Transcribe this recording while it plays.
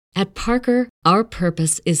At Parker, our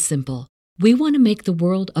purpose is simple. We want to make the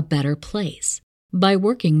world a better place by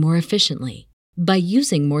working more efficiently, by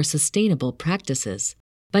using more sustainable practices,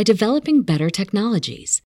 by developing better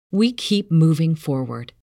technologies. We keep moving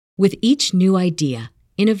forward. With each new idea,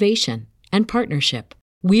 innovation, and partnership,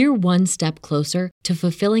 we're one step closer to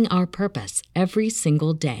fulfilling our purpose every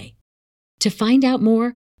single day. To find out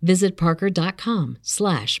more, visit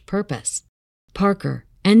parker.com/purpose. Parker,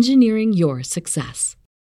 engineering your success.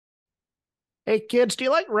 Hey kids, do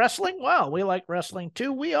you like wrestling? Well, we like wrestling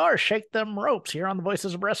too. We are Shake Them Ropes here on the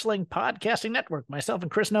Voices of Wrestling Podcasting Network. Myself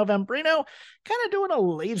and Chris Novembrino kind of doing a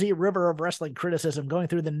lazy river of wrestling criticism, going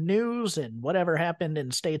through the news and whatever happened in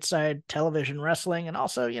stateside television wrestling. And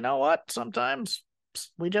also, you know what? Sometimes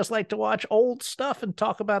we just like to watch old stuff and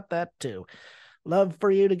talk about that too. Love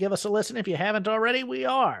for you to give us a listen. If you haven't already, we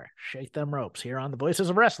are Shake Them Ropes here on the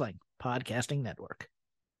Voices of Wrestling Podcasting Network.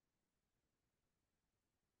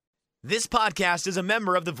 This podcast is a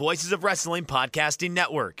member of the Voices of Wrestling Podcasting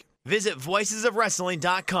Network. Visit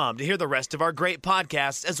voicesofwrestling.com to hear the rest of our great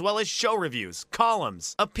podcasts, as well as show reviews,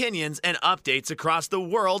 columns, opinions, and updates across the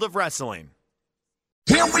world of wrestling.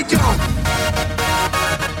 Here we go!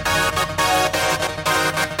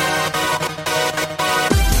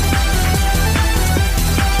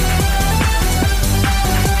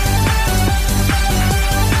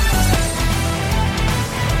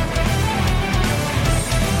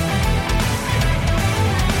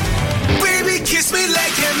 Kiss me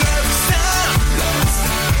like a love song.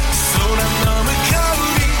 So I'm on a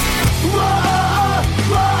calorie. Whoa,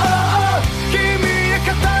 whoa, kimi ya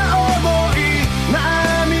kata omoi.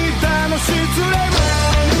 Namida no shitsure mo.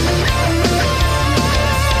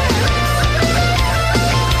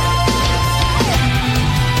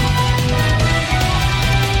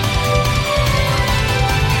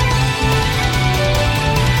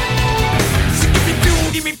 So give me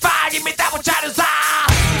 2, give me 5, give me double chatters.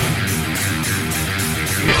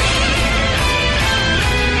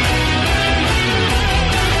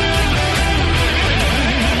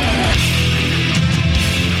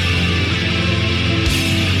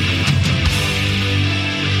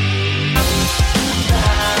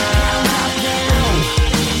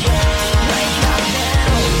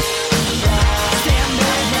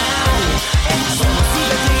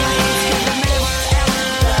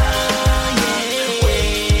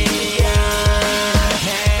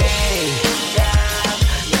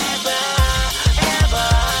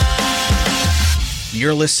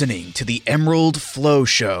 You're listening to the Emerald Flow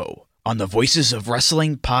Show on the Voices of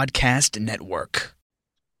Wrestling Podcast Network.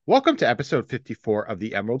 Welcome to episode 54 of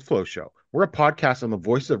the Emerald Flow Show. We're a podcast on the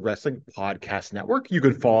Voices of Wrestling Podcast Network. You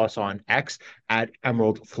can follow us on X at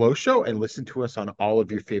Emerald Flow Show and listen to us on all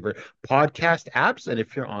of your favorite podcast apps. And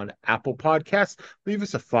if you're on Apple Podcasts, leave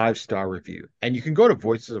us a 5-star review. And you can go to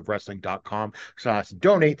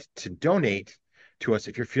voicesofwrestling.com/donate to donate to us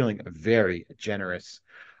if you're feeling very generous.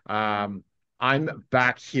 I'm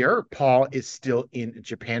back here. Paul is still in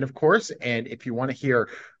Japan, of course. And if you want to hear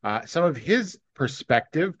some of his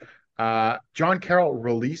perspective, John Carroll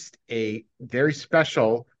released a very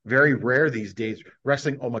special, very rare these days,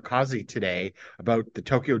 Wrestling Omakase today about the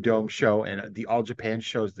Tokyo Dome show and the All Japan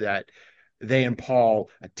shows that they and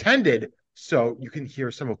Paul attended. So you can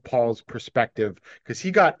hear some of Paul's perspective because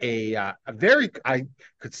he got I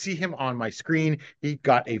could see him on my screen. He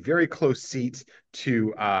got a very close seat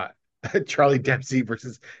to Charlie Dempsey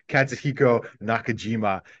versus Katsuhiko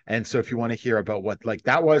Nakajima. And so if you want to hear about what like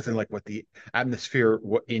that was and like what the atmosphere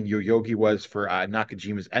in Yoyogi was for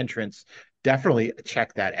Nakajima's entrance, definitely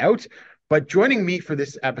check that out. But joining me for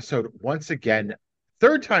this episode once again,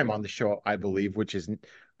 third time on the show, I believe, which is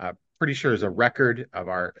pretty sure is a record of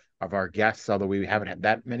our guests, although we haven't had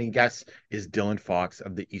that many guests, is Dylan Fox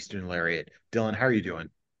of the Eastern Lariat. Dylan, how are you doing?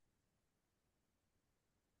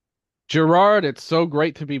 Gerard, it's so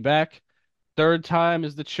great to be back. Third time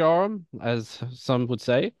is the charm, as some would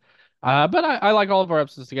say. But I like all of our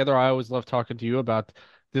episodes together. I always love talking to you about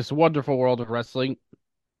this wonderful world of wrestling.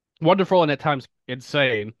 Wonderful and at times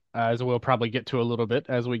insane, as we'll probably get to a little bit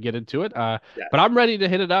as we get into it. But I'm ready to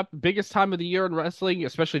hit it up. Biggest time of the year in wrestling,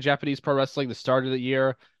 especially Japanese pro wrestling, the start of the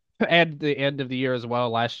year and the end of the year as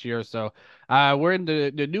well last year. So we're in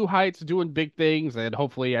the new heights, doing big things, and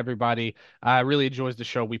hopefully everybody really enjoys the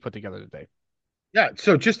show we put together today. Yeah,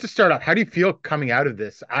 so just to start off, how do you feel coming out of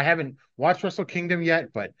this? I haven't watched Wrestle Kingdom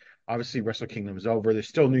yet, but obviously Wrestle Kingdom is over. There's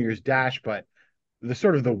still New Year's Dash, but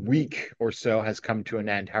the week or so has come to an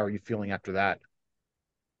end. How are you feeling after that?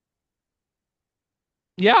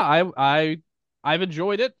 Yeah, I've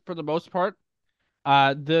enjoyed it for the most part.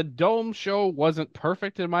 The Dome show wasn't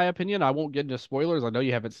perfect in my opinion. I won't get into spoilers. I know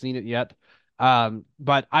you haven't seen it yet.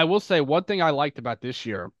 But I will say one thing I liked about this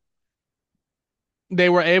year, they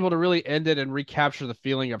were able to really end it and recapture the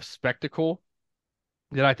feeling of spectacle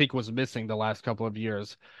that I think was missing the last couple of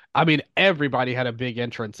years. I mean, everybody had a big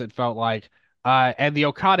entrance, it felt like. And the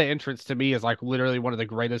Okada entrance to me is like literally one of the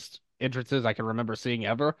greatest entrances I can remember seeing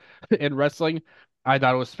ever in wrestling. I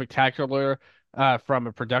thought it was spectacular from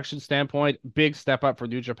a production standpoint. Big step up for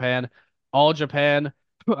New Japan. All Japan.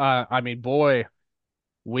 I mean, boy,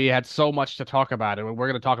 we had so much to talk about it. We're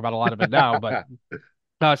going to talk about a lot of it now, but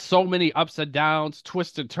so many ups and downs,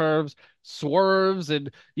 twisted turns, swerves,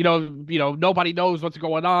 and nobody knows what's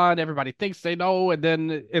going on. Everybody thinks they know, and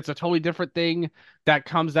then it's a totally different thing that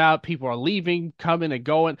comes out. People are leaving, coming and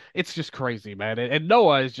going. It's just crazy, man. And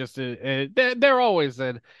Noah is just they're always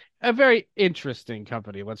a very interesting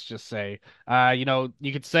company. Let's just say,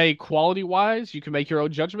 you could say quality wise, you can make your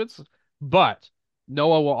own judgments, but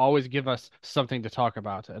Noah will always give us something to talk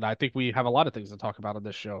about, and I think we have a lot of things to talk about on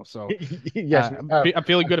this show. So. Yes, I'm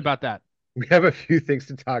feeling good about that. we have a few things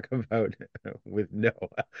to talk about with Noah.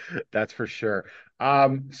 That's for sure.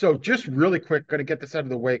 So just really quick, going to get this out of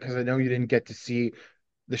the way because I know you didn't get to see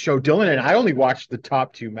the show, Dylan, and I only watched the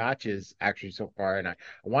top two matches actually so far, and I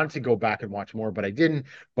wanted to go back and watch more, but I didn't.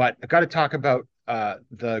 But I got to talk about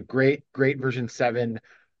the great version 7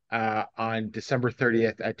 on December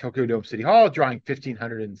 30th at Tokyo Dome City Hall, drawing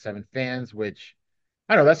 1,507 fans, which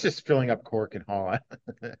I don't know, that's just filling up Cork and Hall.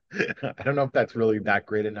 I don't know if that's really that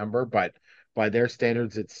great a number, but by their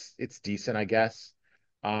standards, it's decent, I guess.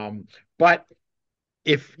 But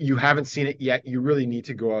if you haven't seen it yet, you really need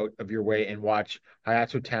to go out of your way and watch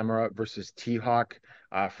Hayato Tamura versus T-Hawk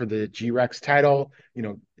for the G-Rex title.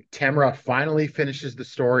 Tamura finally finishes the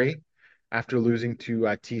story after losing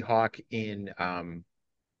to T-Hawk in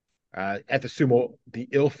at the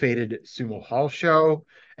ill-fated Sumo Hall show,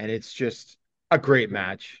 and it's just a great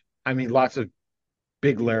match. I mean, lots of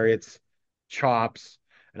big lariats, chops,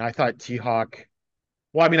 and I thought T-Hawk.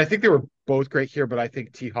 Well, I mean, I think they were both great here, but I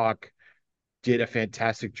think T-Hawk did a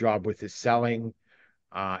fantastic job with his selling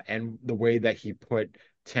and the way that he put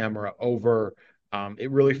Tamura over.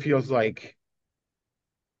 It really feels like,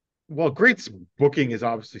 well, Great's booking is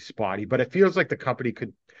obviously spotty, but it feels like the company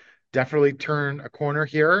could definitely turn a corner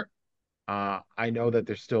here. I know that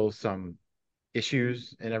there's still some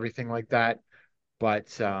issues and everything like that,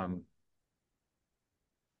 but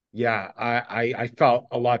yeah, I felt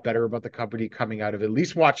a lot better about the company coming out of it, at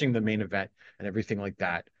least watching the main event and everything like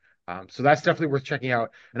that. So that's definitely worth checking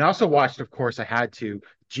out. And I also watched, of course, I had to,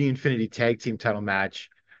 G Infinity Tag Team title match.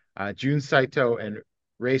 Jun Saito and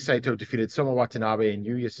Rei Saito defeated Soma Watanabe and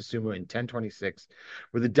Yuya Susumu in 10:26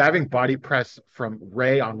 with a diving body press from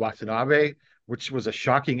Rei on Watanabe, which was a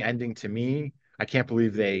shocking ending to me. I can't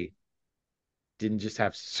believe they didn't just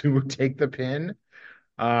have Susumu take the pin.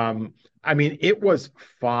 I mean, it was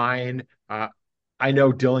fine. I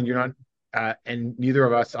know, Dylan, you're not, and neither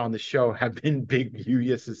of us on the show have been big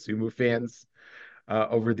Yuya Susumu fans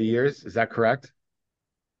over the years. Is that correct?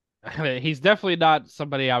 He's definitely not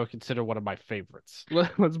somebody I would consider one of my favorites.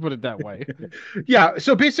 Let's put it that way. Yeah.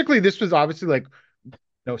 So basically, this was obviously like,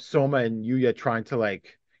 Soma and Yuya trying to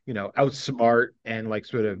outsmart and like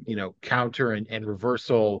sort of, counter and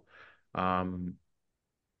reversal the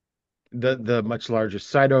much larger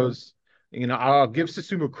Saitos. I'll give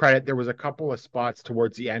Susumu credit. There was a couple of spots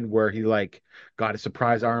towards the end where he like got a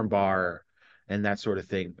surprise armbar and that sort of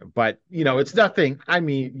thing. But it's nothing. I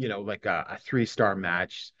mean, like a 3-star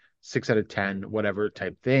match, 6 out of 10, whatever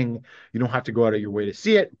type thing. You don't have to go out of your way to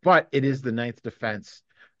see it, but it is the ninth defense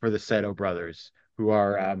for the Saito brothers, who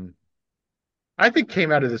are I think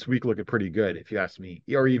came out of this week looking pretty good, if you ask me,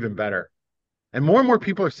 or even better. And more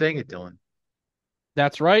people are saying it, Dylan.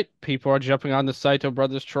 That's right. People are jumping on the Saito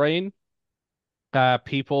Brothers train.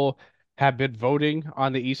 People have been voting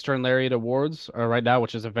on the Eastern Lariat Awards right now,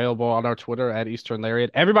 which is available on our Twitter at Eastern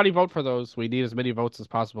Lariat. Everybody vote for those. We need as many votes as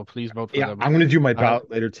possible. Please vote for them. I'm going to do my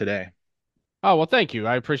ballot later today. Oh, well, thank you.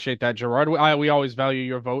 I appreciate that, Gerard. We always value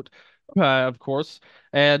your vote, of course.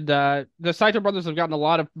 And the Saito brothers have gotten a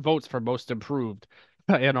lot of votes for most improved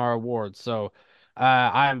in our awards. So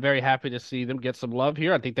I'm very happy to see them get some love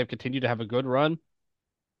here. I think they've continued to have a good run.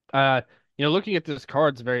 Looking at this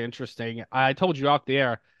card is very interesting. I told you off the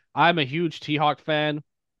air, I'm a huge T-Hawk fan.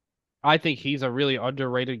 I think he's a really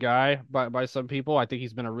underrated guy by some people. I think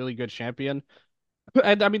he's been a really good champion.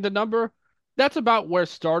 And I mean, the number, that's about where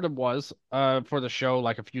Stardom was for the show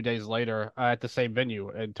like a few days later at the same venue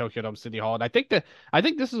in Tokyo Dome City Hall. And I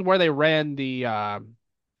think this is where they ran the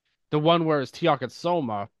one where it's T-Hawk and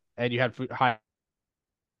Soma and you had it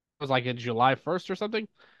was like in July 1st or something.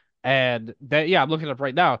 And that, yeah, I'm looking it up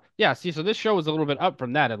right now. Yeah, see, so this show is a little bit up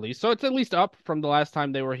from that at least. So it's at least up from the last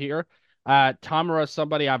time they were here. Tamura is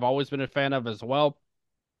somebody I've always been a fan of as well.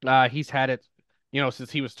 He's had it,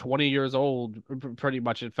 since he was 20 years old, pretty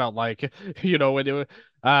much it felt like, when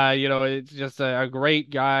it's just a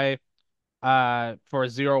great guy. For a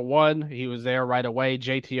 0-1, he was there right away.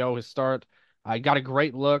 JTO, his start. Got a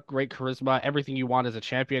great look, great charisma, everything you want as a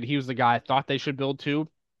champion. He was the guy I thought they should build to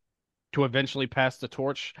eventually pass the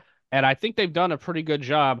torch. And I think they've done a pretty good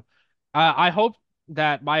job. I hope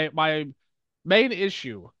that my main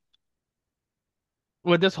issue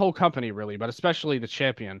with this whole company, really, but especially the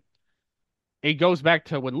champion, it goes back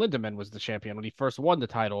to when Lindemann was the champion, when he first won the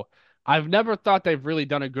title. I've never thought they've really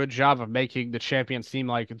done a good job of making the champion seem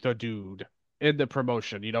like the dude in the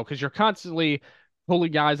promotion, because you're constantly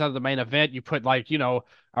pulling guys out of the main event. You put like,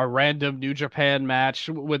 a random New Japan match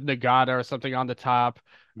with Nagata or something on the top,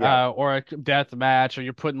 Yeah. or a death match, or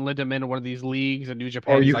you're putting Lindemann in one of these leagues in New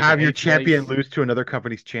Japan. Or He's you like in have your eighth champion place. lose to another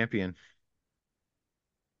company's champion.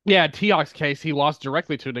 Yeah, in T-Hawk's case, he lost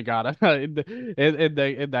directly to Nagata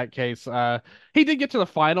in that case. He did get to the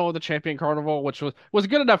final of the Champion Carnival, which was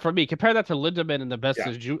good enough for me. Compare that to Lindemann in the best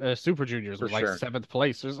Yeah, of Super Juniors for was like sure. seventh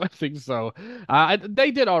place or something. So they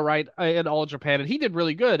did all right in All Japan, and he did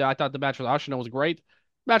really good. I thought the match with Ashino was great.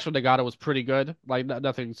 Match with Nagata was pretty good, like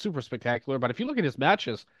nothing super spectacular. But if you look at his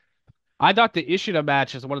matches, I thought the Ishida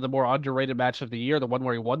match is one of the more underrated matches of the year, the one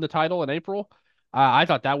where he won the title in April. I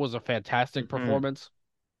thought that was a fantastic Hmm. performance.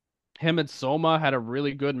 Him and Soma had a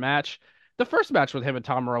really good match. The first match with him and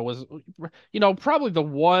Tamura was, probably the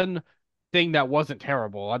one thing that wasn't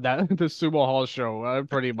terrible on that the Sumo Hall show.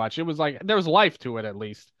 Pretty much, it was like there was life to it at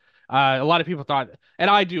least. A lot of people thought, and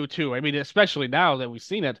I do too. I mean, especially now that we've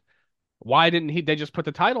seen it, why didn't they just put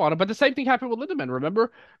the title on him? But the same thing happened with Lindemann,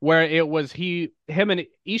 remember? Where it was him and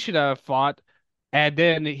Ishida fought, and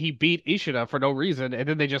then he beat Ishida for no reason, and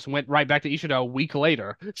then they just went right back to Ishida a week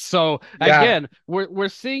later. So Yeah, again, we're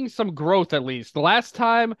seeing some growth at least. The last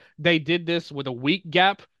time they did this with a week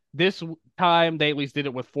gap, this time they at least did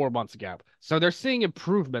it with 4 months gap. So they're seeing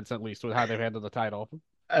improvements at least with how they've handled the title.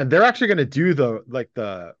 and they're actually going to do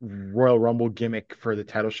the Royal Rumble gimmick for the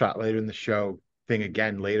title shot later in the show thing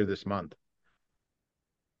again later this month.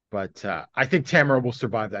 But I think Tamara will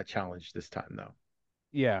survive that challenge this time, though.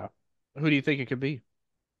 Yeah. Who do you think it could be?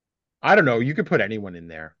 I don't know. You could put anyone in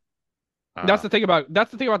there. Uh, That's the thing about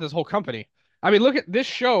this whole company. I mean, look at this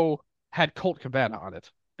show had Colt Cabana on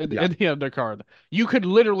it yeah. in the undercard. You could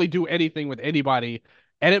literally do anything with anybody,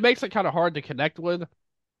 and it makes it kind of hard to connect with.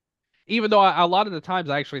 Even though a lot of the times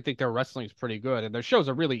I actually think their wrestling is pretty good, and their shows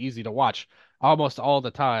are really easy to watch almost all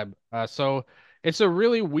the time. So it's a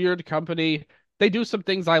really weird company. They do some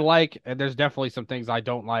things I like, and there's definitely some things I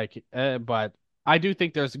don't like. But I do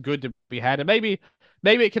think there's good to be had, and maybe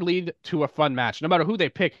it can lead to a fun match, no matter who they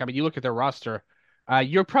pick. I mean, you look at their roster,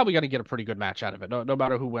 you're probably going to get a pretty good match out of it, no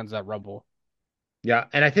matter who wins that Rumble. Yeah,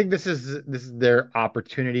 and I think this is their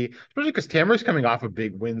opportunity, especially because Tamara's coming off of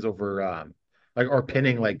big wins over like or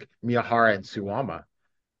pinning like Miyahara and Suwama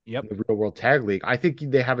in Yep. the Real World Tag League. I think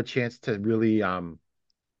they have a chance to really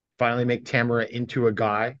finally make Tamara into a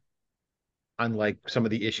guy, unlike some of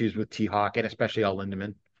the issues with T-Hawk and especially Al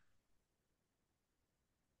Lindemann.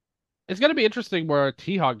 It's going to be interesting where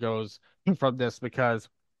T-Hawk goes from this because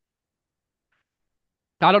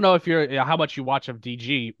I don't know if how much you watch of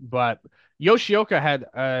DG, but Yoshioka had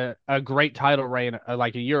a great title reign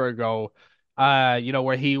like a year ago,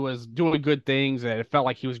 where he was doing good things and it felt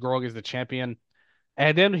like he was growing as the champion.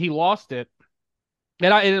 And then he lost it.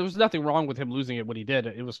 And there was nothing wrong with him losing it when he did.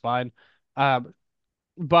 It was fine. Um,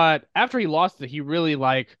 but after he lost it, he really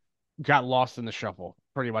like got lost in the shuffle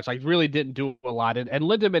pretty much. Like really didn't do a lot. And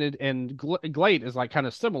Lindemann and Glade is like kind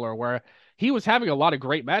of similar, where he was having a lot of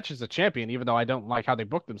great matches as a champion, even though I don't like how they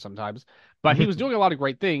booked him sometimes. But he was doing a lot of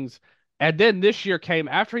great things. And then this year came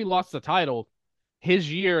after he lost the title.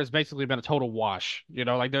 His year has basically been a total wash.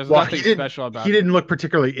 Like there's Well, nothing special he about. didn't look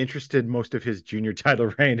particularly interested most of his junior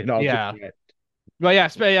title reign in all Yeah. Japan. Well,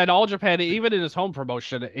 yeah, in All Japan, even in his home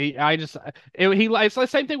promotion, it's the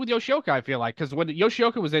same thing with Yoshioka. I feel like because when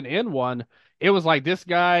Yoshioka was in N1, it was like this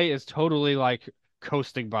guy is totally like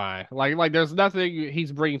coasting by, like there's nothing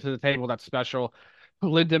he's bringing to the table that's special.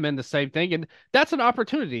 Lindemann, the same thing, and that's an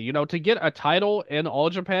opportunity, to get a title in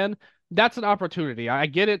All Japan. That's an opportunity. I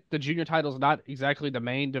get it. The junior title is not exactly the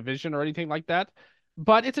main division or anything like that,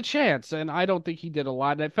 but it's a chance, and I don't think he did a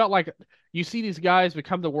lot. And it felt like you see these guys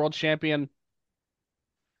become the world champion.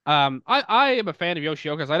 I am a fan of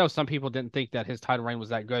Yoshioka because I know some people didn't think that his title reign was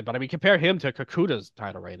that good, but I mean, compare him to Kakuta's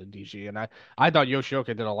title reign in DG, and I thought Yoshioka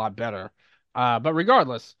did a lot better. But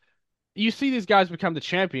regardless, you see these guys become the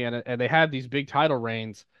champion and they have these big title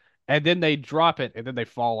reigns, and then they drop it and then they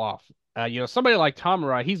fall off. Somebody like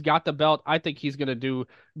Tamura, he's got the belt. I think he's going to do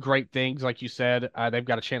great things, like you said. They've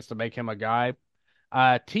got a chance to make him a guy.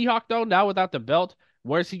 T-Hawk, though, now without the belt,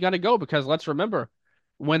 where's he going to go? Because let's remember,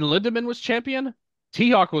 when Lindemann was champion,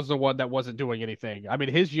 T-Hawk was the one that wasn't doing anything. I mean,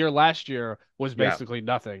 his year last year was Yeah. basically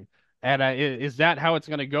nothing. And is that how it's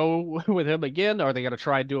going to go with him again? Or are they going to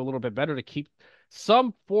try and do a little bit better to keep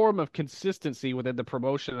some form of consistency within the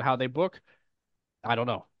promotion and how they book? I don't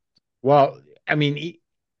know. Well, I mean,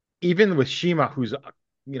 even with Shima, whose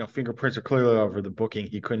fingerprints are clearly all over the booking,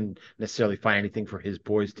 he couldn't necessarily find anything for his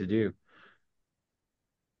boys to do.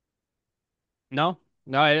 No,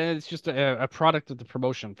 no, it's just a product of the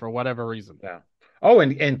promotion for whatever reason. Yeah. Oh,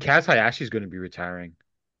 and Kaz Hayashi is going to be retiring.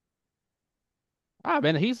 Ah,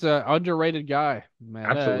 man, he's an underrated guy, man.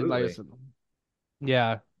 Like I Absolutely. said,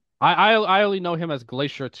 yeah, I only know him as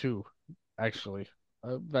Glacier 2, actually,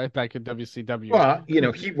 back in WCW. Well,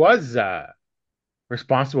 he was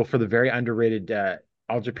responsible for the very underrated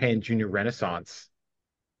All Japan Junior Renaissance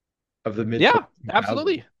of the mid Yeah, 2000s.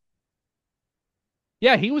 absolutely.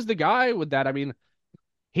 Yeah, he was the guy with that. I mean,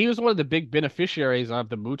 he was one of the big beneficiaries of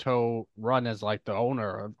the Muto run as like the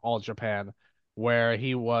owner of All Japan, where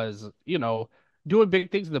he was, doing big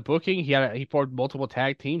things in the booking. He formed multiple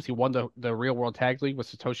tag teams. He won the Real World Tag League with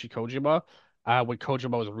Satoshi Kojima, when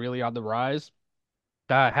Kojima was really on the rise.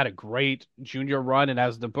 Had a great junior run, and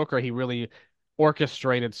as the booker, he really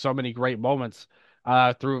orchestrated so many great moments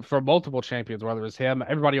through for multiple champions, whether it was him.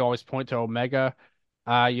 Everybody always point to Omega,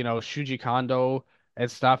 Shuji Kondo and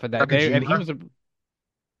stuff, and that they and he Nakajima. was a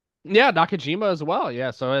yeah, Nakajima as well.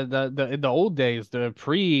 Yeah, so in the old days, the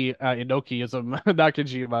pre Inokiism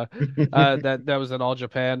Nakajima, that was in All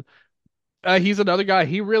Japan. He's another guy.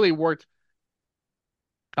 He really worked.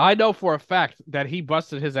 I know for a fact that he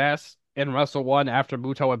busted his ass in Wrestle One after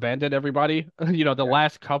Muto abandoned everybody. The Yeah.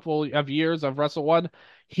 last couple of years of Wrestle One,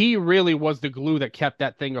 he really was the glue that kept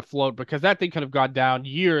that thing afloat because that thing could have gone down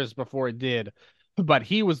years before it did. But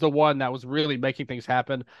he was the one that was really making things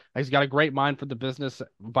happen. He's got a great mind for the business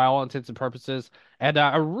by all intents and purposes, and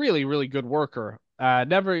a really, really good worker.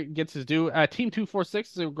 Never gets his due. Team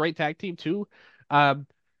 246 is a great tag team too. Um,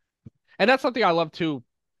 and that's something I love too.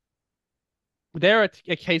 They're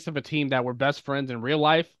a case of a team that were best friends in real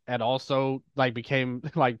life and also like became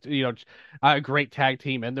like a great tag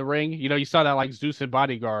team in the ring. You saw that like Zeus and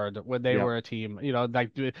Bodyguard when they Yeah. were a team.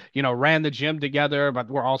 Like ran the gym together, but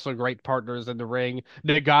were also great partners in the ring.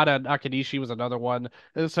 Nagata and Akanishi was another one.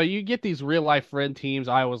 And so you get these real life friend teams.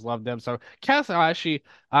 I always loved them. So Kazuhashi,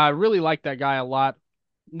 I really like that guy a lot.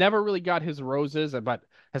 Never really got his roses, but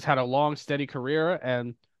has had a long, steady career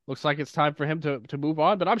and looks like it's time for him to move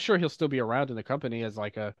on, but I'm sure he'll still be around in the company as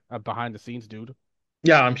like a behind the scenes dude.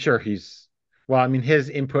 Yeah, I'm sure well, I mean, his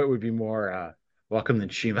input would be more welcome than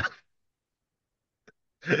Shima.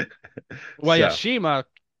 Well, yeah, So, Shima.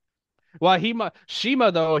 Well,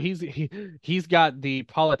 Shima though he's got the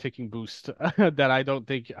politicking boost that I don't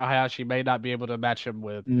think Hayashi may not be able to match him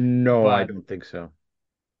with. no, I But don't think so.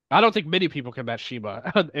 I don't think many people can match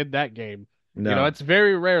Shima in that game. No. It's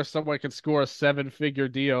very rare someone can score a seven-figure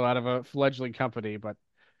deal out of a fledgling company, but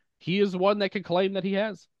he is one that can claim that he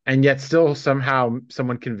has. And yet still somehow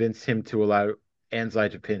someone convinced him to allow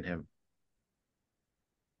Anzai to pin him.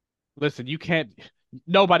 Listen, you can't.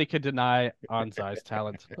 Nobody can deny Anzai's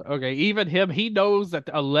talent. Okay, even him, he knows that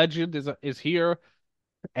a legend is here,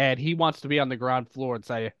 and he wants to be on the ground floor and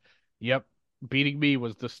say, "Yep, beating me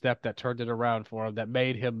was the step that turned it around for him, that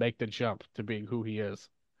made him make the jump to being who he is."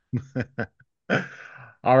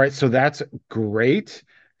 All right, so that's great.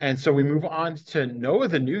 And so we move on to Noah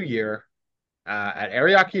the New Year at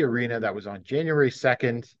Ariake Arena. That was on January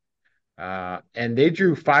 2nd. And they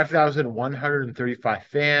drew 5,135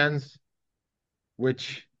 fans,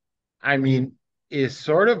 which I mean is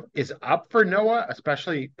up for Noah,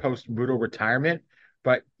 especially post Muto retirement.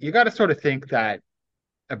 But you got to sort of think that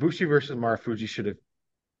Ibushi versus Marufuji should have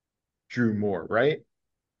drew more, right?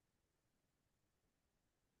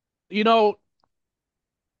 You know,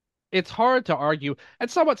 it's hard to argue, and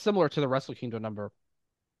somewhat similar to the Wrestle Kingdom number,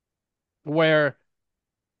 where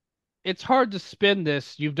it's hard to spin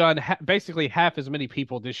this. You've done basically half as many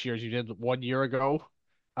people this year as you did 1 year ago,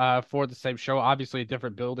 for the same show. Obviously, a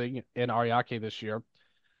different building in Ariake this year.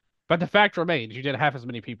 But the fact remains, you did half as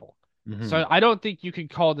many people. Hmm. So I don't think you can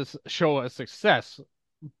call this show a success,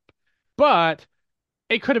 but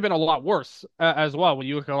it could have been a lot worse as well when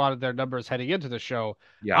you look at a lot of their numbers heading into the show.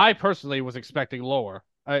 Yeah. I personally was expecting lower,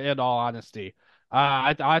 in all honesty.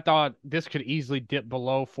 I thought this could easily dip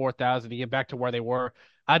below 4,000 to get back to where they were.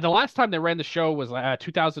 The last time they ran the show was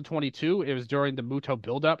 2022. It was during the Muto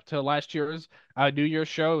buildup to last year's New Year's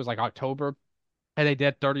show. It was like October, and they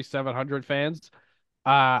did 3,700 fans.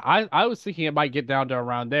 I was thinking it might get down to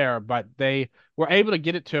around there, but they were able to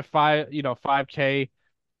get it to 5K.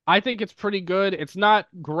 I think it's pretty good. It's not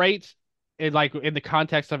great in the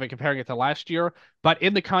context of it comparing it to last year, but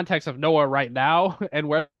in the context of Noah right now and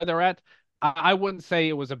where they're at, I wouldn't say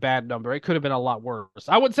it was a bad number. It could have been a lot worse.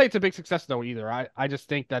 I wouldn't say it's a big success though either. I just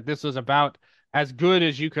think that this was about as good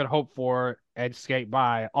as you could hope for and skate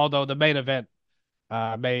by. Although the main event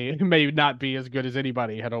may not be as good as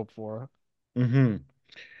anybody had hoped for. Mm-hmm.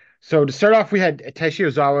 So to start off, we had Taishi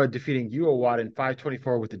Ozawa defeating Yu Owada in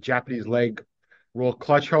 524 with the Japanese leg roll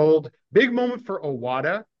clutch hold. Big moment for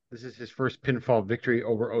Owada. This is his first pinfall victory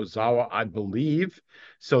over Ozawa, I believe.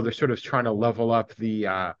 So they're sort of trying to level up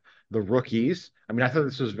the rookies. I mean, I thought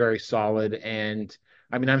this was very solid, and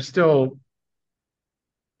I mean, I'm still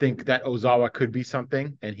think that Ozawa could be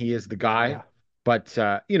something, and he is the guy. Yeah. But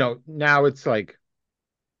now it's like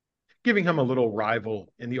giving him a little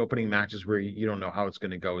rival in the opening matches where you don't know how it's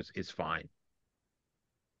going to go is fine.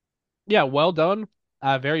 Yeah, well done.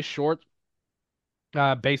 Very short,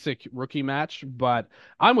 basic rookie match, but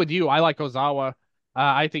I'm with you. I like Ozawa.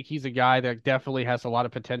 I think he's a guy that definitely has a lot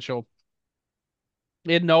of potential.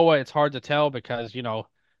 In Noah, it's hard to tell because,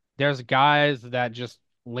 there's guys that just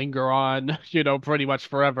linger on, pretty much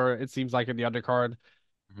forever, it seems like in the undercard.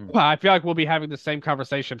 Mhm. Well, I feel like we'll be having the same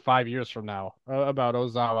conversation 5 years from now about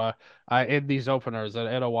Ozawa in these openers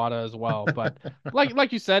and Owada as well. But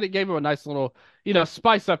like you said, it gave him a nice little,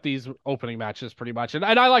 spice up these opening matches pretty much. And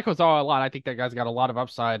I like Ozawa a lot. I think that guy's got a lot of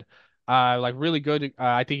upside. Like really good.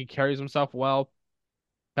 I think he carries himself well.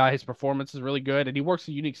 His performance is really good, and he works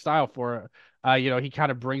a unique style for. He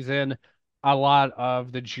kind of brings in a lot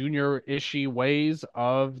of the junior-ishy ways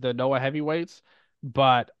of the Noah heavyweights,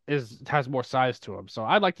 but is has more size to him. So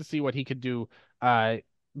I'd like to see what he could do. But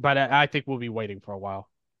I think we'll be waiting for a while.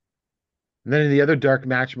 And then in the other dark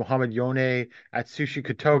match, Muhammad Yone, Atsushi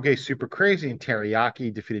Kotoge, Super Crazy, and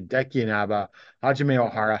Teriyaki defeated Deki Inaba,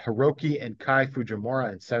 Hajime Ohara, Hiroki, and Kai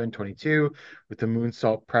Fujimura in 722 with the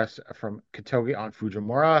moonsault press from Kotoge on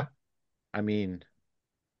Fujimura. I mean,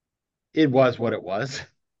 it was what it was.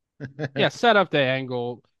 Yeah, set up the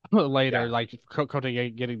angle later, Yeah, like Kote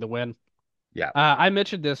getting the win. yeah. I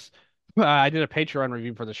mentioned this. I did a Patreon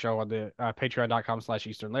review for the show on the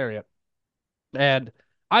patreon.com/Eastern Lariat. And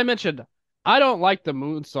I mentioned I don't like the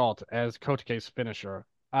moonsault as Koteke's finisher.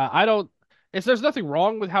 I don't. There's nothing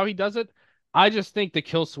wrong with how he does it. I just think the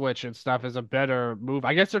kill switch and stuff is a better move.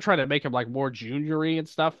 I guess they're trying to make him like more juniory and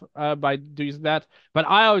stuff by doing that. But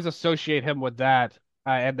I always associate him with that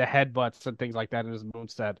and the headbutts and things like that in his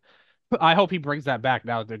moveset. I hope he brings that back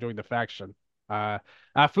now that they're doing the faction. Uh,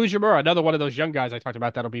 Fujimura, another one of those young guys I talked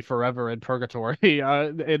about that'll be forever in purgatory.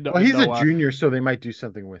 Well, In he's a Noah. junior, so they might do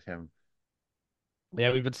something with him.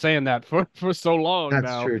 Yeah, we've been saying that for so long That's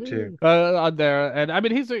now. true too. On there, and I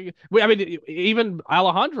mean, even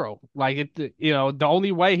Alejandro, like the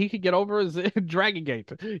only way he could get over is in Dragon Gate,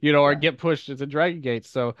 or Yeah. get pushed is in Dragon Gate.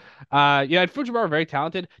 So, yeah, and Fujiwara very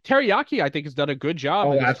talented. Teriyaki, I think, has done a good job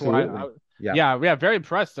Oh, in this tour. absolutely. Yeah. Yeah, very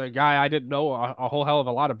impressed. A guy I didn't know a whole hell of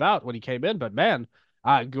a lot about when he came in, but man,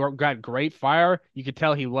 got great fire. You could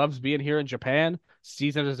tell he loves being here in Japan.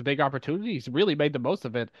 Sees it as a big opportunity. He's really made the most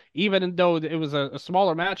of it. Even though it was a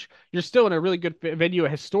smaller match, you're still in a really good venue, a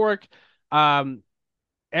historic um,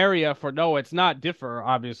 area for Noah. It's not Differ,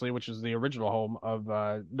 obviously, which is the original home of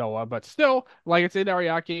Noah, but still, like it's in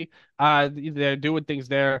Ariake. They're doing things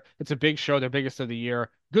there. It's a big show, their biggest of the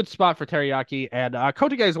year. Good spot for Teriyaki. And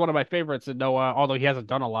Kotige is one of my favorites in Noah, although he hasn't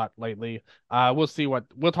done a lot lately.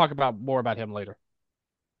 We'll talk about more about him later.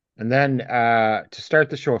 And then to start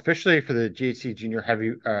the show officially for the GHC junior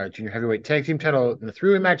heavyweight tag team title in the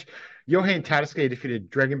three-way match, Yohei and Tadasuke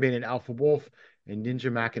defeated Dragonbane and Alpha Wolf and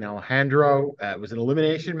Ninja Mac and Alejandro. It was an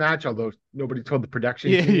elimination match, although nobody told the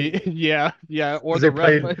production team Yeah, or because the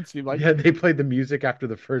ref, it seemed like. they played the music after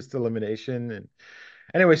the first elimination. And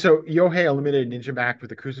anyway, so Yohei eliminated Ninja Mac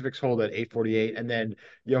with a crucifix hold at 8:48, and then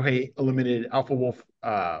Yohei eliminated Alpha Wolf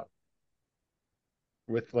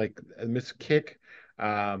with like a missed kick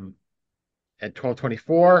at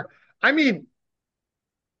 12:24. I mean,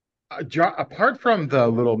 apart from the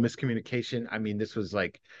little miscommunication, I mean, this was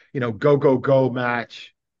like, go, go, go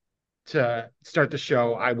match to start the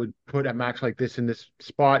show. I would put a match like this in this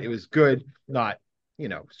spot. It was good, not,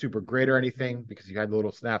 super great or anything because you had the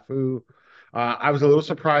little snafu. I was a little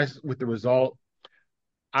surprised with the result.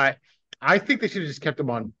 I I think they should have just kept him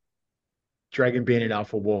on Dragonbane and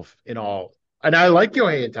Alpha Wolf in all. And I like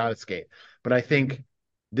Yohei and Tadasuke, but I think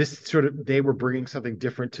this sort of they were bringing something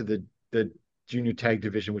different to the junior tag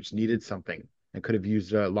division, which needed something and could have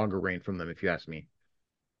used a longer reign from them, if you ask me.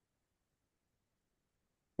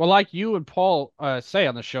 Well, like you and Paul say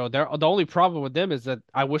on the show, the only problem with them is that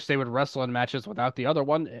I wish they would wrestle in matches without the other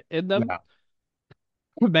one in them. Yeah,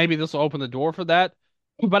 Maybe this will open the door for that.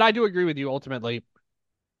 But I do agree with you ultimately.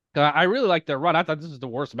 I really like their run. I thought this was the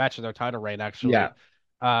worst match of their title reign, yeah, actually.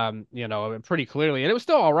 Pretty clearly, and it was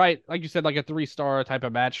still all right. Like you said, like a 3-star type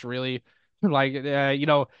of match, really. Like, it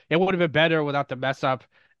would have been better without the mess up.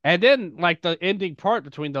 And then, like the ending part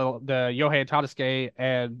between the Yohei Tadasuke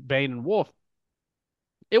and Bane and Wolf,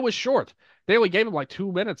 it was short. They only gave him like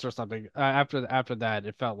 2 minutes or something after that.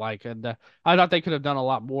 It felt like, and I thought they could have done a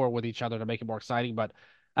lot more with each other to make it more exciting. But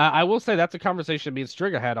I will say that's a conversation me and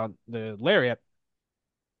Striga had on the Lariat.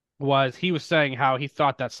 Was he was saying how he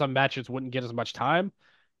thought that some matches wouldn't get as much time.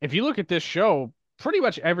 If you look at this show, pretty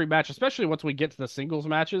much every match, especially once we get to the singles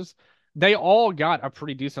matches, they all got a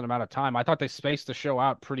pretty decent amount of time. I thought they spaced the show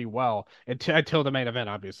out pretty well until the main event,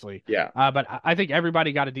 obviously. yeah. But I think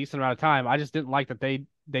everybody got a decent amount of time. I just didn't like that they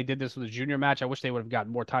did this with a junior match. I wish they would have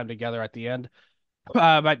gotten more time together at the end.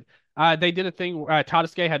 But they did a thing.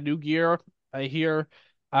 Tadasuke had new gear here.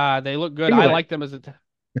 They look good. I like them as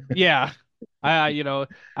yeah. I you know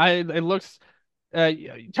I it looks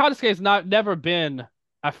Tadasuke has never been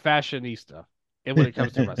a fashionista when it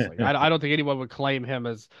comes to wrestling. I don't think anyone would claim him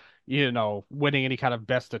as winning any kind of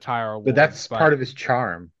best attire But awards. that's But part of his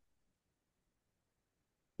charm.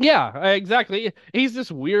 yeah, exactly. He's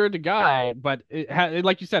this weird guy, but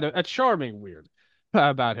like you said, a charming weird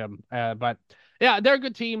about him. But yeah, they're a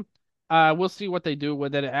good team. We'll see what they do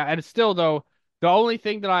with it. And still, though, the only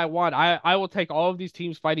thing that I want, I will take all of these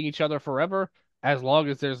teams fighting each other forever, as long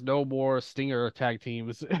as there's no more Stinger tag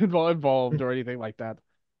teams involved or anything like that.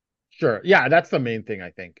 Sure. Yeah, that's the main thing, I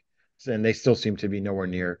think. And they still seem to be nowhere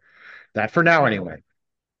near that for now, anyway.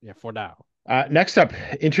 Yeah, for now. Next up,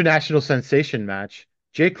 international sensation match.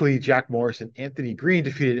 Jake Lee, Jack Morris, and Anthony Green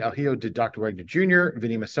defeated El Hijo de Dr. Wagner Jr.,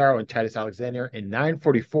 Vinny Massaro, and Titus Alexander in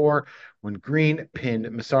 9:44 when Green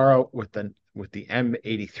pinned Massaro with the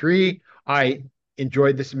M83. I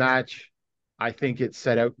enjoyed this match. I think it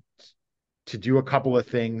set out to do a couple of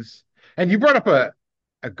things. And you brought up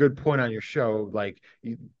a good point on your show. Like,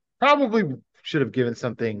 you probably should have given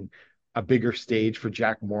something a bigger stage for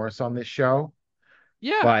Jack Morris on this show.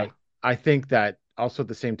 Yeah. But I think that also at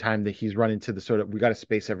the same time that he's run into the sort of we got to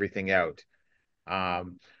space everything out.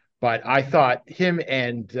 But I thought him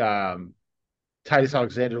and Titus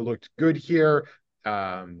Alexander looked good here.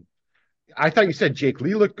 I thought you said Jake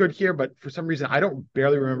Lee looked good here, but for some reason I don't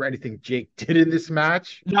barely remember anything Jake did in this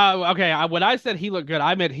match. No, okay. When I said he looked good,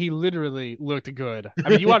 I meant he literally looked good. I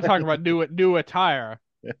mean, you want to talk about new attire?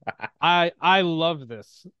 I love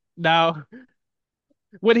this. Now,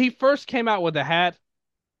 when he first came out with the hat,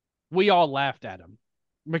 we all laughed at him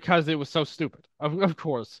because it was so stupid, of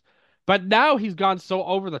course. But now he's gone so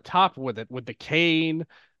over the top with it, with the cane,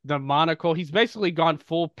 the monocle. He's basically gone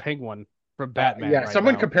full penguin from Batman. Yeah, right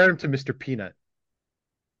someone now. compared him to Mr. Peanut.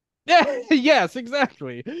 Yeah, yes,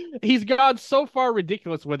 exactly. He's gone so far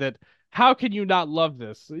ridiculous with it. How can you not love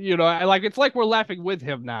this? Like it's like we're laughing with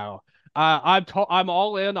him now. I'm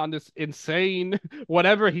all in on this insane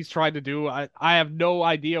whatever he's trying to do. I have no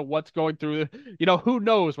idea what's going through. Who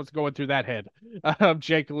knows what's going through that head of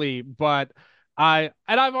Jake Lee. But I've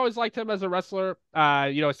always liked him as a wrestler.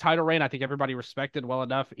 His title reign, I think everybody respected well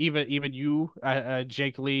enough. Even you,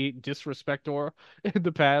 Jake Lee disrespector in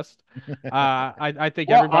the past. I think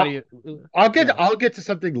Well, everybody. I'll get to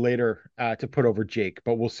something later to put over Jake,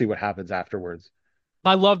 but we'll see what happens afterwards.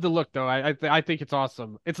 I love the look though. I think it's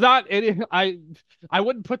awesome. It's not any. I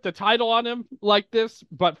wouldn't put the title on him like this,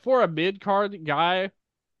 but for a mid card guy,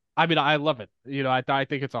 I mean, I love it. I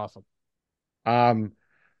think it's awesome.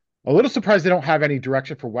 A little surprised they don't have any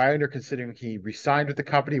direction for Wagner, considering he resigned with the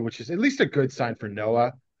company, which is at least a good sign for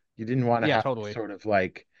Noah. You didn't want to Yeah, have totally. sort of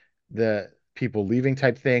like the people leaving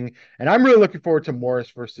type thing. And I'm really looking forward to Morris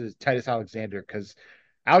versus Titus Alexander because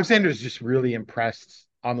Alexander's just really impressed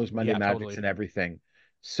on those Monday Yeah, Magics totally. and everything.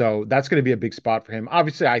 So that's going to be a big spot for him.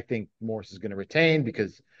 Obviously, I think Morris is going to retain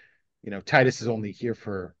because, Titus is only here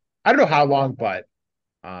for I don't know how long, but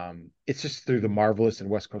it's just through the Marvelous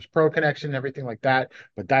and West Coast Pro connection and everything like that.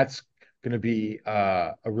 But that's going to be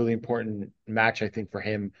a really important match, I think, for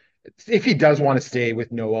him. If he does want to stay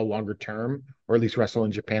with Noah longer term, or at least wrestle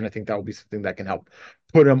in Japan, I think that will be something that can help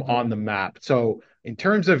put him on the map. So in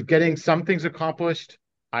terms of getting some things accomplished,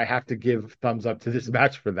 I have to give thumbs up to this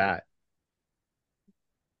match for that.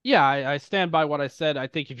 Yeah, I stand by what I said. I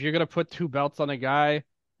think if you're gonna put two belts on a guy,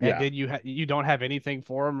 and Yeah. then you don't have anything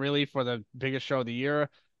for him really for the biggest show of the year.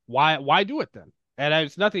 Why do it then? And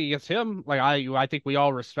it's nothing against him. Like I think we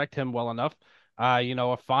all respect him well enough.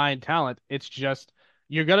 A fine talent. It's just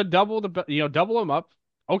you're gonna double him up.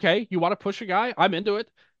 Okay, you want to push a guy? I'm into it.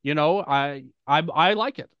 I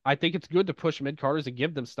like it. I think it's good to push mid carders and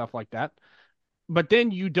give them stuff like that. But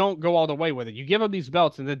then you don't go all the way with it. You give him these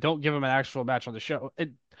belts and then don't give him an actual match on the show.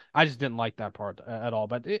 I just didn't like that part at all.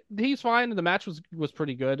 But he's fine. The match was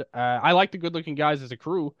pretty good. I like the good looking guys as a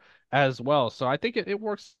crew as well. So I think it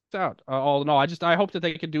works out. All in all, I hope that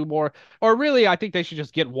they can do more. Or really, I think they should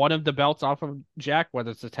just get one of the belts off of Jack,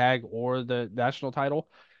 whether it's the tag or the national title.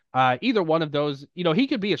 Either one of those, he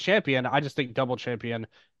could be a champion. I just think double champion.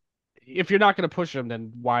 If you're not going to push him,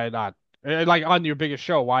 then why not? Like on your biggest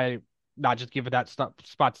show, why not just give that spot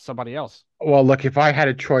to somebody else? Well, look, if I had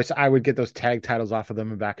a choice, I would get those tag titles off of them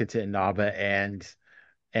and back into Inaba and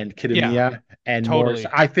Yeah, Kitamiya and Morris.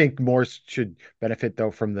 totally. I think Morris should benefit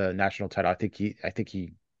though from the national title. I think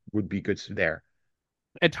he would be good there.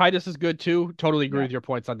 And Titus is good too. Totally agree Yeah. with your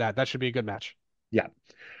points on that. That should be a good match. Yeah.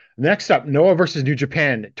 Next up, Noah versus New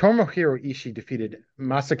Japan. Tomohiro Ishii defeated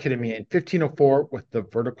Masa Kitamiya in 1504 with the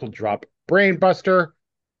vertical drop brainbuster.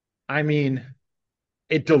 I mean,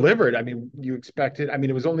 it delivered. I mean, you expected. I mean,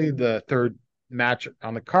 it was only the third match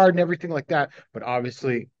on the card and everything like that, but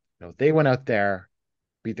obviously, they went out there,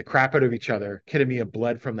 beat the crap out of each other. Kitamiya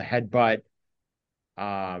bled from the headbutt.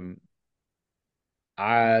 Um,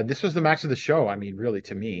 this was the match of the show. I mean, really,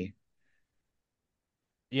 to me,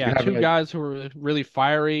 you Yeah, have two a guys who were really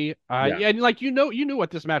fiery. yeah. Yeah, and like you knew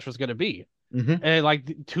what this match was going to be. Hmm. And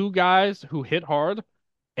like two guys who hit hard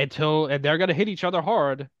and they're going to hit each other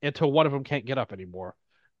hard until one of them can't get up anymore.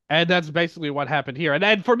 And that's basically what happened here.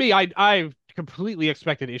 And for me, I completely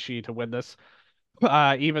expected Ishii to win this.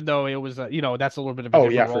 Even though it was that's a little bit of a Oh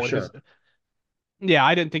different yeah, for role in his. sure. Yeah,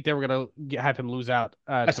 I didn't think they were gonna have him lose out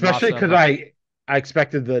to Especially Massa, because but I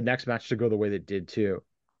expected the next match to go the way they did too.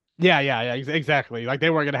 yeah, exactly. Like they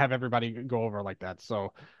weren't gonna have everybody go over like that.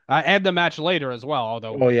 So, and the match later as well.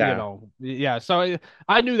 Although Oh yeah. yeah. So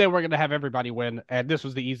I knew they were gonna have everybody win, and this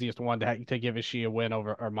was the easiest one to give Ishii a win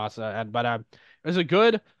over or Massa. And but it was a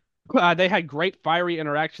good. They had great fiery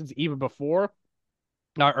interactions even before.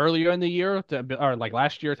 Earlier in the year, or like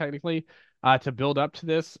last year technically, to build up to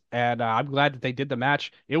this, and I'm glad that they did the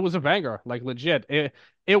match. It was a banger, like legit.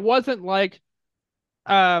 It wasn't like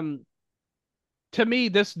um to me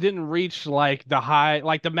this didn't reach like the high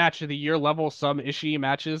like the match of the year level some Ishii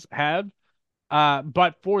matches have.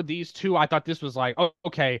 But for these two, I thought this was like, oh,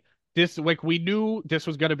 okay, this like we knew this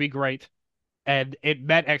was gonna be great, and it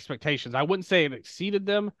met expectations. I wouldn't say it exceeded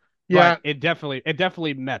them, but Yeah. it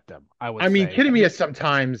definitely met them, I would I mean, say. Kitamiya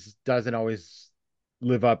sometimes doesn't always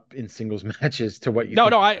live up in singles matches to what you No,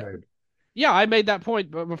 think no, he I could. Yeah, I made that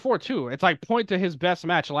point before too. It's like point to his best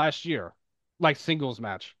match last year, like singles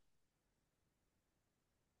match.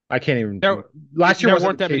 I can't even. There, Last year there wasn't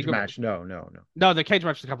weren't the that many cage good match. ones. No, no, no. No, the cage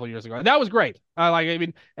match was a couple of years ago. That was great. I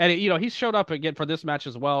mean, and he showed up again for this match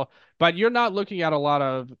as well. But you're not looking at a lot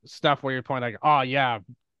of stuff where you're pointing like, oh yeah,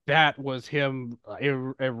 that was him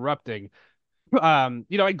erupting.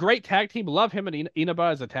 A great tag team. Love him and Inaba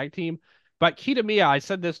as a tag team. But Kitamiya, I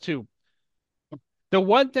said this too. The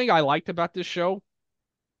one thing I liked about this show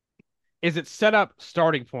is it set up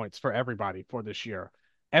starting points for everybody for this year.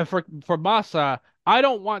 And for Masa, I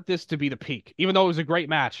don't want this to be the peak, even though it was a great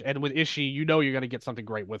match. And with Ishii, you're going to get something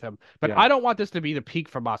great with him. But Yeah. I don't want this to be the peak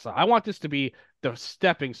for Masa. I want this to be the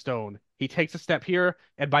stepping stone. He takes a step here,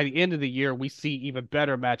 and by the end of the year, we see even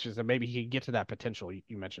better matches, and maybe he can get to that potential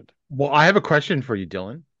you mentioned. Well, I have a question for you,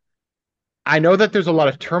 Dylan. I know that there's a lot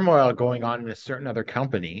of turmoil going on in a certain other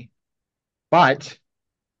company, but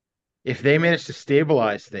if they manage to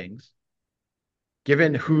stabilize things,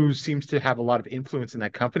 given who seems to have a lot of influence in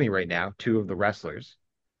that company right now, two of the wrestlers,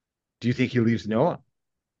 do you think he leaves Noah?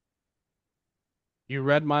 You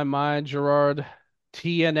read my mind, Gerard.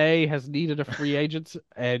 TNA has needed a free agent,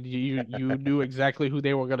 and you knew exactly who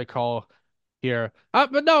they were going to call here.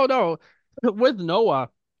 But no, with Noah,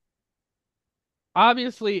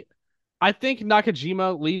 obviously, I think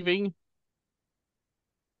Nakajima leaving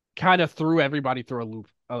kind of threw everybody through a loop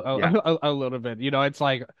Yeah. a little bit. It's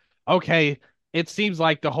like, okay, it seems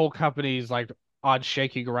like the whole company's like on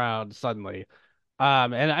shaky ground suddenly.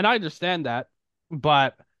 And I understand that,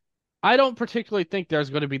 but I don't particularly think there's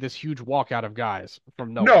going to be this huge walkout of guys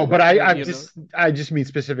from No, Noah. but You know, I just mean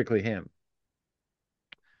specifically him.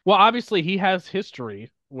 well, obviously he has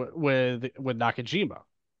history with Nakajima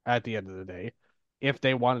at the end of the day. If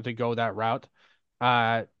they wanted to go that route,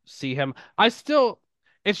 see him.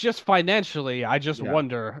 It's just financially, I just Yeah.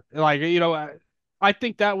 wonder, like, I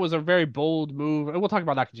think that was a very bold move, and we'll talk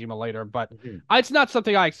about Nakajima later. But Mhm. it's not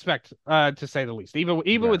something I expect, to say the least. Yeah.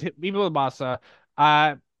 Even with Masa,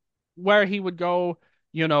 uh, where he would go,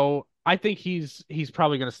 I think he's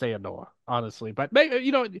probably going to stay in Noah, honestly. But maybe,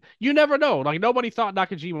 you never know. Like nobody thought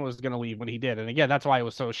Nakajima was going to leave when he did, and again, that's why it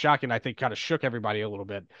was so shocking. I think kind of shook everybody a little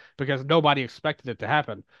bit because nobody expected it to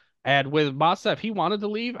happen. And with Masa, if he wanted to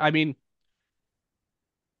leave, I mean,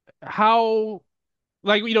 how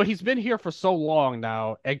like he's been here for so long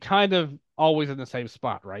now and kind of always in the same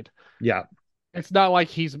spot, right? Yeah. It's not like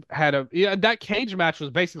he's had a yeah, that cage match was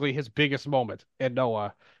basically his biggest moment in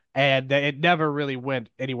Noah, and it never really went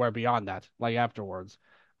anywhere beyond that, like afterwards.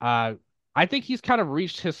 Uh, I think he's kind of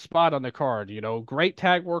reached his spot on the card, great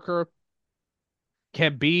tag worker,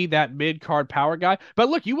 can be that mid card power guy. But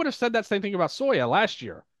look, you would have said that same thing about Soya last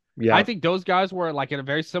year. I Yeah. think those guys were like in a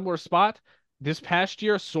very similar spot. This past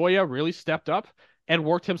year, Soya really stepped up and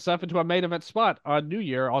worked himself into a main event spot on New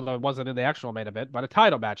Year, although it wasn't in the actual main event, but a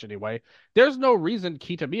title match anyway. There's no reason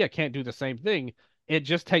Kitamiya can't do the same thing. It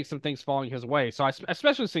just takes some things falling his way. So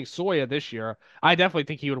especially seeing Soya this year, I definitely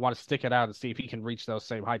think he would want to stick it out and see if he can reach those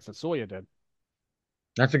same heights that Soya did.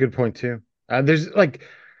 That's a good point too. There's like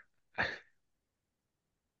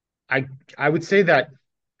I I would say that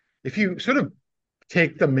if you sort of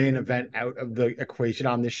take the main event out of the equation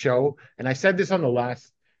on this show, and I said this on the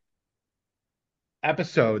last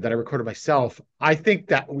episode that I recorded myself, I think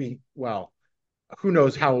that well, who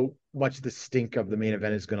knows how much the stink of the main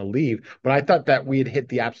event is going to leave, but I thought that we had hit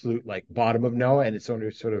the absolute like bottom of Noah, and it's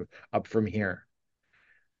only sort of up from here.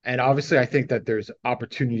 And obviously, I think that there's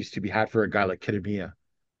opportunities to be had for a guy like Kitamiya.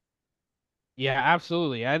 Yeah,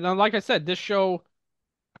 absolutely. And like I said, this show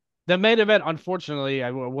the main event, unfortunately,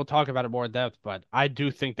 we'll talk about it more in depth, but I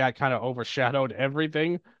do think that kind of overshadowed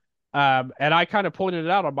everything. And I kind of pointed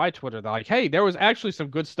it out on my Twitter that, like, hey, there was actually some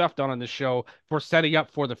good stuff done on this show for setting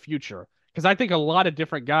up for the future. Because I think a lot of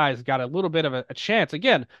different guys got a little bit of a chance.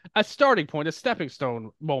 Again, a starting point, a stepping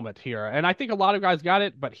stone moment here. And I think a lot of guys got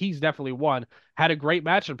it, but he's definitely one. Had a great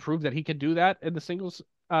match and proved that he could do that in the singles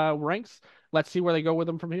ranks. Let's see where they go with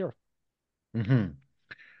him from here. Mm-hmm.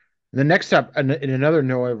 The next up, in another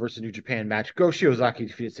Noah versus New Japan match, Go Shiozaki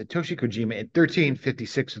defeated Satoshi Kojima in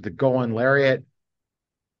 13:56 with the Go-On Lariat.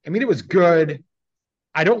 I mean, it was good.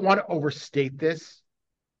 I don't want to overstate this,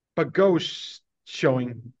 but Go's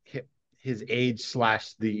showing his age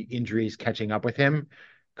slash the injuries catching up with him.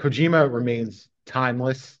 Kojima remains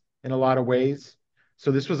timeless in a lot of ways.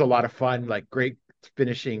 So this was a lot of fun, like great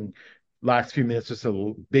finishing last few minutes, just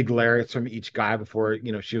a big lariats from each guy before,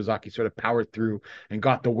 Shiozaki sort of powered through and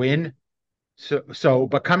got the win.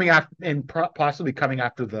 But coming after and possibly coming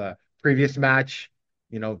after the previous match,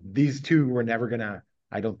 these two were never gonna,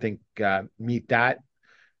 I don't think, meet that.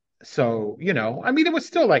 So, I mean, it was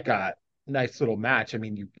still like a nice little match. I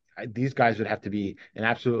mean, these guys would have to be in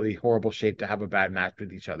absolutely horrible shape to have a bad match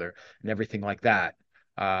with each other and everything like that.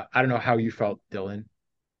 I don't know how you felt, Dylan.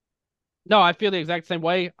 No, I feel the exact same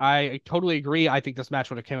way. I totally agree. I think this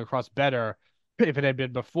match would have came across better if it had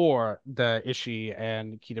been before the Ishii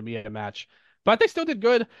and Kitamiya match. But they still did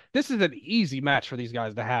good. This is an easy match for these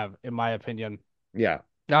guys to have, in my opinion. Yeah.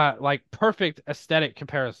 Like perfect aesthetic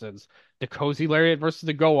comparisons. The cozy lariat versus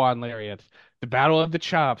the go-on lariat. The battle of the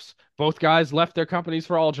chops. Both guys left their companies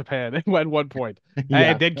for All Japan at one point, Yeah.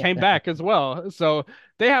 and then came back as well. So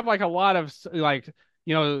they have like a lot of like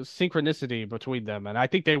synchronicity between them, and I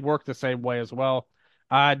think they work the same way as well.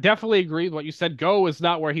 Definitely agree with what you said. Go is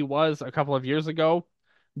not where he was a couple of years ago,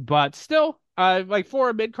 but still, like for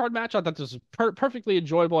a mid card match, I thought this was perfectly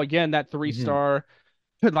enjoyable. Again, that three Mhm. star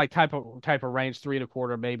like type of range,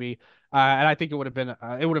 3.25 maybe. And I think it would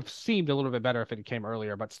have seemed a little bit better if it came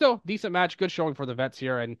earlier, but still decent match, good showing for the vets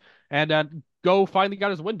here, and Go finally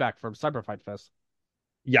got his win back from Cyber Fight Fest.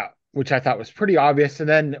 Yeah, which I thought was pretty obvious. And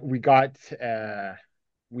then we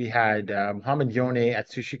had Muhammad Yone,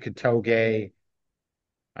 Atsushi Katoge.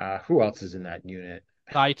 Who else is in that unit?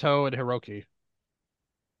 Saito and Hiroki.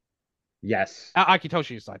 Yes.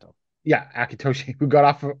 Akitoshi Saito. Yeah, Akitoshi, who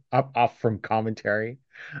got off from commentary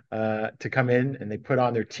to come in, and they put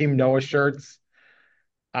on their Team Noah shirts.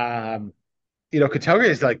 Katoge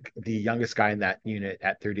is like the youngest guy in that unit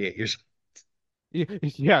at 38 years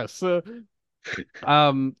Yes. What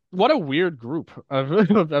a weird group of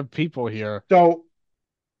of people here. old. So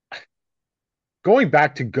going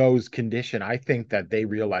back to Go's condition, I think that they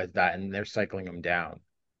realize that and they're cycling him down.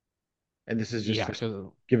 And this is just Yeah, for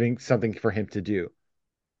 'cause giving something for him to do.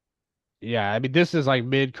 yeah, I mean, this is like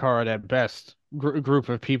mid card at best group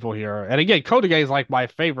of people here. And again, Kodige is like my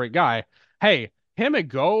favorite guy. Hey, him and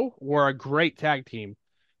Go were a great tag team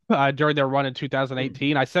during their run in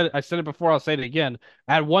 2018. I said it before, I'll say it again.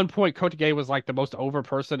 At one point, Kotage was like the most over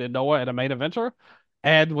person in Noah at a main eventer,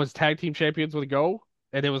 and was tag team champions with Go.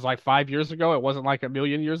 And it was like 5 years ago. It wasn't like a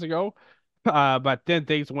million years ago. But then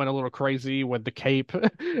things went a little crazy with the cape,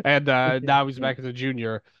 and now he's back as a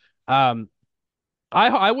junior. Um,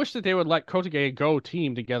 I wish that they would let Kotage and Go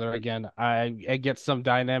team together again, and get some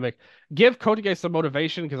dynamic. Give Kotage some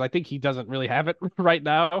motivation because I think he doesn't really have it right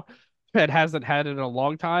now. And hasn't had it in a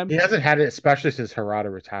long time. He hasn't had it, especially since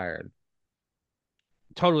Harada retired.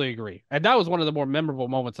 Totally agree. And that was one of the more memorable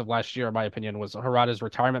moments of last year, in my opinion, was Harada's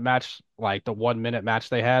retirement match, like the 1 minute match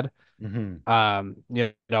they had. Hmm.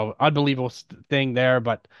 Unbelievable thing there.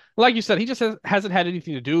 But like you said, he just hasn't had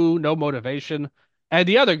anything to do, no motivation. And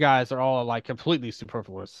the other guys are all like completely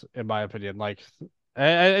superfluous, in my opinion. Like,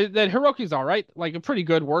 and Hiroki's all right, like a pretty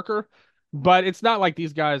good worker, but it's not like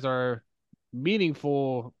these guys are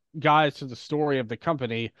meaningful guys to the story of the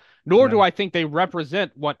company, nor do No. I think they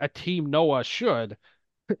represent what a team Noah should,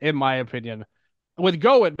 in my opinion. With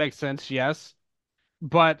Go, it makes sense, yes,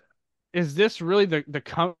 but is this really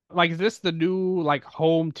is this the new like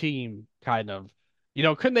home team kind of?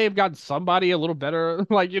 Couldn't they have gotten somebody a little better,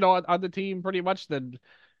 like on the team pretty much than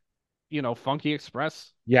Funky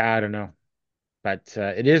Express? Yeah, I don't know, but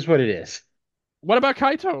it is what it is. What about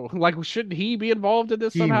Kaito? Like, shouldn't he be involved in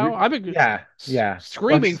this somehow? I've been Yeah, yeah. Well,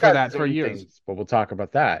 screaming he's for got that his for own years. things, but we'll talk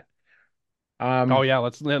about that. Oh Um, yeah,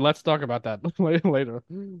 let's talk about that later.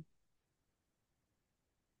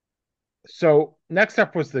 so next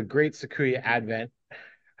up was the Great Sakuya Advent.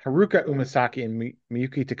 Haruka Umasaki and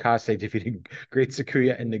Miyuki Takase defeated Great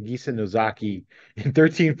Sakuya and Nagisa Nozaki in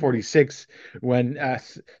 1346 when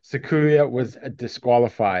Sakuya was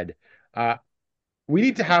disqualified. Uh, we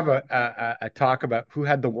need to have a talk about who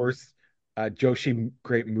had the worst Joshi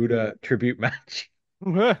Great Muda tribute match.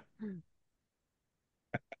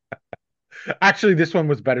 Actually, this one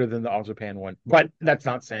was better than the All Japan one, but that's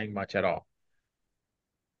not saying much at all.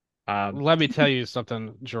 Let me tell you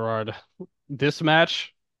something, Gerard. This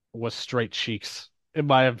match was straight cheeks, in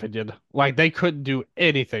my opinion. Like they couldn't do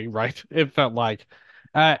anything right. It felt like,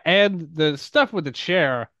 and the stuff with the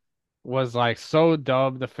chair was like so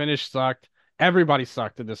dumb. The finish sucked. Everybody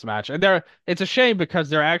sucked in this match, and it's a shame because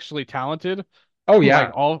they're actually talented. Oh Like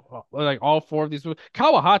yeah, all four of these.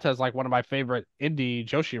 Kawahata is like one of my favorite indie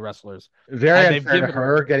Joshi wrestlers, very and they've unfair to given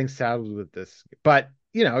her. her getting saddled with this, but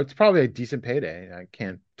it's probably a decent payday. I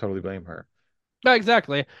can't totally blame her. Yeah,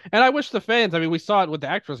 exactly. And I wish the fans, I mean, we saw it with the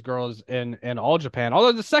actress girls in All Japan.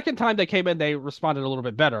 Although the second time they came in, they responded a little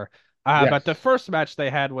bit better. But the Yes. first match they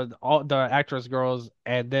had with all the actress girls,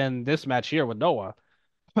 and then this match here with Noah,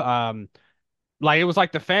 um, like it was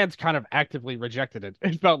like the fans kind of actively rejected it.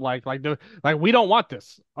 It felt like we don't want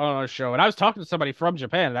this on our show. And I was talking to somebody from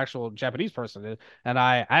Japan, an actual Japanese person, and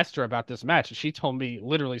I asked her about this match, and she told me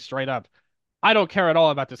literally straight up, I don't care at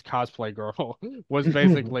all about this cosplay girl was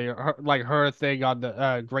basically her thing on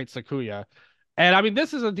the Great Sakuya. And I mean,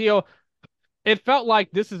 this is a deal. It felt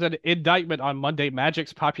like this is an indictment on Monday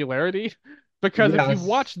Magic's popularity because if you've Yes.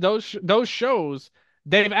 watched those shows,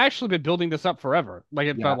 they've actually been building this up forever. Like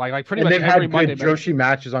it Yeah. felt like pretty And much they've every had good Monday Magic. Joshi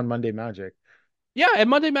matches on Monday Magic. Yeah, and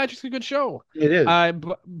Monday Magic's a good show. It is.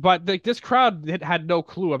 But this crowd had no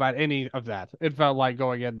clue about any of that. It felt like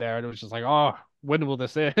going in there and it was just like, oh, when will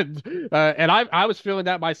this end? And I was feeling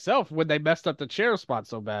that myself when they messed up the chair spot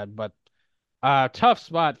so bad. But tough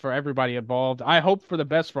spot for everybody involved. I hope for the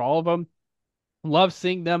best for all of them. Love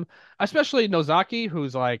seeing them, especially Nozaki,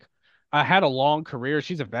 who's like had a long career.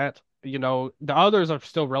 She's a vet. The others are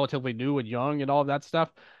still relatively new and young and all of that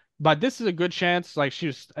stuff. But this is a good chance. Like she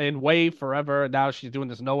was in Wave forever, and now she's doing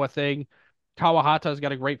this Noah thing. Kawahata's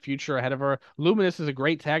got a great future ahead of her. Luminous is a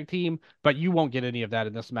great tag team, but you won't get any of that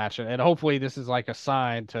in this match. And hopefully this is like a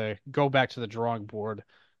sign to go back to the drawing board.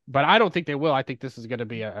 But I don't think they will. I think this is going to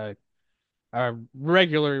be a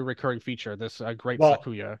regularly recurring feature. This great Well,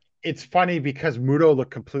 Sakuya. it's funny because Muto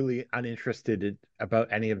looked completely uninterested about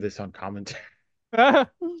any of this on commentary.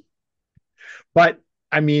 But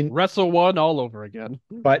I mean, Wrestle one all over again.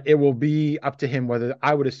 but it will be up to him whether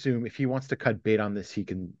I would assume if he wants to cut bait on this,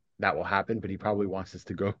 that will happen, but he probably wants us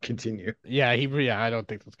to go continue. Yeah, I don't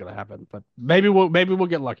think that's gonna happen, but maybe we'll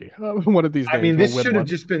get lucky. One of these I days mean, we'll this win should have one.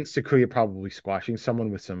 just been Sakuya probably squashing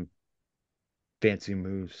someone with some fancy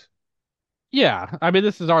moves. Yeah, I mean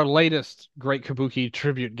this is our latest Great Kabuki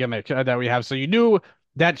tribute gimmick that we have. So you knew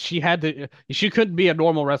that she couldn't be a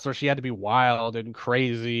normal wrestler. She had to be wild and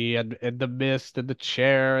crazy and the mist and the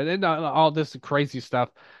chair and all this crazy stuff.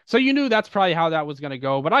 So you knew that's probably how that was gonna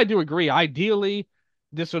go. But I do agree. Ideally,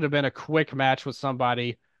 this would have been a quick match with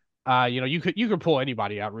somebody. You could pull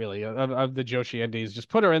anybody out really of the Joshi Indies. Just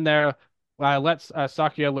put her in there. Let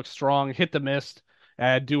Sakuya look strong, hit the mist,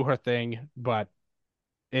 and do her thing. But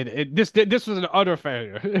this was an utter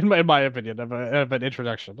failure in my opinion of an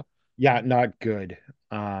introduction. Yeah, not good.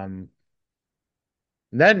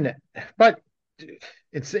 Then, but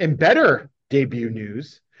it's in better debut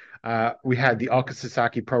news. We had the Alka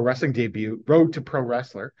Sasaki Pro Wrestling debut, Road to Pro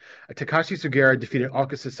Wrestler. Takashi Sugiura defeated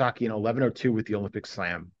Alka Sasaki in 11:02 with the Olympic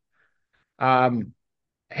Slam. Um,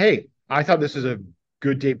 hey, I thought this was a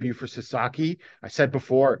good debut for Sasaki. I said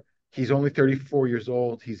before, he's only 34 years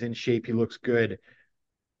old. He's in shape. He looks good.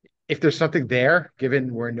 If there's something there,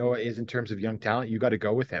 given where Noah is in terms of young talent, you got to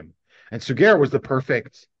go with him. And Sugiura was the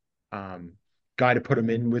perfect um, guy to put him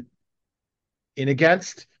in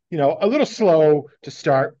against. A little slow to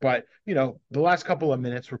start, but the last couple of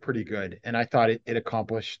minutes were pretty good, and I thought it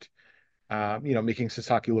accomplished. Making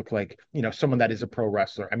Sasaki look like someone that is a pro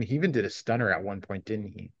wrestler. I mean, he even did a stunner at one point, didn't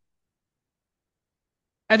he?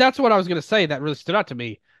 And that's what I was gonna say that really stood out to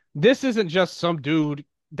me. This isn't just some dude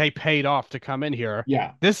they paid off to come in here.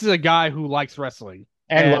 Yeah, This is a guy who likes wrestling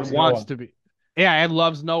and and loves wants Noah. to be, yeah, and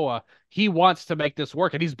loves Noah. He wants to make this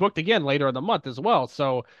work, and he's booked again later in the month as well.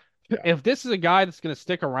 So Yeah, if this is a guy that's gonna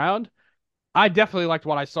stick around, I definitely liked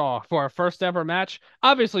what I saw for a first ever match.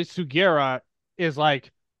 Obviously, Sugiura is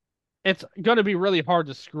like it's gonna be really hard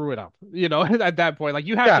to screw it up, at that point. Like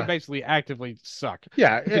you have to yeah, basically actively suck to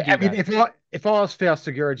yeah. I do mean, that. if all else fails,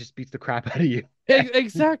 Segura just beats the crap out of you.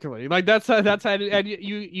 Exactly. Like that's how, and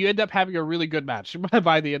you end up having a really good match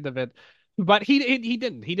by the end of it. But he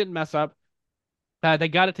didn't mess up. They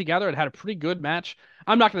got it together and had a pretty good match.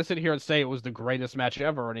 I'm not going to sit here and say it was the greatest match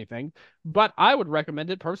ever or anything, but I would recommend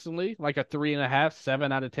it personally, like a 3.5,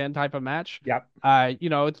 7 out of 10 type of match. Yep,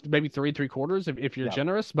 It's maybe 3 3/4 if you're yep,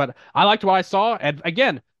 generous. But I liked what I saw, and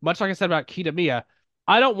again, much like I said about Kitamiya,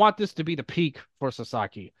 I don't want this to be the peak for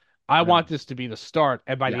Sasaki. I want no, this to be the start,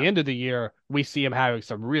 and by yeah. the end of the year, we see him having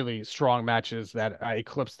some really strong matches that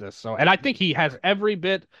eclipse this. So, and I think he has every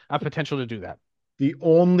bit of potential to do that. The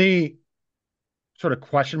only sort of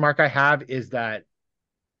question mark I have is that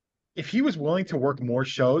if he was willing to work more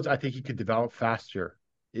shows, I think he could develop faster.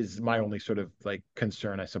 Is my only sort of like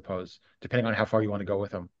concern, I suppose, depending on how far you want to go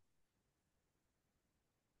with him.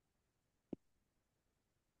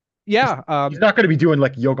 He's, Yeah, he's not going to be doing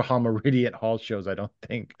like Yokohama Radiant Hall shows, I don't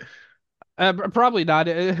think. probably not.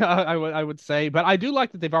 I would say, but I do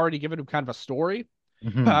like that they've already given him kind of a story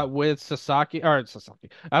Hmm. with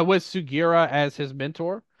with Sugiura as his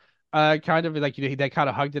mentor. Kind of like they kind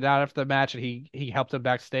of hugged it out after the match, and he helped him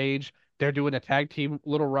backstage. They're doing a tag team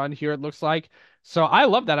little run here, it looks like. So I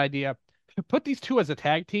love that idea. Put these two as a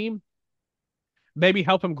tag team, maybe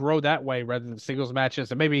help him grow that way rather than singles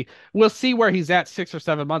matches. And maybe we'll see where he's at 6 or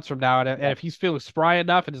 7 months from now. And Yeah, if he's feeling spry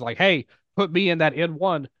enough and is like, hey, put me in that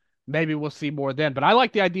N1, maybe we'll see more then. But I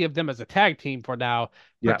like the idea of them as a tag team for now.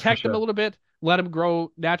 yeah, for Protect them a sure. little bit, let them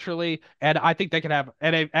grow naturally. And I think they can have,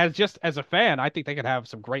 and as just as a fan, I think they could have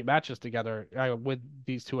some great matches together with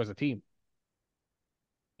these two as a team.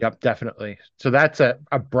 Yep, definitely. So that's a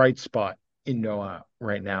bright spot in Noah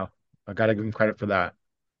right now. I got to give him credit for that.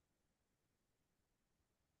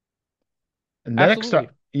 And the next Absolutely.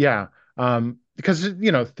 up, yeah, because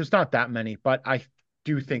there's not that many, but I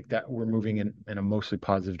do think that we're moving in a mostly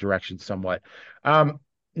positive direction somewhat. Um,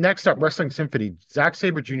 Next up, Wrestling Symphony. Zack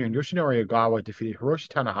Sabre Jr. and Yoshinori Ogawa defeated Hiroshi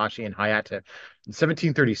Tanahashi and Hayata in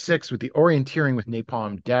 1736 with the orienteering with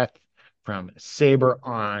Napalm Death from Sabre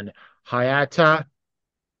on Hayata.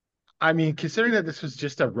 I mean, considering that this was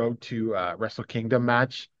just a Road to Wrestle Kingdom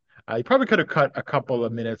match, you probably could have cut a couple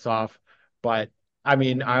of minutes off. But I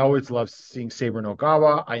mean, I always love seeing Sabre and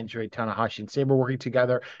Ogawa. I enjoyed Tanahashi and Sabre working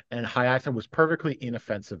together, and Hayata was perfectly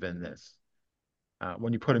inoffensive in this.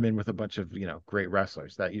 When you put him in with a bunch of great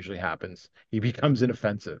wrestlers, that usually happens. He becomes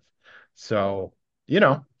inoffensive. So you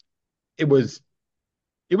know, it was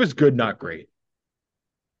it was good, not great.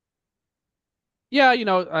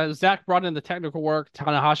 Yeah, Zach brought in the technical work.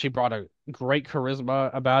 Tanahashi brought a great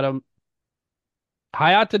charisma about him.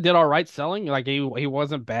 Hayata did all right selling. Like he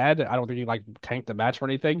wasn't bad. I don't think he like tanked the match or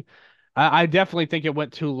anything. I definitely think it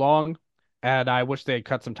went too long, and I wish they had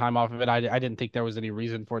cut some time off of it. I didn't think there was any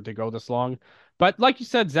reason for it to go this long. But like you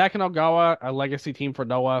said, Zack and Ogawa, a legacy team for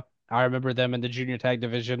Noah. I remember them in the junior tag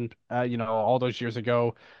division, all those years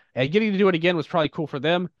ago. And getting to do it again was probably cool for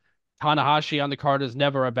them. Tanahashi on the card is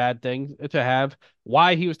never a bad thing to have.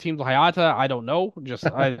 Why he was teamed with Hayata, I don't know. Just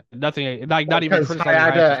nothing, like Well, not even because criticizing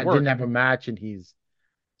Hayata's Hayata didn't work. have a match, and he's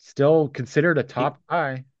still considered a He top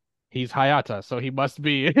guy. he's Hayata, so he must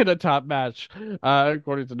be in a top match,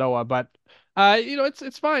 according to Noah. But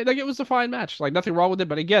It's fine. Like it was a fine match. Like nothing wrong with it.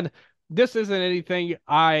 But again, this isn't anything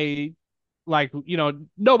I like.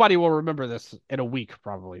 Nobody will remember this in a week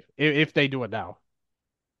probably if they do it now.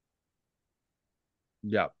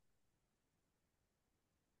 Yeah.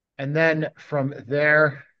 And then from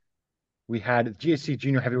there, we had the GSC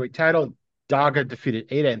Junior Heavyweight title. Daga defeated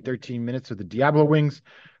Ada in 13 minutes with the Diablo Wings,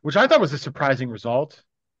 which I thought was a surprising result.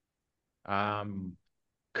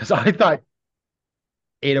 Because I thought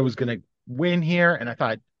Ada was going to win here, and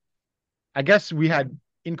I guess we had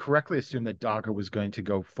incorrectly assumed that Daga was going to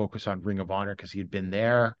go focus on Ring of Honor because he had been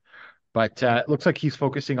there, but it looks like he's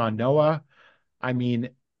focusing on Noah. I mean,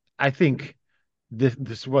 I think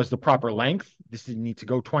this was the proper length. This didn't need to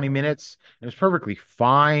go 20 minutes. It was perfectly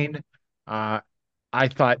fine. Uh, I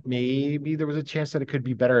thought maybe there was a chance that it could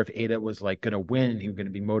be better if Ada was like going to win and he was going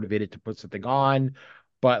to be motivated to put something on.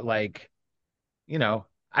 But like,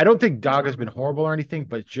 I don't think Dog has been horrible or anything,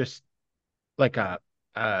 but just like a,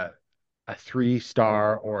 a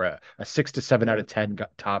 3-star or a 6 to 7 out of 10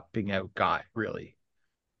 topping out guy, really.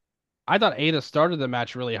 I thought Ada started the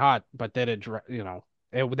match really hot, but then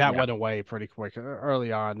that Yeah. went away pretty quick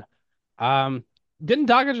early on. Um, didn't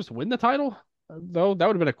Daga just win the title? Though that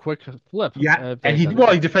would have been a quick flip Yeah. if they And had done he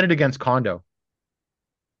that. defended against Kondo.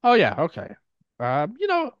 Oh yeah, okay.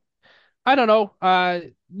 I don't know.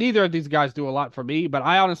 Neither of these guys do a lot for me, but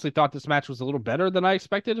I honestly thought this match was a little better than I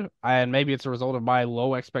expected, and maybe it's a result of my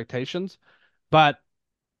low expectations. But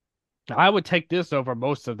I would take this over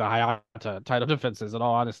most of the Hayata title defenses, in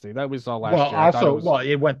all honesty, that we saw Well, last year. I thought it also, was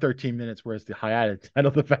it went 13 minutes, whereas the Hayata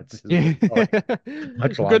title defenses Yeah. went like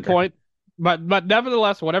much Good longer. point. But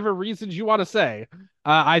nevertheless, whatever reasons you want to say,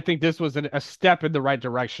 I think this was a step in the right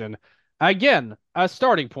direction. Again, a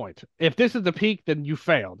starting point. If this is the peak, then you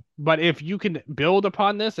failed. But if you can build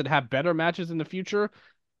upon this and have better matches in the future,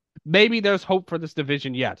 maybe there's hope for this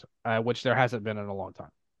division yet, which there hasn't been in a long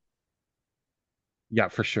time. Yeah,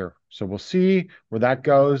 for sure. So we'll see where that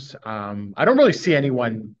goes. I don't really see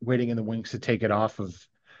anyone waiting in the wings to take it off of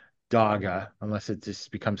Daga unless it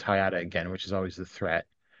just becomes Hayata again, which is always the threat.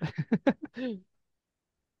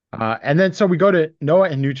 And then so we go to Noah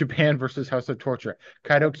and New Japan versus House of Torture.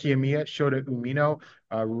 Kaito Kiyomiya, Shota Umino,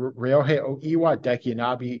 Ryohei Oiwa,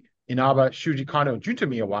 Daiki Inaba, Shuji Kondo, Junta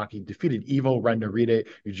Miyawaki defeated Evil, Ren Narita,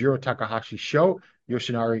 Yujiro Takahashi, Sho,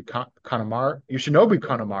 Yoshinobu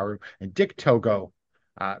Kanemaru, and Dick Togo.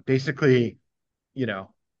 Basically, you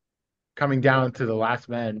know, coming down to the last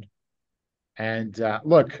men. And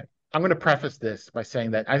look, I'm going to preface this by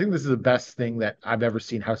saying that I think this is the best thing that I've ever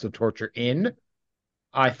seen House of Torture in.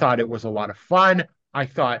 I thought it was a lot of fun. I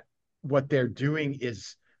thought what they're doing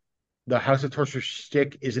is the House of Torture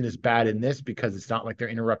shtick isn't as bad in this because it's not like they're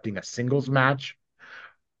interrupting a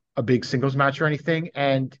big singles match or anything.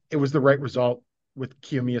 And it was the right result with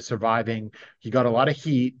Kiyomiya surviving. He got a lot of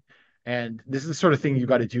heat. And this is the sort of thing you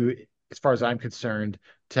got to do, as far as I'm concerned,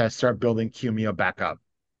 to start building Kiyomiya back up.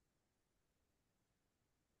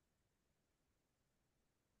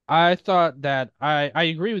 I thought that I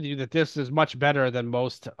agree with you that this is much better than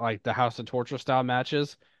most like the House of Torture style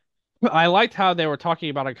matches. I liked how they were talking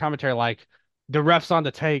about a commentary like the refs on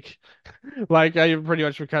the take, like pretty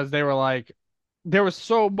much because they were like there was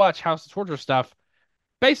so much House of Torture stuff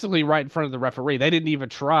basically right in front of the referee. They didn't even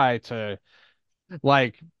try to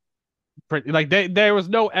like there was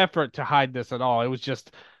no effort to hide this at all. It was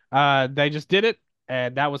just they just did it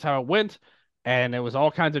and that was how it went, and it was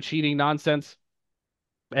all kinds of cheating nonsense.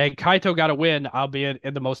 And Kaito got a win, albeit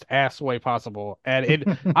in the most ass way possible. And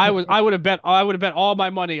I would have bet all my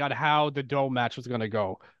money on how the dome match was going to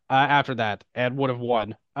go after that, and would have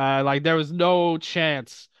won. Like there was no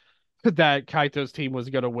chance that Kaito's team was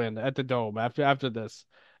going to win at the dome after this,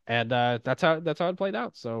 and that's how it played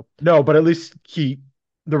out. So No, but at least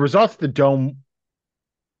the result of the dome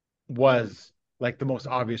was like the most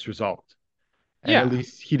obvious result. And at yeah,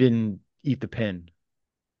 least he didn't eat the pin.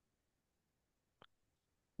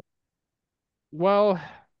 well,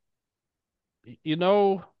 you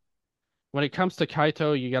know, when it comes to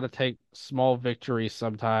Kaito, you got to take small victories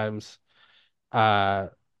sometimes. Uh,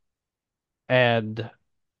 and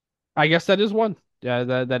I guess that is one. Yeah,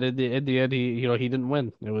 that in the end he didn't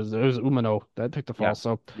win. It was Umino that took the Yeah. fall.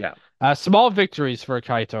 So Yeah. small victories for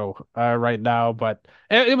Kaito right now, but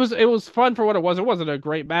it was fun for what it was. It wasn't a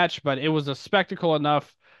great match, but it was a spectacle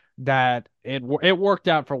enough that it worked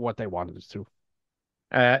out for what they wanted it to.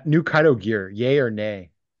 New Kaido gear, yay or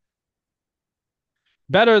nay?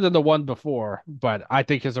 Better than the one before, but I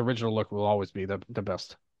think his original look will always be the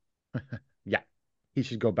best. Yeah. He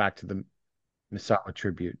should go back to the Misawa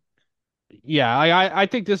tribute. Yeah, I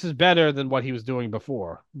think this is better than what he was doing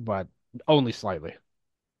before, but only slightly.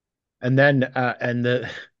 And then and the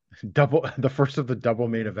the first of the double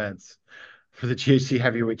main events for the GHC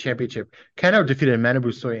Heavyweight Championship. Keno defeated Manabu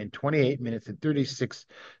Soya in 28 minutes and 36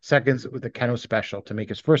 seconds with the Keno special to make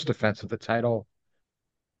his first defense of the title.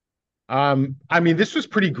 I mean, this was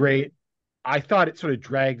pretty great. I thought it sort of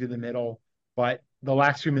dragged in the middle, but the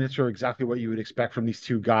last few minutes were exactly what you would expect from these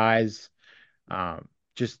two guys.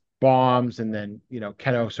 Just bombs, and then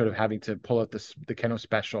Keno sort of having to pull out the Keno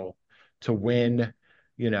special to win.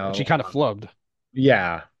 Which he kind of flubbed.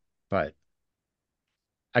 Yeah, but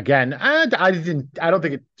again, I don't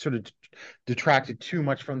think it sort of detracted too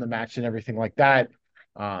much from the match and everything like that.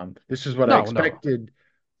 This is what I No, no. expected.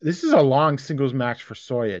 This is a long singles match for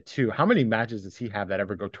Soya too. How many matches does he have that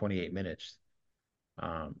ever go 28 minutes?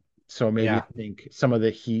 So maybe Yeah. I think some of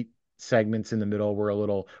the heat segments in the middle were a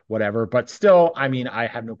little whatever, but still, I mean, I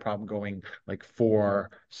have no problem going like 4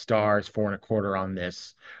 stars, 4.25 on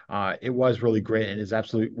this. It was really great and is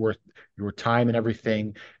absolutely worth your time and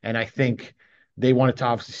everything. And I think they wanted to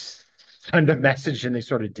obviously send a message, and they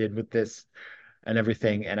sort of did with this and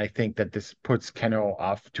everything. And I think that this puts Keno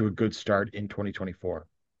off to a good start in 2024.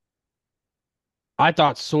 I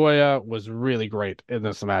thought Soya was really great in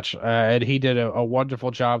this match, and he did a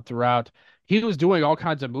wonderful job throughout. He was doing all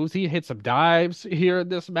kinds of moves. He hit some dives here in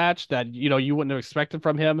this match that you wouldn't have expected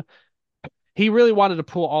from him. He really wanted to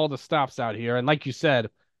pull all the stops out here, and like you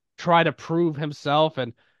said, try to prove himself.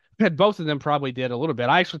 And both of them probably did a little bit.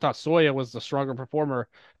 I actually thought Soya was the stronger performer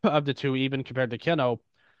of the two, even compared to Keno.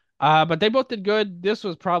 But they both did good. This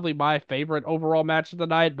was probably my favorite overall match of the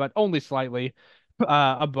night, but only slightly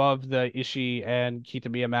above the Ishii and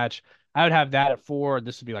Kitamiya match. I would have that at 4.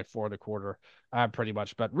 This would be like 4.25, pretty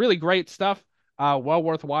much. But really great stuff. Well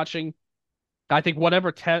worth watching. I think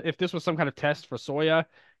whatever if this was some kind of test for Soya,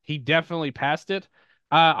 he definitely passed it.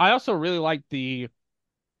 I also really liked the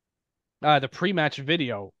pre-match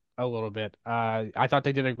video a little bit. I thought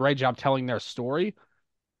they did a great job telling their story,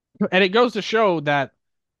 and it goes to show that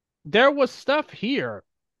there was stuff here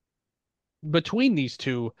between these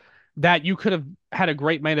two that you could have had a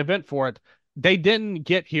great main event for it. They didn't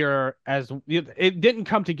get here it didn't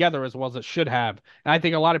come together as well as it should have. And I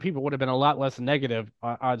think a lot of people would have been a lot less negative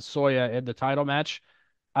on Soya in the title match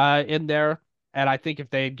in there. And I think if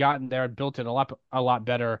they had gotten there and built it a lot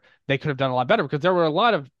better, they could have done a lot better, because there were a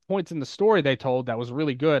lot of points in the story they told that was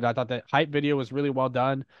really good. I thought the hype video was really well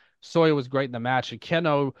done. Soya was great in the match, and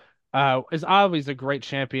Keno is always a great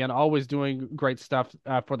champion, always doing great stuff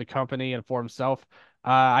for the company and for himself.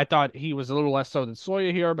 I thought he was a little less so than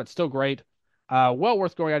Soya here, but still great. Well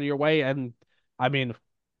worth going out of your way. And I mean,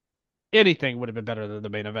 anything would have been better than the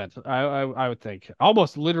main event. I would think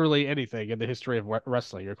almost literally anything in the history of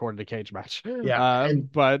wrestling, according to Cage Match. Yeah,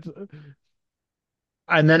 But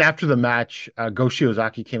and then after the match, Go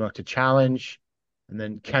Shiozaki came out to challenge, and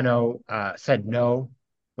then Keno said no,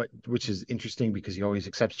 but which is interesting because he always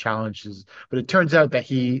accepts challenges. But it turns out that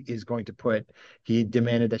he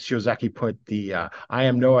demanded that Shiozaki put the "I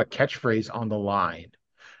am Noah" catchphrase on the line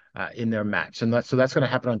in their match, and that's going to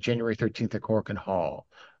happen on January 13th at Korakuen Hall.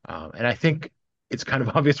 And I think it's kind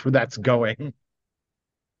of obvious where that's going.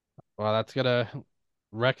 well, that's gonna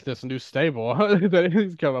wreck this new stable that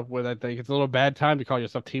he's come up with. I think it's a little bad time to call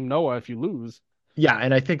yourself Team Noah if you lose. Yeah,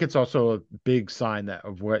 and I think it's also a big sign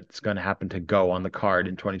of what's going to happen to Go on the card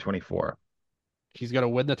in 2024. He's gonna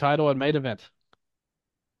win the title and main event.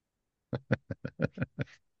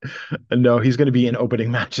 No, he's going to be in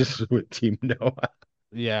opening matches with Team Noah.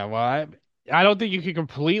 Yeah, well, I don't think you can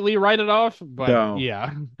completely write it off, but No.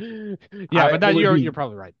 yeah, yeah, but that you're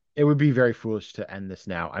probably right. It would be very foolish to end this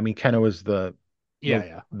now. I mean, Keno is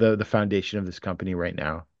Yeah, the foundation of this company right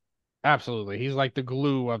now, absolutely. He's like the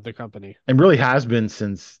glue of the company. and really has been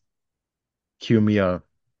since Kiyomiya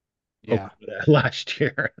Yeah. last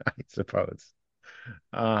year, I suppose.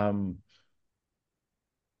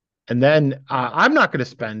 And then I'm not going to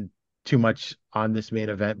spend too much on this main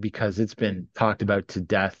event because it's been talked about to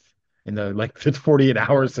death in the 48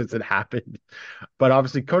 hours since it happened. But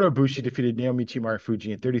obviously, Kota Ibushi defeated Naomichi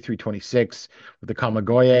Marufuji in 33-26 with the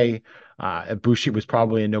Kamigoye. Ibushi was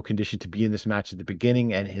probably in no condition to be in this match at the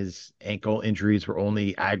beginning, and his ankle injuries were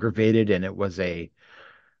only aggravated. And it was I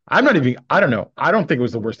don't know. I don't think it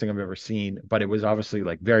was the worst thing I've ever seen, but it was obviously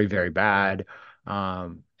like very, very bad,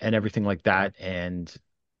 and everything like that. And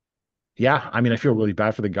yeah, I mean, I feel really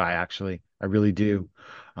bad for the guy, actually. I really do.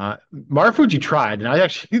 Marufuji tried, and I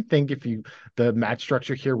actually think the match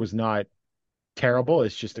structure here was not terrible.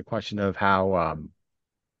 It's just a question of how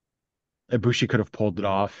Ibushi could have pulled it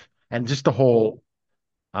off, and just the whole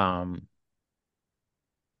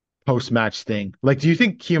post-match thing. Like, do you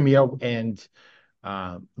think Kiyomiya and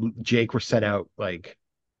Jake were set out like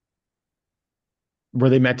Were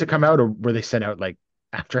they meant to come out, or were they sent out like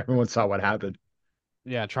after everyone saw what happened?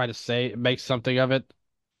 Yeah, try to say make something of it.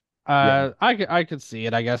 Yeah. I could see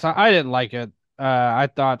it, I guess. I didn't like it. I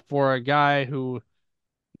thought for a guy who,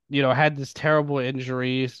 had this terrible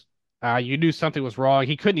injuries, you knew something was wrong.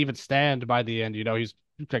 He couldn't even stand by the end, he's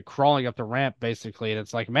like crawling up the ramp basically. And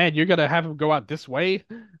it's like, man, you're gonna have him go out this way?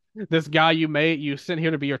 This guy you sent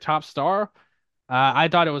here to be your top star? I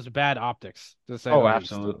thought it was bad optics, to say the Oh, least.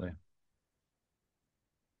 absolutely.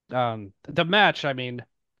 The match, I mean,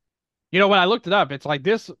 when I looked it up, it's like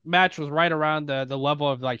this match was right around the level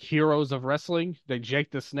of like Heroes of Wrestling, like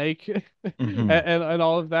Jake the Snake, and, Hmm. and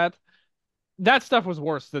all of that. That stuff was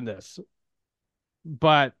worse than this.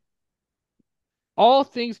 But all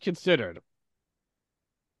things considered,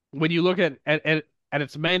 when you look at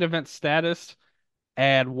its main event status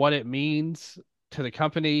and what it means to the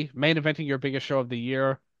company, main eventing your biggest show of the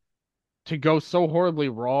year, to go so horribly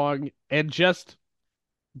wrong, and just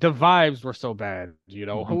the vibes were so bad,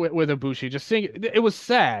 Hmm. with Ibushi. Just seeing it was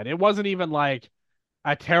sad. It wasn't even like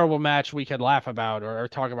a terrible match we could laugh about or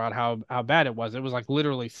talk about how bad it was. It was like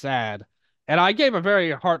literally sad. And I gave a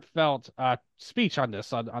very heartfelt speech on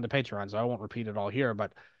this on the Patreon, so I won't repeat it all here,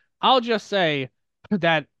 but I'll just say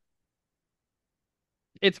that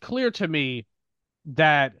it's clear to me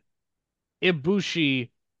that Ibushi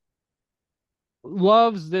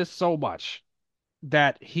loves this so much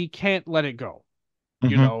that he can't let it go,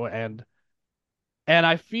 Hmm. and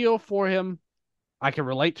I feel for him. I can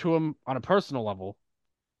relate to him on a personal level,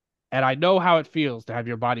 and I know how it feels to have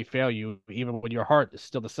your body fail you, even when your heart is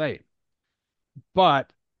still the same.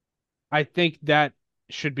 But I think that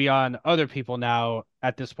should be on other people now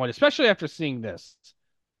at this point, especially after seeing this.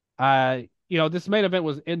 This main event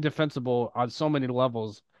was indefensible on so many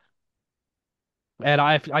levels, and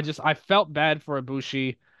I felt bad for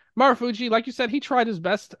Ibushi. Marufuji, like you said, he tried his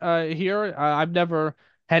best here. I've never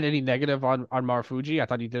had any negative on Marufuji. I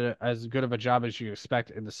thought he did as good of a job as you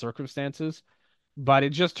expect in the circumstances, but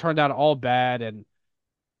it just turned out all bad, and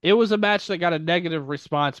it was a match that got a negative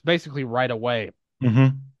response basically right away Hmm.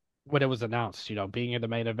 when it was announced, being in the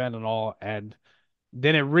main event and all, and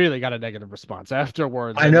then it really got a negative response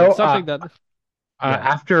afterwards, I and know. it's something that, yeah,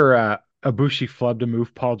 After Ibushi flubbed a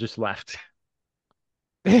move, Paul just left.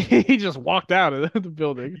 he just walked out of the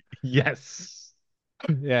building. Yes.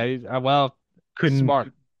 Yeah, well, Couldn't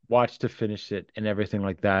smart, watch to finish it and everything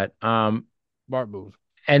like that. smart move.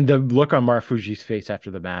 And the look on Marufuji's face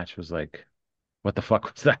after the match was like, what the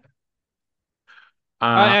fuck was that?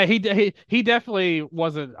 Uh, He definitely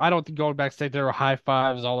wasn't. I don't think going backstage there were high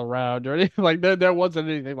fives all around or anything like that. There wasn't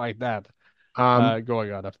anything like that um,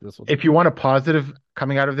 going on after this one. if you want a positive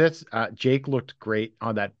coming out of this, Jake looked great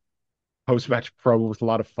on that post-match promo with a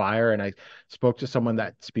lot of fire. And I spoke to someone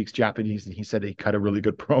that speaks Japanese, and he said he cut a really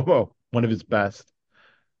good promo, one of his best.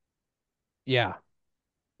 Yeah,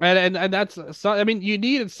 and that's so. I mean, you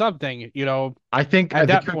needed something, I think at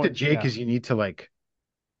the that trick to point. Jake Yeah, is you need to like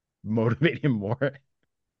motivate him more.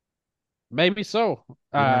 maybe so.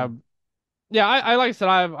 Yeah. Yeah, I like I said,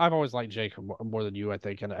 I've always liked Jake more than you, I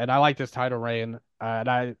think, and I like this title reign, and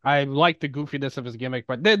I like the goofiness of his gimmick,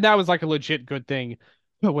 but then that was like a legit good thing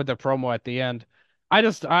with the promo at the end. I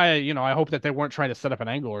hope that they weren't trying to set up an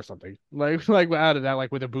angle or something like out of that,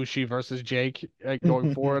 like with Ibushi versus Jake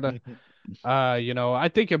going forward. I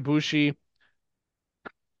think Ibushi.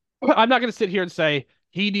 I'm not gonna sit here and say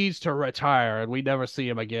he needs to retire and we never see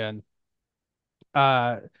him again.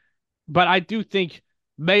 Uh, but I do think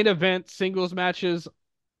main event singles matches,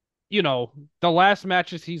 the last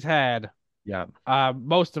matches he's had, Yeah.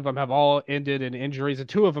 most of them have all ended in injuries, and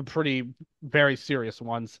two of them pretty very serious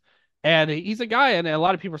ones. And he's a guy, and a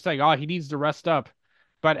lot of people are saying, "Oh, he needs to rest up,"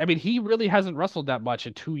 but I mean, he really hasn't wrestled that much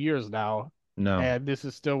in 2 years now, No. and this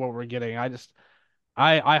is still what we're getting.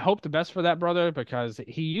 I hope the best for that brother because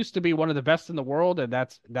he used to be one of the best in the world, and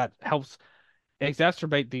that helps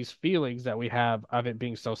exacerbate these feelings that we have of it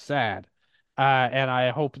being so sad. And I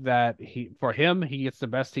hope that for him, he gets the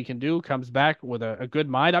best he can do, comes back with a good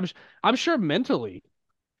mind. I'm sure mentally,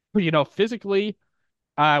 physically,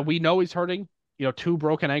 we know he's hurting. Two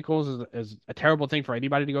broken ankles is a terrible thing for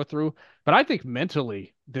anybody to go through. But I think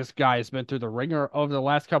mentally, this guy has been through the ringer over the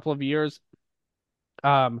last couple of years.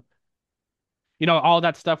 Um, all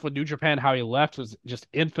that stuff with New Japan, how he left was just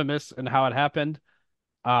infamous and how it happened.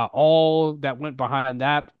 All that went behind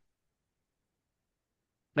that.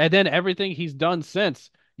 And then everything he's done since,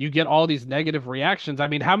 you get all these negative reactions. I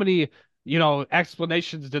mean, how many,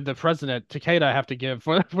 explanations did the president Takeda have to give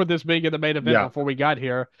for this being in the main event Yeah. before we got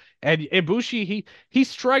here? And Ibushi, he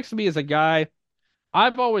strikes me as a guy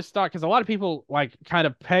I've always thought because a lot of people like kind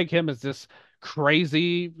of peg him as this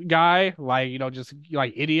crazy guy, like, just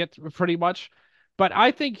like idiot pretty much. But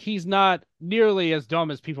I think he's not nearly as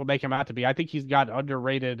dumb as people make him out to be. I think he's got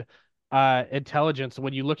underrated intelligence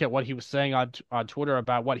when you look at what he was saying on Twitter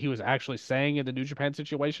about what he was actually saying in the New Japan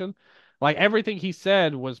situation. Like everything he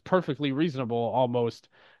said was perfectly reasonable almost.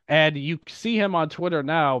 And you see him on Twitter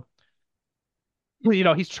now,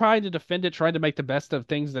 he's trying to defend it, trying to make the best of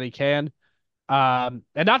things that he can. And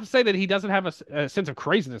not to say that he doesn't have a sense of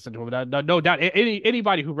craziness into him. No doubt,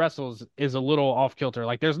 anybody who wrestles is a little off kilter.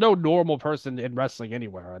 Like there's no normal person in wrestling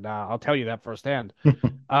anywhere, and I'll tell you that firsthand.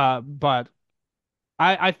 But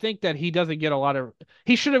I think that he doesn't get a lot of.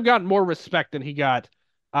 He should have gotten more respect than he got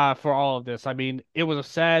for all of this. I mean, it was a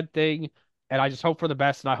sad thing, and I just hope for the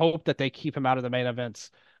best, and I hope that they keep him out of the main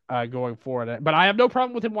events going forward. But I have no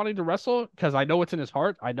problem with him wanting to wrestle because I know it's in his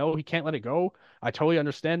heart. I know he can't let it go. I totally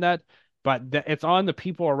understand that. But it's on the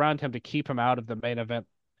people around him to keep him out of the main event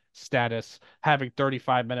status, having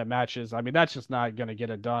 35-minute matches. I mean, that's just not going to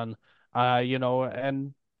get it done.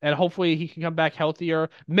 And hopefully he can come back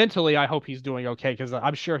healthier. Mentally, I hope he's doing okay because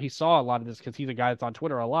I'm sure he saw a lot of this because he's a guy that's on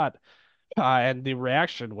Twitter a lot. And the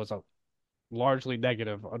reaction was largely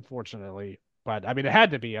negative, unfortunately. But I mean, it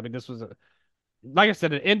had to be. I mean, this was, like I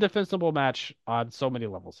said, an indefensible match on so many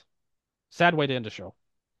levels. Sad way to end the show.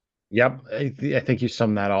 Yep, I think you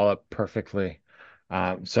summed that all up perfectly.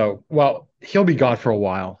 Well, he'll be gone for a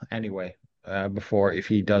while anyway, before if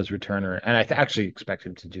he does return, and I actually expect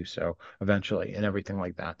him to do so eventually, and everything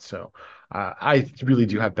like that. So, I really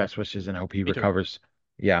do have best wishes and hope he Me too. recovers.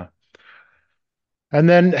 Yeah. And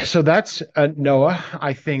then, so that's Noah.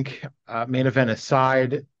 I think main event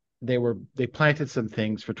aside, they planted some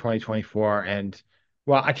things for 2024, and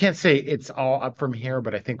well, I can't say it's all up from here,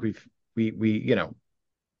 but I think we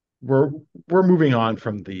we're we're moving on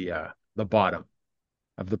from the bottom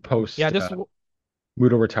of the Yeah, post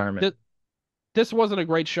Muto retirement. this this wasn't a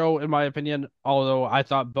great show in my opinion, although I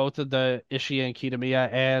thought both of the Ishii and Kitamiya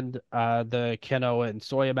and the Keno and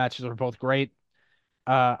Soya matches were both great.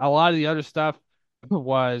 A lot of the other stuff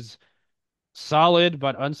was solid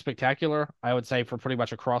but unspectacular, I would say, for pretty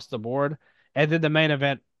much across the board. And then the main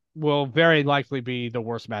event will very likely be the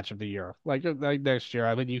worst match of the year. Like next year.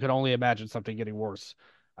 I mean, you can only imagine something getting worse,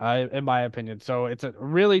 in my opinion. So it's a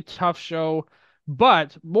really tough show,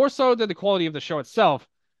 but more so than the quality of the show itself,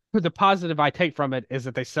 the positive I take from it is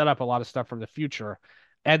that they set up a lot of stuff from the future.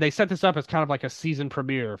 And they set this up as kind of like a season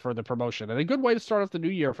premiere for the promotion, and a good way to start off the new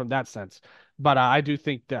year from that sense. But I do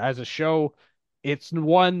think that as a show, it's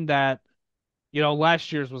one that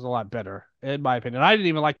last year's was a lot better, in my opinion. I didn't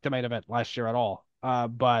even like the main event last year at all.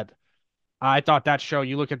 But I thought that show,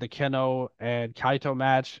 you look at the Keno and Kaito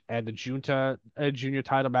match and the Junta junior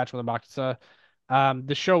title match with the Makusa,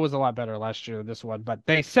 the show was a lot better last year than this one. But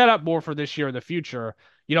they set up more for this year in the future,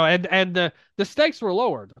 and the stakes were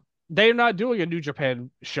lowered. They're not doing a New Japan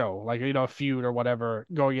show, like, a feud or whatever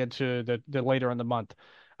going into the later in the month.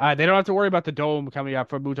 They don't have to worry about the dome coming up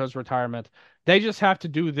for Muto's retirement. They just have to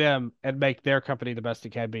do them and make their company the best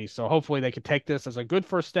it can be. So hopefully they can take this as a good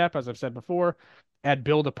first step, as I've said before, and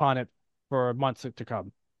build upon it for months to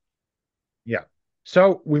come. Yeah.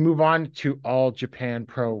 So we move on to All Japan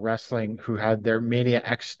Pro Wrestling, who had their Mania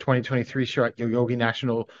X 2023 show at Yoyogi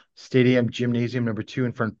National Stadium Gymnasium #2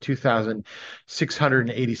 in front of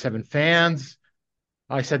 2,687 fans.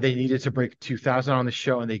 I said they needed to break 2,000 on the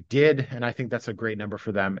show, and they did, and I think that's a great number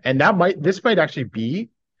for them. And this might actually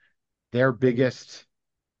be their biggest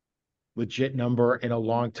legit number in a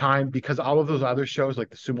long time, because all of those other shows, like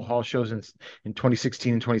the Sumo Hall shows in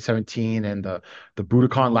 2016 and 2017 and the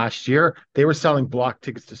Budokan last year, they were selling block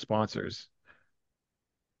tickets to sponsors.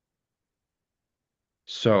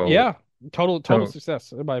 So Yeah, total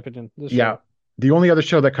success in my opinion. This yeah, show. the only other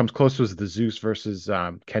show that comes close was the Zeus versus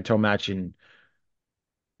Kento match in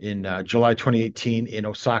July 2018 in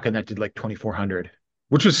Osaka, and that did like 2,400,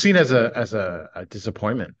 which was seen as a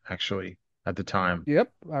disappointment actually at the time.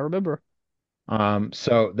 Yep, I remember.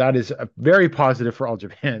 So that is a very positive for All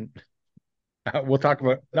Japan. We'll talk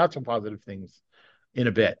about not so positive things in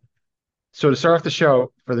a bit. So to start off the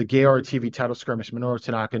show, for the Gaora TV title skirmish, Minoru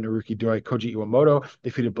Tanaka, Naruki Doi, Koji Iwamoto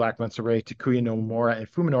defeated Black Mensaray, Takuya Nomura,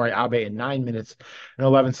 and Fuminori Abe in 9 minutes and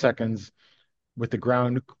 11 seconds with the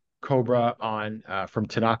ground Cobra on from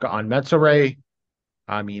Tanaka on Mensaray.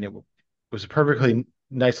 I mean, it was a perfectly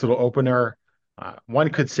nice little opener. One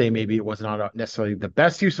could say maybe it was not necessarily the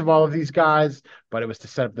best use of all of these guys, but it was to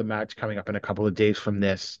set up the match coming up in a couple of days from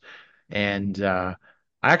this. And I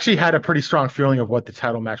actually had a pretty strong feeling of what the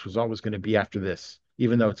title match was always going to be after this,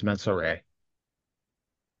 even though it's Menso Ray.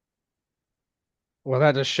 Well,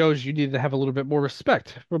 that just shows you need to have a little bit more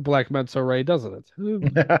respect for Black Mensa Ray, doesn't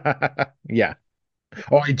it? Yeah.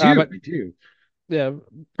 Oh, I do. But I do. yeah,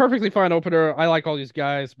 perfectly fine opener. I like all these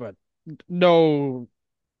guys, but no,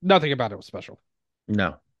 nothing about it was special.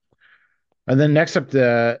 No. And then next up,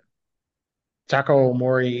 the Taka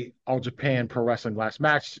Omori All Japan Pro Wrestling last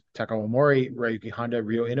match. Taka Omori, Ryuki Honda,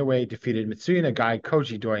 Ryo Inoue defeated Mitsuya Nagai,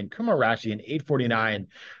 Koji Doi, and Kumarashi in 8:49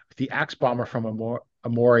 with the axe bomber from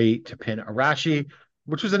Omori to pin Arashi,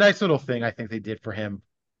 which was a nice little thing I think they did for him,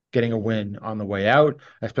 getting a win on the way out,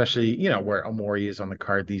 especially, where Omori is on the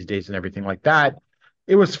card these days and everything like that.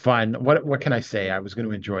 It was fun. What can I say? I was going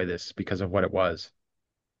to enjoy this because of what it was.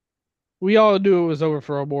 We all knew it was over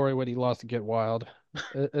for Omori when he lost to Get Wild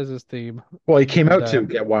as his theme. Well, he came And out to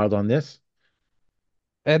get wild on this.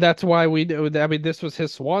 and that's why we knew that, I mean, this was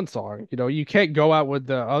his swan song. You know, you can't go out with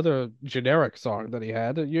the other generic song that he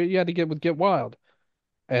had. You had to get with Get Wild.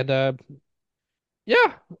 And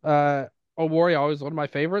yeah, Omori always one of my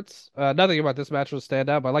favorites. Nothing about this match was stand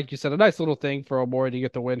out, but like you said, a nice little thing for Omori to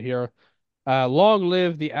get the win here. Long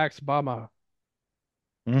live the Axe Bama.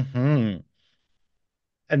 Hmm.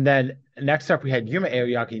 And then next up, we had Yuma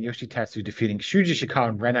Aoyagi and Yoshitatsu defeating Shuji Shikawa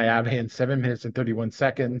and Ren Ayabe in 7 minutes and 31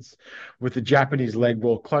 seconds with the Japanese leg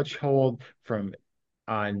roll clutch hold from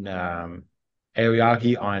on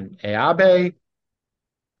Aoyagi on Ayabe.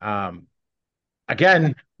 Um,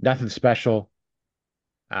 Again, nothing special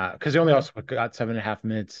because they only also got 7.5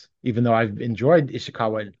 minutes, even though I've enjoyed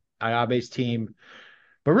Ishikawa and Ayabe's team.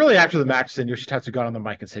 But really, after the match, then Yoshitatsu got on the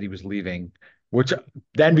mic and said he was leaving, which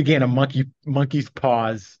then began a monkey's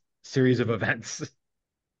paws series of events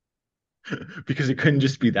because it couldn't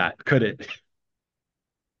just be that, could it?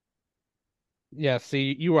 Yeah,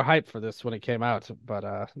 see, you were hyped for this when it came out, but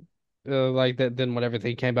like that, then when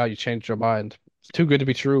everything came out, you changed your mind. It's too good to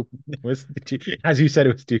be true. It was, as you said,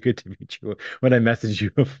 it was too good to be true when I messaged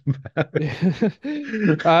you about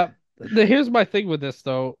it. Here's my thing with this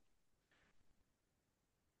though.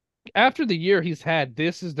 After the year he's had,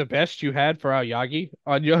 this is the best you had for Aoyagi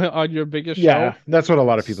on your biggest Yeah, show. that's what a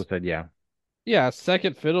lot of people said. Yeah. Yeah,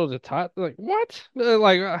 second fiddle to top. Like what?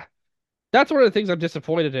 That's one of the things I'm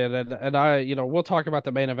disappointed in, and we'll talk about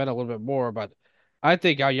the main event a little bit more, but I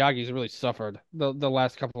think Aoyagi's really suffered the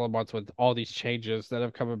last couple of months with all these changes that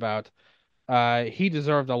have come about. He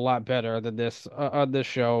deserved a lot better than this on this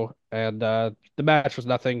show, and the match was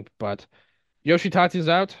nothing. But Yoshitatsu's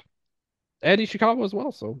out, and Ishikawa as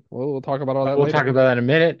well. So we'll talk about all that We'll talk later. about that in a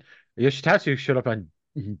minute. Yoshitatsu showed up on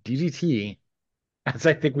DDT, as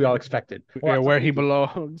I think we all expected. Well, Yeah, that's where all he we do.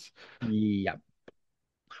 belongs. Yeah.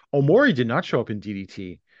 Omori did not show up in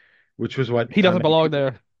DDT, which was what He doesn't many belong people.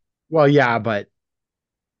 there. Well, yeah, but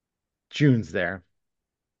June's there.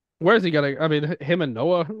 Where's he gonna? I mean, him and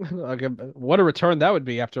Noah. Like, what a return that would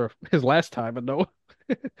be after his last time in Noah.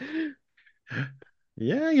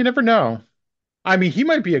 Yeah, you never know. I mean, he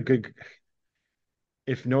might be a good.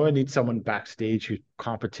 If Noah needs someone backstage who's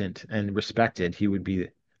competent and respected, he would be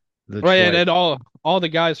the Right, and choice. then all the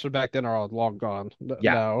guys from back then are all long gone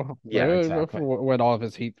Yeah, now. yeah, exactly. When all of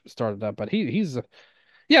his heat started up, but he's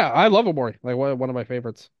yeah, I love Omori, like one of my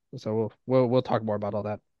favorites. So we'll talk more about all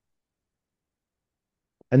that.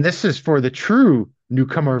 And this is for the true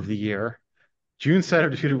newcomer of the year. June Sato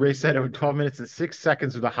defeated Ray Sato in 12 minutes and 6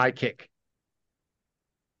 seconds with a high kick.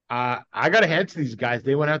 I got to hand to these guys.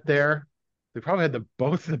 They went out there. They probably had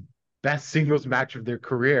both the best singles match of their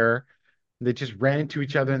career. They just ran into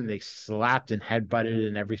each other and they slapped and headbutted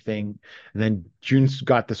and everything. And then June's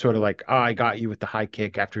got the sort of like, oh, I got you with the high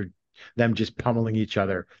kick after them just pummeling each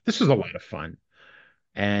other. This was a lot of fun.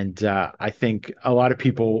 And I think a lot of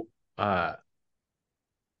people,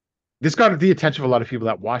 this got the attention of a lot of people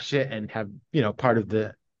that watched it and have, part of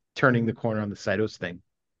the turning the corner on the Saitos thing.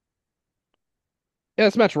 Yeah,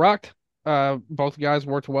 this match rocked. Both guys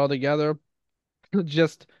worked well together.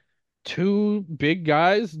 Just two big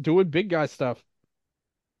guys doing big guy stuff.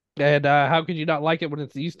 And how could you not like it when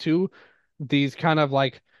it's these two, these kind of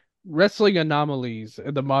like wrestling anomalies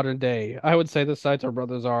in the modern day? I would say the Saito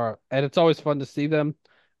brothers are, and it's always fun to see them.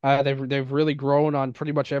 They've really grown on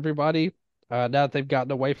pretty much everybody. Now that they've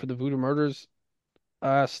gotten away from the Voodoo Murders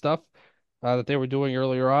stuff that they were doing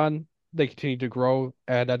earlier on, they continue to grow,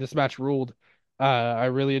 and this match ruled. I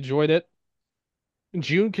really enjoyed it.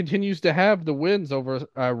 June continues to have the wins over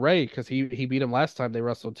Ray because he beat him last time they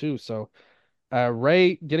wrestled too. So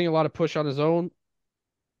Ray getting a lot of push on his own.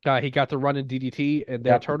 He got to run in DDT in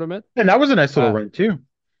their Yep. tournament. And that was a nice little Uh, run too.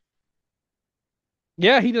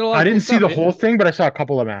 yeah, he did a lot I of cool didn't see stuff. the whole thing, but I saw a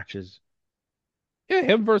couple of matches. Yeah,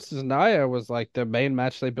 him versus Naya was like the main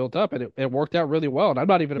match they built up, and it worked out really well. And I'm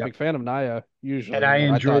not even a Yep. big fan of Naya And usually, I but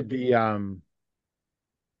I thought, enjoyed the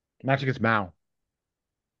Match against Mao.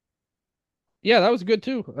 Yeah, that was good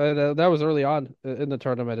too. That was early on in the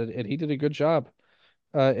tournament, and he did a good job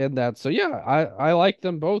in that. So yeah, I like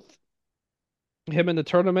them both. Him in the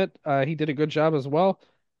tournament, he did a good job as well,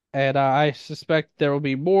 and I suspect there will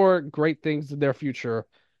be more great things in their future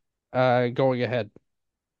going ahead.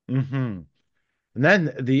 Mm-hmm. And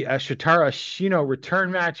then the Shitara Shino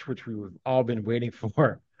return match, which we've all been waiting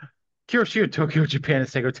for. Kiyoshiro Tokyo Japan and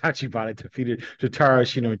Seigo Tachibana defeated Shitara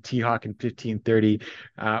Shino and T-Hawk in 15:30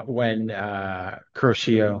 when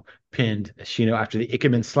Kuroshio pinned Shino after the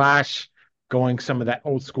Ikemen slash, going some of that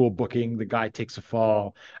old school booking. The guy takes a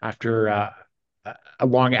fall after a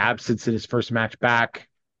long absence in his first match back.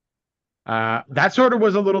 That sort of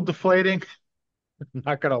was a little deflating.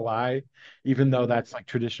 Not gonna lie, even though that's like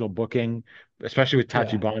traditional booking, especially with Yeah,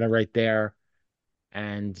 Tachibana right there.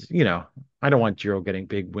 And I don't want Jiro getting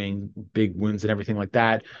big wounds and everything like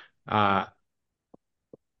that. Uh,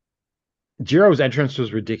 Jiro's entrance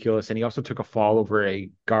was ridiculous, and he also took a fall over a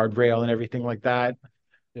guardrail and everything like that.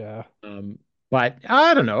 yeah. Um, but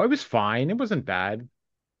I don't know, it was fine. It wasn't bad.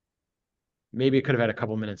 Maybe it could have had a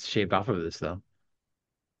couple minutes shaved off of this though.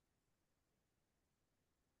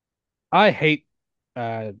 I hate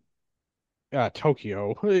uh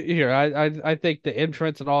Tokyo here. I think the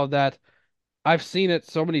entrance and all of that. I've seen it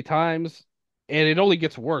so many times, and it only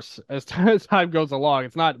gets worse as as time goes along.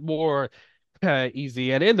 It's not more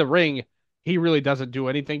easy. And in the ring, he really doesn't do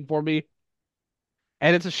anything for me,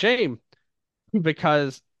 and it's a shame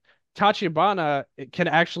because Tachibana can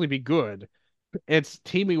actually be good. It's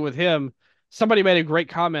teaming with him. Somebody made a great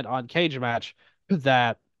comment on Cage Match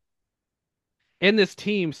that in this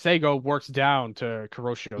team, Seigo works down to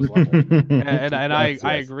Kuroshio's level, and Yes,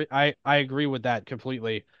 I yes. agree. I agree with that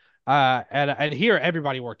completely. And here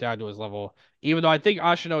everybody worked down to his level. Even though I think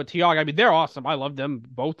Ashino and Tiago, I mean, they're awesome. I love them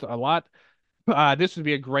both a lot. This would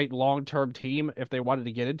be a great long-term team if they wanted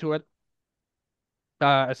to get into it.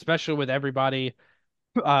 Especially with everybody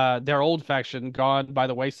their old faction gone by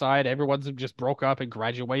the wayside. Everyone's just broke up and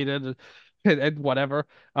graduated and whatever.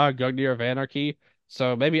 Gungnir of Anarchy.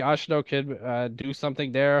 So maybe Ashino could do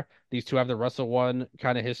something there. These two have the Wrestle One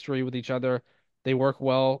kind of history with each other. They work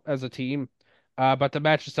well as a team. But the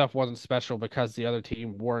match itself wasn't special because the other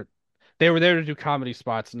team weren't. They were there to do comedy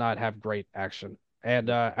spots, not have great action. And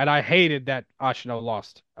I hated that Ashino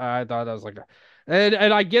lost. I thought that was like, and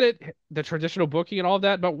I get it, the traditional booking and all of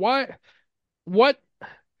that, but why? What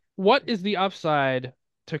what is the upside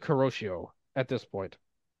to Kuroshio at this point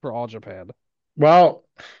for All Japan? Well,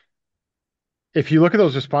 if you look at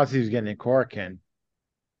those responses he was getting in Korakuen,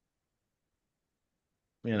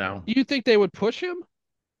 you know, Do you think they would push him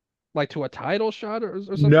like to a title shot or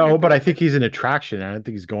something no, like but I that? think he's an attraction. I don't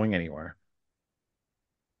think he's going anywhere.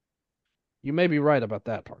 You may be right about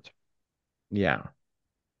that part. Yeah.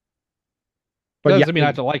 But yeah, Doesn't mean I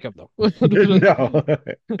have to like him though. no.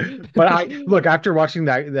 But I look after watching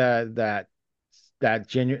the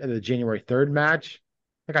January 3rd match,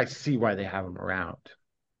 like I see why they have him around.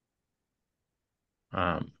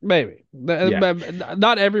 Um, Maybe. yeah.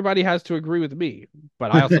 Not everybody has to agree with me,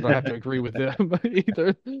 but I also don't have to agree with them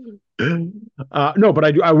either. No,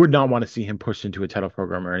 but I would not want to see him pushed into a title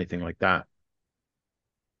program or anything like that.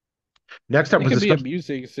 Next up It was can a be special.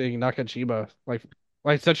 amusing seeing Nakajima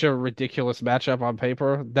like such a ridiculous matchup on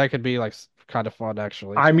paper. That could be like kind of fun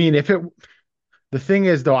actually. I mean, the thing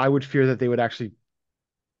is though, I would fear that they would actually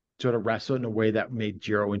sort of wrestle in a way that made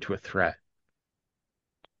Jiro into a threat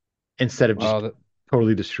instead of just Well,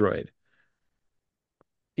 totally destroyed.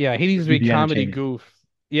 yeah, he needs Would to be be the comedy entertaining. goof.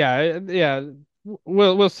 Yeah, yeah.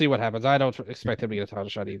 We'll see what happens. I don't expect him to get a title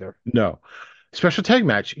shot either. No. Special tag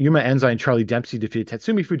match. Yuma Enzai and Charlie Dempsey defeated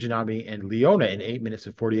Tatsumi Fujinami and Leona in 8 minutes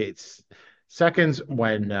and 48 seconds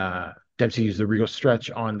when Dempsey used the Regal stretch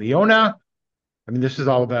on Leona. I mean, this is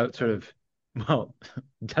all about sort of, well,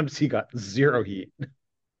 Dempsey got zero heat.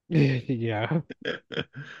 Yeah.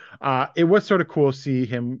 It was sort of cool to see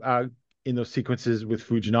him in those sequences with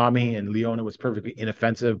Fujinami, and Leona was perfectly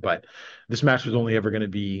inoffensive, but this match was only ever going to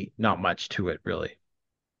be not much to it, really.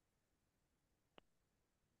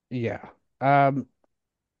 Yeah. Um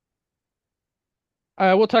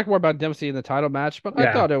we'll talk more about Dempsey in the title match, but I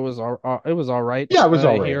Yeah. thought it was all right Yeah, it was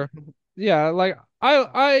all right. here. Yeah, like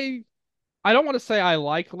I don't want to say I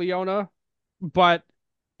like Leona, but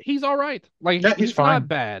he's all right. Like Yeah, he's he's not fine.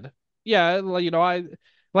 bad. Yeah, like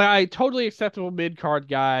I totally acceptable mid card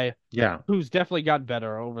guy Yeah. who's definitely got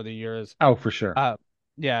better over the years. Oh, for sure. Uh,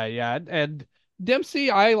 yeah, and Dempsey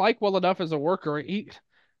I like well enough as a worker.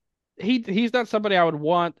 He's not somebody I would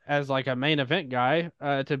want as like a main event guy.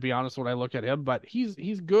 To be honest, when I look at him, but he's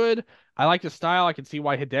good. I like his style. I can see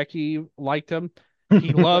why Hideki liked him.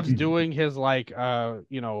 He loves doing his like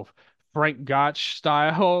Frank Gotch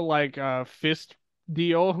style like fist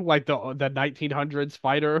deal, like the 1900s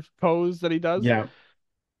fighter pose that he does. Yeah.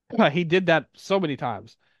 He did that so many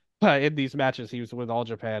times in these matches he was with All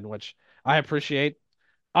Japan, which I appreciate.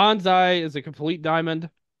 Anzai is a complete diamond,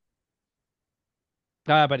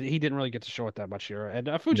 but he didn't really get to show it that much here. And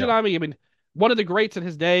No. Fujinami, I mean, one of the greats in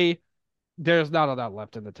his day. There's not a lot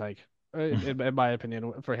left in the tank, in my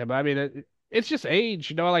opinion, for him. I mean, it's just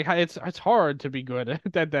age, like it's hard to be good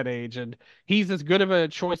at that age, and he's as good of a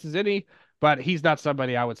choice as any, but he's not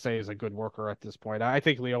somebody I would say is a good worker at this point. I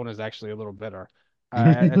think Leona is actually a little better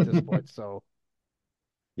at this point. So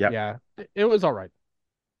Yep. yeah, it was all right.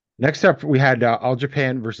 Next up, we had All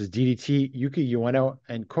Japan versus DDT. Yuki Ueno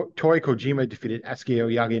and Toei Kojima defeated SKO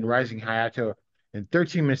Yagi and Rising Hayato in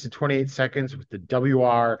 13 minutes and 28 seconds with the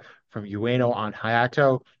WR from Ueno on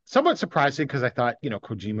Hayato. Somewhat surprising because I thought,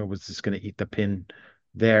 Kojima was just going to eat the pin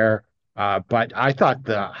there. But I thought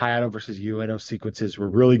the Hayato versus Ueno sequences were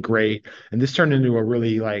really great. And this turned into a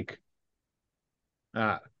really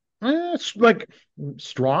uh, like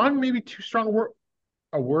strong, maybe too strong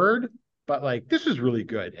a word, but like this was really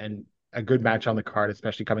good and a good match on the card,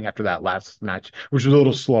 especially coming after that last match, which was a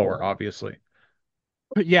little slower, obviously.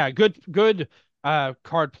 Yeah, good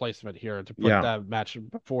card placement here to put Yeah. that match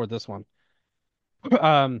before this one.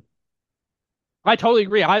 Um, I totally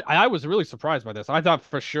agree. I was really surprised by this. I thought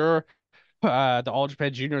for sure the All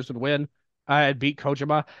Japan Juniors would win and beat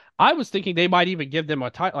Kojima. I was thinking they might even give them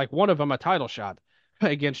like one of them a title shot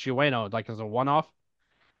against Ueno, like as a one-off.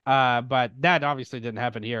 But that obviously didn't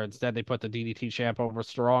happen here. Instead, they put the DDT champ over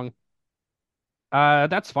strong.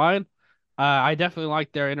 That's fine. I definitely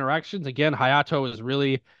like their interactions. Again, Hayato is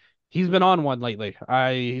really, he's been on one lately.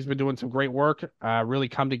 He's been doing some great work. Really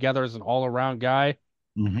come together as an all-around guy.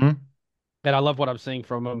 Mm-hmm. And I love what I'm seeing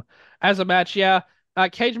from him. As a match, yeah.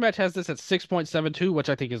 Cage Match has this at 6.72, which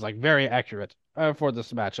I think is like very accurate for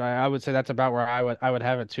this match. I would say that's about where I would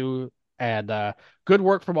have it too. And good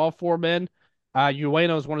work from all four men.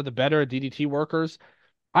 Ueno is one of the better DDT workers.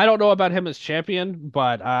 I don't know about him as champion,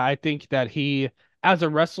 but I think that he, as a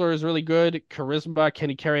wrestler, is really good. Charisma, can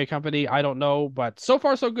he carry a company? I don't know, but so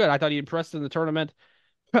far so good. I thought he impressed in the tournament,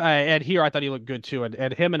 and here I thought he looked good too.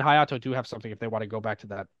 And him and Hayato do have something if they want to go back to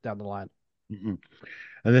that down the line. Mm-hmm.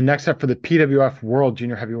 And then next up for the PWF World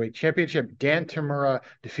Junior Heavyweight Championship, Dan Tamura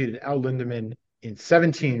defeated El Lindemann in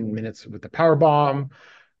 17 minutes with the power bomb.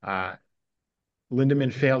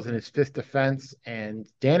 Lindemann fails in his fifth defense, and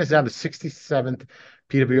Dan is now the 67th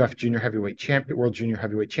PWF Junior Heavyweight Champion, World Junior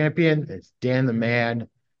Heavyweight Champion. It's Dan the Man.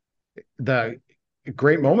 The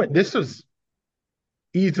great moment. This was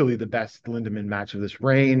easily the best Lindemann match of this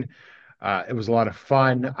reign. It was a lot of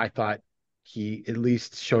fun. I thought he at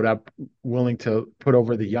least showed up willing to put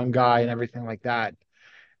over the young guy and everything like that.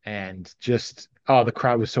 And just, the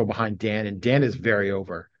crowd was so behind Dan, and Dan is very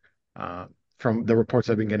over from the reports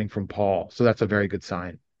I've been getting from Paul. So that's a very good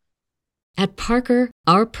sign. At Parker,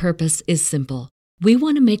 our purpose is simple. We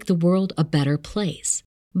want to make the world a better place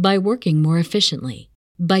by working more efficiently,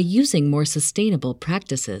 by using more sustainable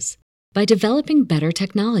practices, by developing better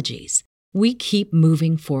technologies. We keep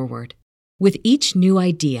moving forward. With each new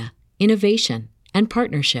idea, innovation, and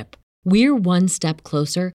partnership, we're one step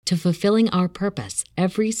closer to fulfilling our purpose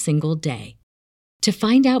every single day. To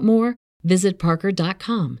find out more, visit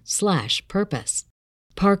parker.com/purpose.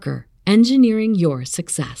 Parker, engineering your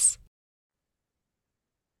success.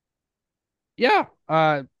 Yeah,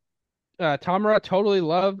 Tamura, totally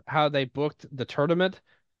love how they booked the tournament,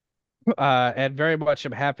 and very much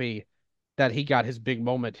am happy that he got his big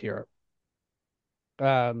moment here.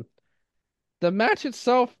 Um, the match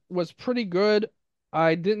itself was pretty good.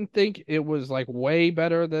 I didn't think it was like way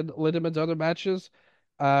better than Lindemann's other matches.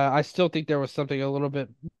 I still think there was something a little bit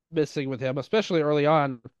missing with him, especially early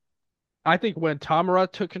on. I think when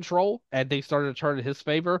Tamura took control and they started to turn in his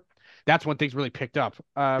favor, that's when things really picked up.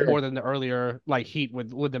 More than the earlier like heat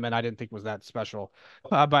with Lindemann, I didn't think was that special.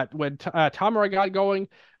 But when Tamura got going,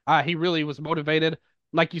 he really was motivated.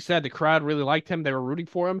 Like you said, the crowd really liked him. They were rooting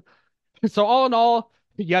for him. So all in all,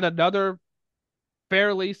 yet another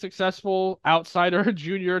fairly successful outsider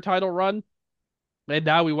junior title run. And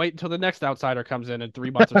now we wait until the next outsider comes in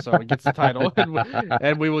 3 months or so and gets the title,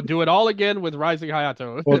 and we will do it all again with Rising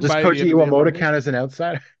Hayato. Well, does Koji Iwamoto count as an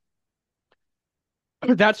outsider?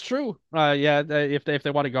 That's true. Yeah, if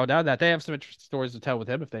they want to go down that, they have some interesting stories to tell with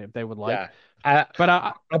him if they would like. Yeah, but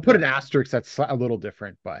I'll put an asterisk that's a little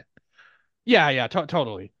different, but yeah,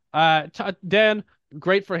 totally. Dan,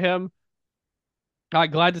 great for him.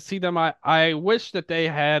 Glad to see them. I wish that they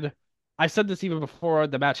had. I said this even before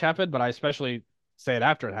the match happened, but I especially say it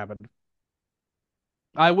after it happened.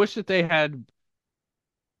 I wish that they had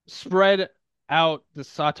spread out the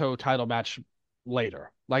Sato title match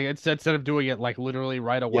later. Like instead of doing it like literally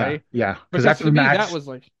right Yeah, away. yeah, because Because that's to the me that match was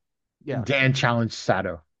like yeah. Dan challenged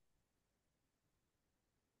Sato.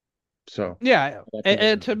 So Yeah. that And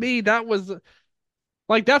didn't to me that was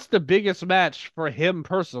like that's the biggest match for him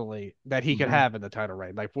personally that he could happen. have in the title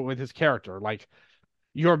reign. Like with his character. Like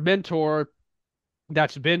your mentor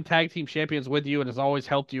that's been tag team champions with you and has always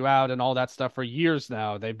helped you out and all that stuff for years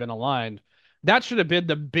now. They've been aligned. That should have been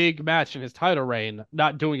the big match in his title reign,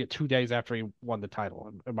 not doing it 2 days after he won the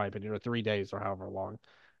title, in my opinion, or 3 days or however long.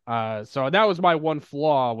 So that was my one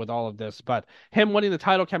flaw with all of this. But him winning the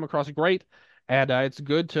title came across great, and it's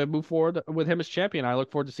good to move forward with him as champion. I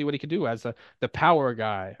look forward to see what he can do as the power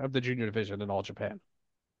guy of the junior division in All Japan.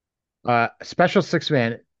 Special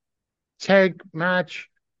six-man tag match.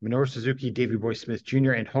 Minoru Suzuki, Davey Boy Smith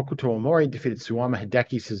Jr., and Hokuto Omori defeated Suwama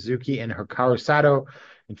Hideki Suzuki and Hikaru Sato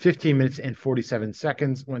in 15 minutes and 47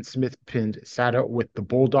 seconds when Smith pinned Sato with the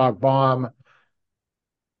Bulldog Bomb.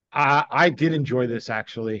 I did enjoy this,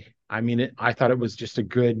 actually. I mean, I thought it was just a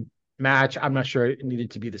good match. I'm not sure it needed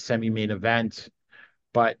to be the semi-main event,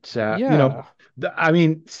 but Yeah, I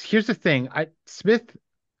mean, here's the thing. Smith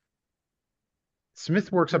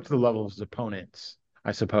works up to the level of his opponents,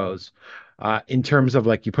 I suppose. In terms of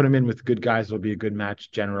like you put him in with good guys, it'll be a good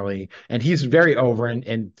match generally. And he's very over,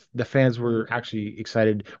 and the fans were actually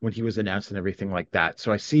excited when he was announced and everything like that.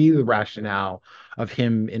 So I see the rationale of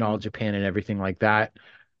him in All Japan and everything like that.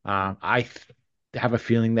 Have a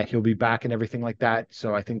feeling that he'll be back and everything like that.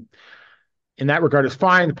 So I think in that regard, it's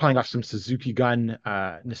fine. Playing off some Suzuki Gun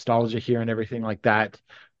nostalgia here and everything like that.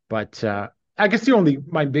 But I guess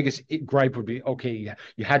my biggest gripe would be okay, yeah,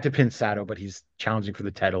 you had to pin Sato, but he's challenging for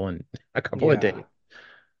the title in a couple of yeah. days.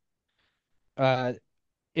 Uh,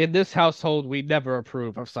 in this household, we never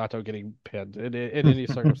approve of Sato getting pinned in any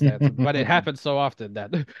circumstance, but it happens so often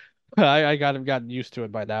that I got have gotten used to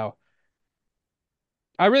it by now.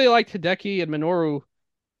 I really liked Hideki and Minoru.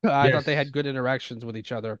 I thought they Yes, had good interactions with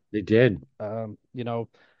each other. they did. You know,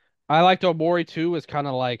 I liked Omori too, as kind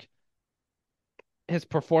of like his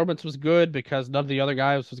performance was good because none of the other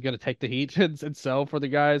guys was going to take the heat and sell for the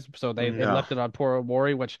guys, so they No. left it on poor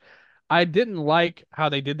Omori, which I didn't like how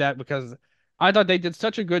they did that because I thought they did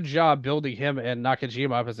such a good job building him and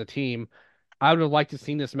Nakajima up as a team. I would have liked to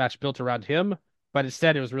seen this match built around him, but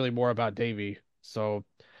instead it was really more about Davey. So,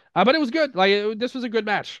 but it was good. This was a good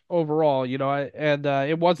match overall, and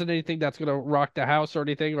it wasn't anything that's gonna rock the house or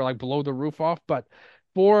anything or like blow the roof off. But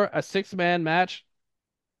for a 6-man match,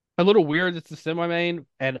 a little weird. It's the semi-main,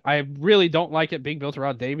 and I really don't like it being built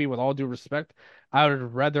around Davey. With all due respect, I would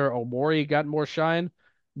have rather Omori got more shine,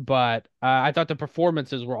 but I thought the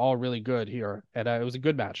performances were all really good here, and it was a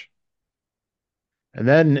good match. And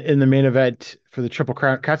then in the main event for the Triple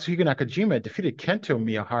Crown, Katsuhiko Nakajima defeated Kento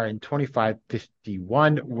Miyahara in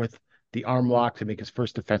 25-51 with the arm lock to make his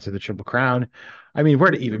first defense of the Triple Crown. I mean,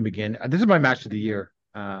 where to even begin? This is my match of the year,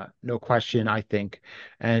 no question, I think.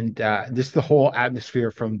 And this is the whole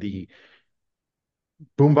atmosphere from the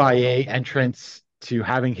Bom-Ba-Ye entrance to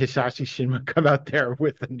having Hisashi Shinma come out there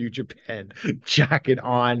with a New Japan jacket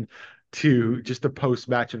on to just a post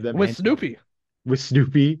match of them With handing out Snoopy. with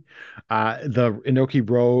Snoopy, the Inoki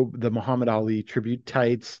robe, the Muhammad Ali tribute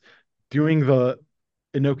tights, doing the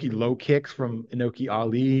Inoki low kicks from Inoki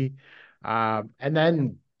Ali, and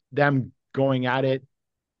then them going at it,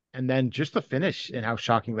 and then just the finish and how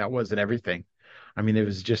shocking that was and everything. I mean, it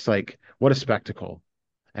was just like what a spectacle,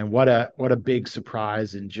 and what a big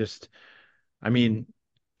surprise, and just I mean,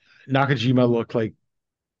 Nakajima looked like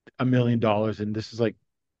 $1 million, and this is like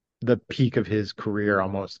the peak of his career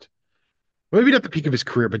almost. Maybe not the peak of his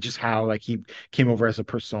career, but just how like he came over as a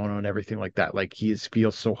persona and everything like that. Like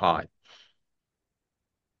feels so hot.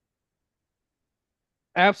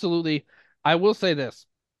 Absolutely. I will say this.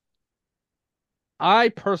 I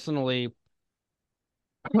personally,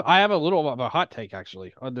 I have a little of a hot take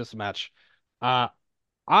actually on this match. Uh,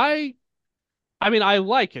 I, I mean, I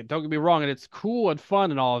like it. Don't get me wrong, and it's cool and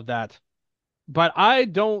fun and all of that. But I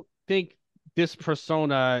don't think this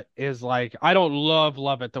persona is like I don't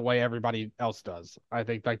love it the way everybody else does. I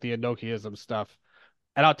think like the Enochiism stuff.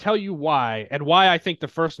 And I'll tell you why, and why I think the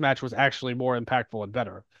first match was actually more impactful and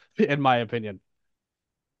better, in my opinion.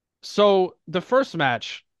 So the first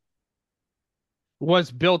match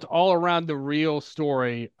was built all around the real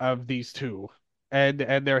story of these two and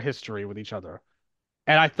their history with each other.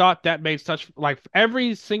 And I thought that made such like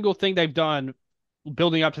every single thing they've done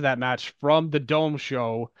building up to that match from the Dome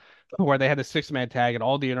show where they had the 6-man tag and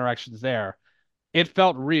all the interactions there, it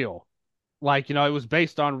felt real. Like, it was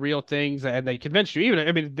based on real things and they convinced you. Even,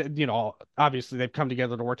 I mean, obviously they've come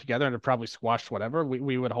together to work together and have probably squashed whatever,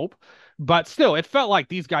 we would hope. But still, it felt like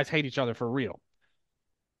these guys hate each other for real.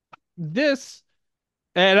 This,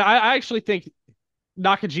 and I actually think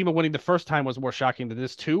Nakajima winning the first time was more shocking than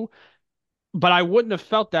this too. But I wouldn't have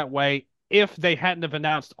felt that way if they hadn't have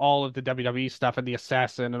announced all of the WWE stuff and the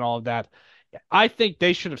assassin and all of that. I think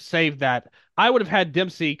they should have saved that. I would have had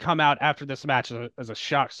Dempsey come out after this match as a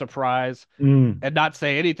shock surprise and not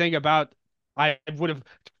say anything about. I would have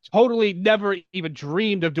totally never even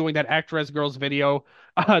dreamed of doing that Actress Girls video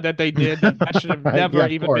that they did. That should have Yeah, never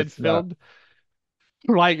of even been course. Yeah. filmed.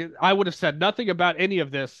 Like, I would have said nothing about any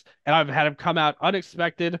of this, and I've had him come out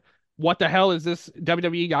unexpected. What the hell is this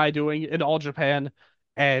WWE guy doing in All Japan?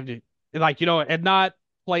 And like, and not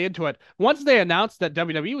play into it. Once they announced that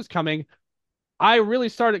WWE was coming, I really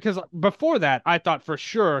started because before that, I thought for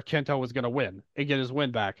sure Kento was going to win and get his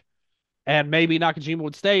win back. And maybe Nakajima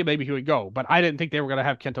would stay, maybe he would go. But I didn't think they were going to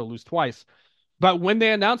have Kento lose twice. But when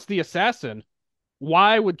they announced the assassin,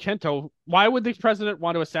 why would the president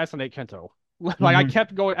want to assassinate Kento? Like, I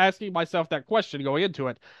kept asking myself that question going into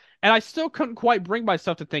it. And I still couldn't quite bring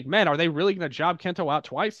myself to think, man, are they really going to job Kento out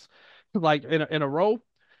twice? Like in a row?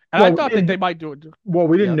 And I thought that they might do it. Well,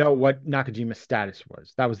 we didn't Yeah. know what Nakajima's status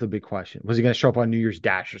was. That was the big question. Was he going to show up on New Year's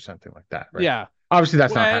Dash or something like that? Right. Yeah. Obviously,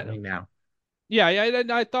 that's not Well, happening now. yeah,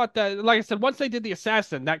 and I thought that, like I said, once they did the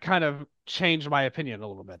assassin, that kind of changed my opinion a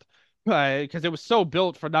little bit. Because it was so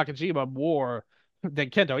built for Nakajima more than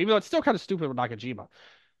Kento, even though it's still kind of stupid with Nakajima.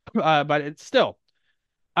 But it's still,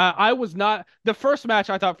 I was not the first match.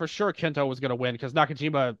 I thought for sure Kento was going to win because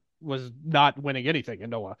Nakajima was not winning anything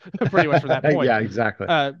in Noah, pretty much from that point. Yeah, exactly.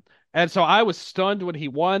 And so I was stunned when he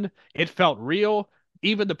won. It felt real.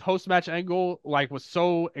 Even the post-match angle, like, was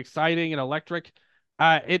so exciting and electric.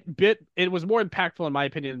 It was more impactful in my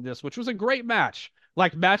opinion than this, which was a great match,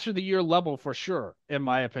 like match of the year level for sure, in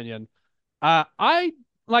my opinion. I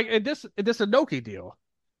like this Inoki deal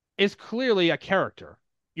is clearly a character.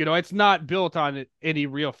 It's not built on any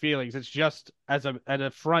real feelings. It's just as an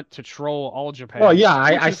affront to troll All Japan. Well, yeah,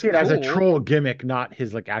 which I is see it as a cool. troll gimmick, not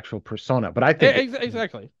his like actual persona. But I think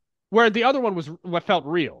Exactly. Where the other one was what felt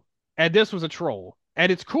real, and this was a troll,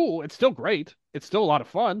 and it's cool. It's still great. It's still a lot of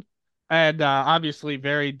fun, and obviously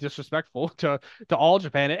very disrespectful to All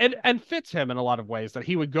Japan, and fits him in a lot of ways that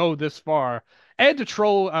he would go this far, and to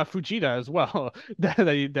troll Fujita as well,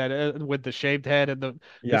 that with the shaved head and the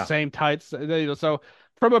yeah. same tights. So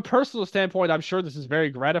from a personal standpoint, I'm sure this is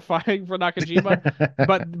very gratifying for Nakajima,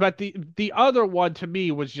 but the other one to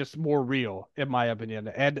me was just more real in my opinion,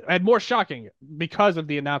 and more shocking because of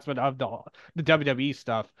the announcement of the WWE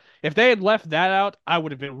stuff. If they had left that out, I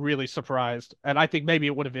would have been really surprised, and I think maybe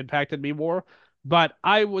it would have impacted me more. But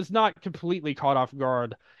I was not completely caught off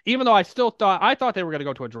guard, even though I thought they were going to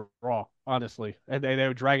go to a draw, honestly, and they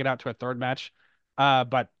would drag it out to a third match.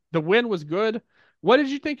 But the win was good. What did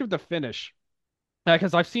you think of the finish?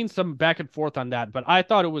 Because I've seen some back and forth on that, but I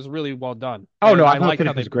thought it was really well done. Oh no, And I thought like the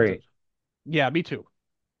how finish they was great. Yeah, me too.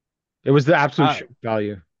 It was the absolute Uh, shock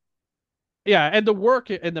value. yeah, and the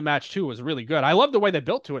work in the match too was really good. I love the way they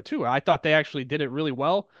built to it too. I thought they actually did it really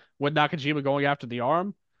well with Nakajima going after the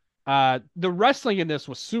arm. The wrestling in this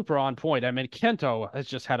was super on point. I mean, Kento has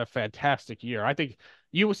just had a fantastic year. I think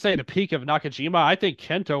you would say the peak of Nakajima. I think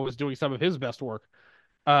Kento was doing some of his best work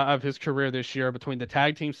of his career this year between the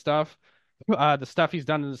tag team stuff, the stuff he's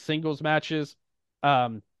done in the singles matches.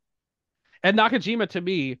 Um, and Nakajima to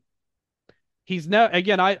me, he's now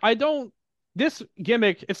again. I don't this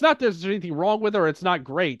gimmick. It's not that there's anything wrong with it or it's not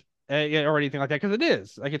great or anything like that because it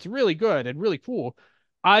is. Like, it's really good and really cool.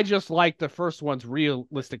 I just like the first one's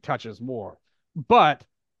realistic touches more. But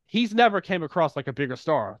he's never came across like a bigger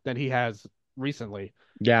star than he has recently.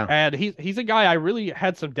 Yeah. And he's a guy I really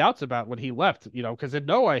had some doubts about when he left, because in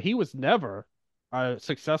Noah, he was never a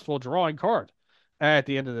successful drawing card at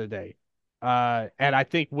the end of the day. And I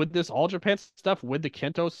think with this All Japan stuff, with the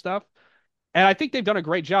Kento stuff, and I think they've done a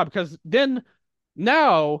great job because then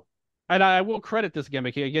now, and I will credit this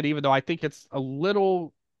gimmick again, even though I think it's a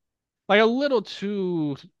little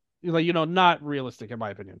too, not realistic in my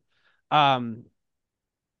opinion. Um,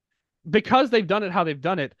 because they've done it how they've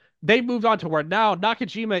done it, they moved on to where now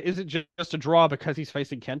Nakajima isn't just a draw because he's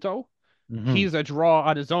facing Kento. He's a draw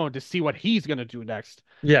on his own to see what he's going to do next.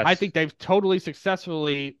 Yes. I think they've totally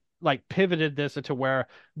successfully pivoted this into where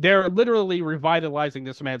they're literally revitalizing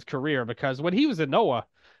this man's career because when he was in Noah,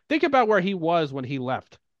 think about where he was when he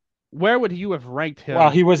left. Where would you have ranked him?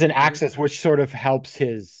 Well, he was in Access, which sort of helps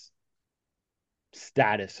his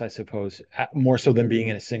status, I suppose, more so than being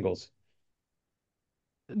in a singles.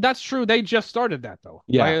 That's true. They just started that though.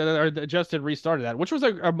 Yeah. Or just had restarted that, which was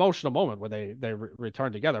an emotional moment where they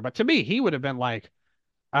returned together. But to me, he would have been like,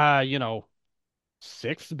 you know,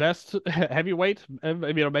 sixth best heavyweight,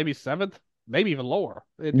 maybe seventh, maybe even lower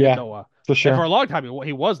in Yeah, Noah. for And for sure. a long time,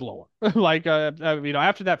 he was lower. Like,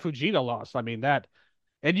 after that Fujita loss, I mean that,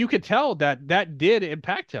 and you could tell that that did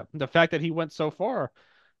impact him. The fact that he went so far,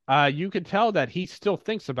 you could tell that he still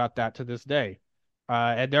thinks about that to this day.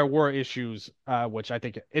 And there were issues, which I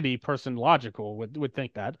think any person logical would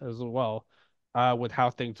think that as well, with how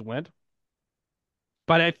things went.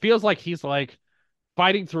 But it feels like he's like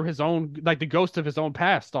fighting through his own, like the ghost of his own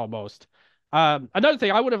past almost. Another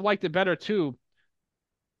thing, I would have liked it better too.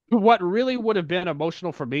 What really would have been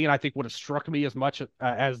emotional for me, and I think would have struck me as much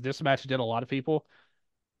as this match did a lot of people.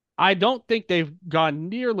 I don't think they've gone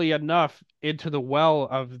nearly enough into the well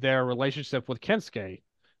of their relationship with Kensuke.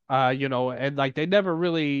 And like they never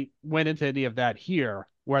really went into any of that here,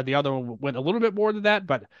 where the other one went a little bit more than that.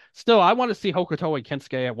 But still, I want to see Hokuto and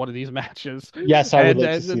Kensuke at one of these matches, Yes, I would and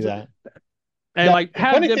like to see that. like The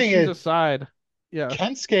have funny them thing choose is, a side. Yeah,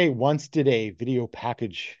 Kensuke once did a video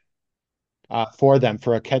package for them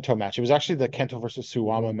for a Kento match. It was actually the Kento versus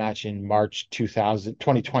Suwama match in March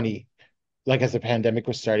 2020, like as the pandemic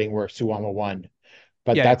was starting, where Suwama won.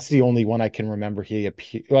 But yeah. that's the only one I can remember he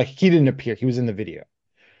appeared. Like he didn't appear, he was in the video.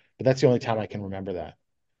 But that's the only time I can remember that.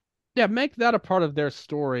 Yeah, make that a part of their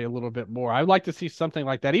story a little bit more. I'd like to see something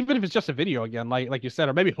like that, even if it's just a video again, like you said,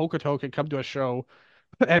 or maybe Hokuto can come to a show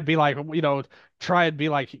and be like, try and be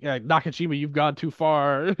like, Nakajima, you've gone too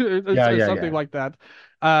far, Yeah, or yeah, something yeah. like that.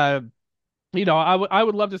 Uh, I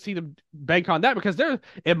would love to see them bank on that because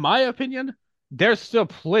in my opinion, there's still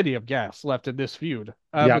plenty of gas left in this feud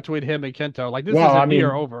Yeah. between him and Kento. Like this Well, I isn't near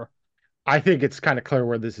mean, over. I think it's kind of clear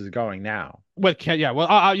where this is going now. With Ken, yeah,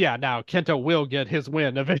 well, yeah. Now Kento will get his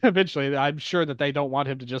win eventually. I'm sure that they don't want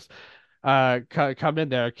him to just come in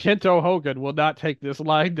there. Kento Hogan will not take this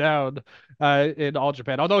lying down in All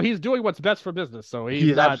Japan, although he's doing what's best for business. So he's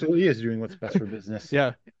He not. absolutely is doing what's best for business.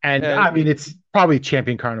 Yeah, And uh, I mean, it's probably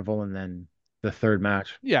Champion Carnival and then the third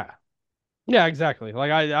match. yeah, yeah, exactly.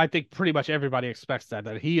 Like I think pretty much everybody expects that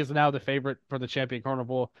he is now the favorite for the Champion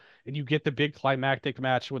Carnival, and you get the big climactic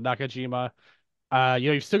match with Nakajima.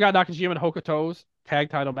 You've still got Nakajima and Hokuto's tag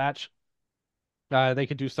title match. They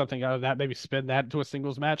could do something out of that, maybe spin that into a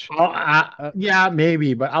singles match. Oh, Uh, yeah,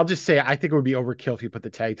 maybe, but I'll just say I think it would be overkill if you put the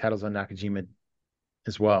tag titles on Nakajima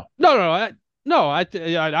as well. no,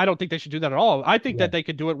 I don't think they should do that at all. I think Yeah. that they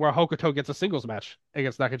could do it where Hokuto gets a singles match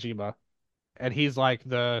against Nakajima, and he's like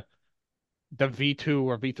the V2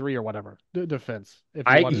 or V3 or whatever defense. If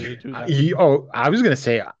you wanted to do that, I was gonna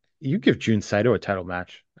say you give Jun Saito a title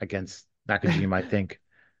match against Nakajima, I think.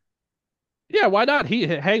 yeah, why not?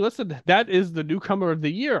 Hey, listen, that is the newcomer of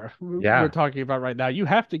the year we're Yeah. talking about right now. You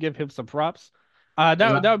have to give him some props. Uh,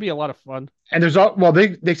 That would be a lot of fun. and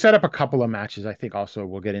they set up a couple of matches I think also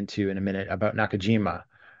we'll get into in a minute about Nakajima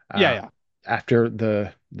Yeah, uh, yeah, after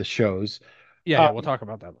the shows. yeah, yeah. We'll Um, talk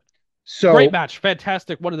about that. Great so match,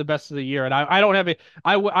 fantastic, one of the best of the year. And I don't have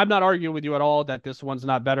I'm not arguing with you at all that this one's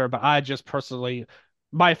not better, but I just personally,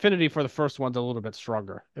 my affinity for the first one's a little bit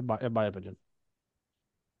stronger in my opinion.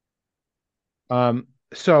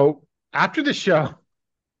 so after the show,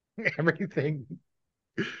 everything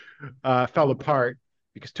fell apart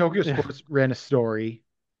because Tokyo Yeah, Sports ran a story.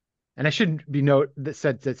 And I should be note that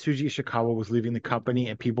said that Suji Ishikawa was leaving the company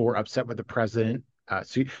and people were upset with the president,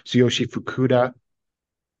 Tsuyoshi Fukuda.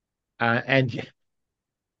 And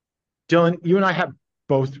Dylan, you and I have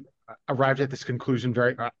both arrived at this conclusion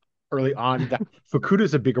very early on that Fukuda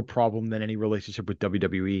is a bigger problem than any relationship with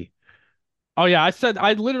WWE. oh yeah,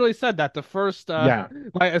 I literally said that the first Yeah.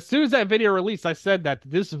 like as soon as that video released, I said that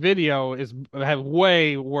this video have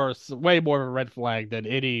way worse, way more of a red flag than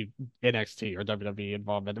any NXT or WWE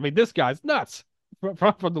involvement. I mean, this guy's nuts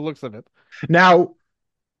from the looks of it. Now,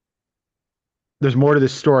 there's more to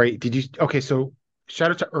this story. Okay, so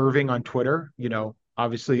shout out to Irving on Twitter,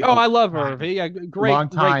 obviously Oh, I love her. Yeah, long great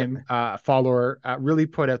time follower, really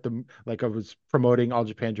put out like I was promoting All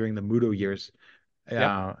Japan during the Muto years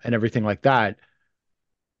Yep. and everything like that.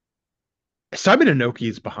 Simon Inoki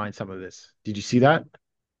is behind some of this. Did you see that?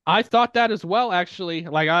 I thought that as well, actually.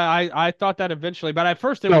 Like I thought that eventually, but at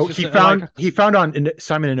first it No, was just he like, found on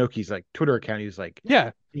Simon Inoki's like Twitter account. He was like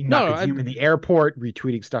yeah, seeing no, Nakajima in the airport,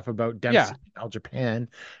 retweeting stuff about Dempsey, yeah, All Japan,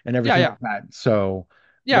 and yeah, everything yeah, like that. So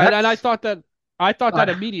yeah, and that's I thought that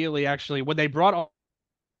uh, immediately actually when they brought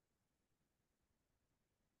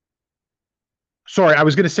sorry. I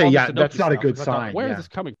was going to say, all this yeah, that's Inoki not a stuff, good I thought, sign. where is Yeah, this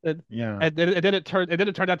coming? yeah. And then it turned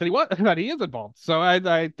out that he was that he is involved. So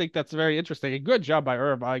I think that's very interesting. And good job by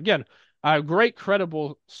Irv. Again, A great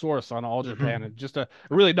credible source on All Japan and just a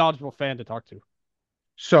really knowledgeable fan to talk to.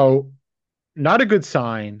 So, not a good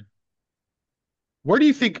sign. Where do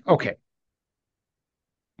you think? Okay,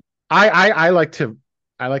 I like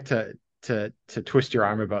to twist your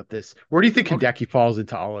arm about this. Where do you think Okay. Hideki falls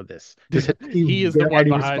into all of this? Does he He is the bear one any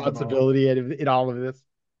behind it all. responsibility in all of this?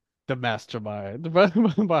 The mastermind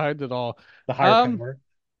behind it all. The higher Um, power.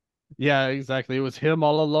 yeah, exactly. It was him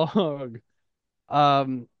all along.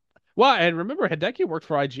 Um, well, and remember Hideki worked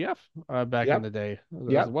for IGF back in Yep. the day as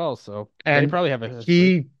Yep. well, so they And probably have a history.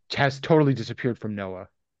 he has totally disappeared from Noah.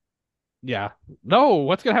 Yeah. No,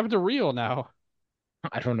 what's gonna happen to Rio now?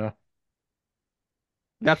 I don't know.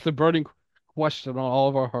 That's the burning question on all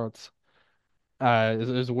of our hearts.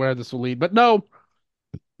 Is where this will lead. But no,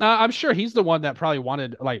 I'm sure he's the one that probably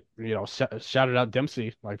wanted, like, shouted out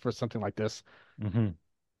Dempsey like for something like this. Hmm.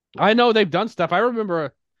 I know they've done stuff. I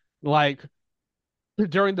remember, like,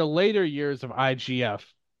 during the later years of IGF,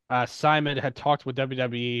 Simon had talked with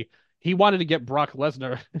WWE. He wanted to get Brock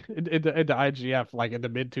Lesnar into IGF like in the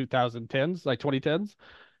mid 2010s, like 2010s.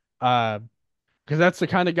 Because that's the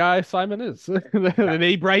kind of guy Simon is. Yeah. And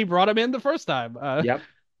he brought him in the first time Yep.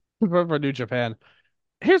 for New Japan.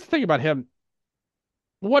 Here's the thing about him.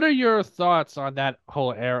 What are your thoughts on that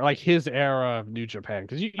whole era, like his era of New Japan?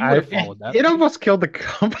 Because you would have followed that. It almost killed the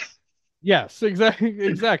company. Yes, exactly,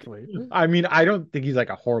 exactly. I mean, I don't think he's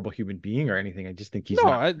like a horrible human being or anything. I just think he's No,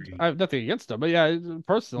 not I have nothing against him, but yeah,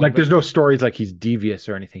 personally, like but there's no stories like he's devious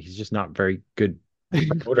or anything. He's just not very good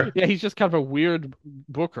promoter. yeah, he's just kind of a weird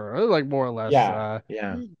booker, like more or less. Yeah.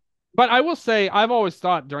 Yeah. But I will say, I've always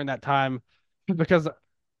thought during that time, because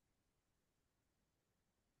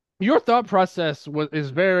your thought process is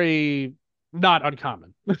very not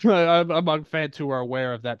uncommon among fans who are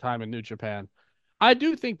aware of that time in New Japan. I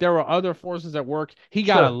do think there were other forces at work. He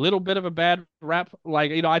got a Sure. little bit of a bad rap.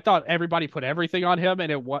 Like, I thought everybody put everything on him,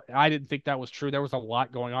 and I didn't think that was true. There was a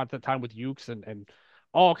lot going on at the time with Ukes and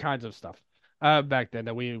all kinds of stuff back then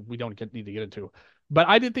that we don't need to get into. But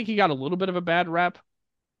I did think he got a little bit of a bad rap.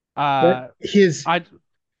 But Uh, I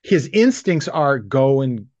his instincts are go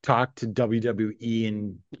and talk to WWE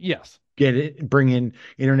and Yes, bring in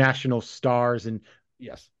international stars and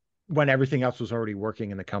yes, when everything else was already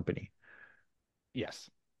working in the company. yes.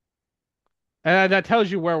 And that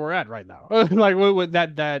tells you where we're at right now. Like with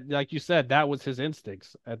that, like you said, that was his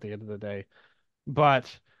instincts at the end of the day. But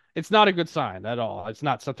it's not a good sign at all. It's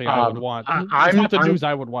not something I would want. It's not the news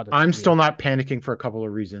I would want it I'm to still be. not panicking for a couple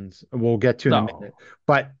of reasons we'll get to in a minute. No.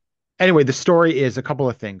 But anyway, the story is a couple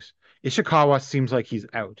of things. Ishikawa seems like he's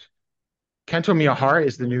out. Kento Miyahara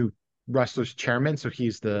is the new wrestlers chairman, so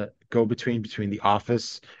he's the go-between the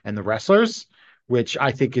office and the wrestlers, which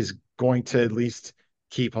I think is going to at least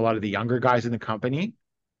keep a lot of the younger guys in the company.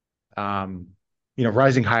 Um,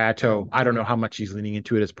 Rising Hayato, I don't know how much he's leaning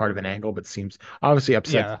into it as part of an angle, but seems obviously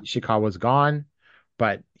upset Yeah. that Ishikawa's gone,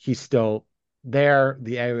 but he's still there.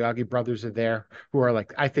 The Aoyagi brothers are there, who are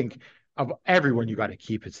like, I think of everyone you got to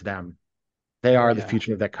keep, it's them. They are the Yeah.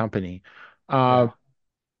 future of that company. Yeah.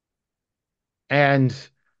 And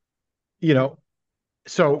you know,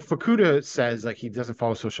 so Fukuda says like he doesn't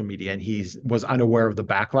follow social media and was unaware of the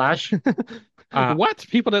backlash. Uh, What?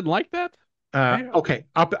 People didn't like that? Damn. okay.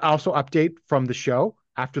 Also update from the show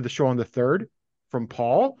after the show on the 3rd from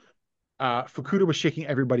Paul. Fukuda was shaking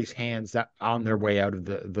everybody's hands that on their way out of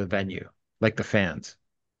the venue, like the fans.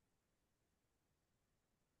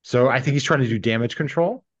 So I think he's trying to do damage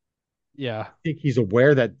control. Yeah. I think he's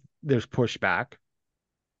aware that there's pushback.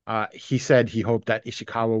 He said he hoped that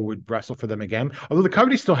Ishikawa would wrestle for them again, although the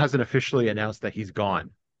company still hasn't officially announced that he's gone.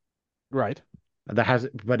 Right.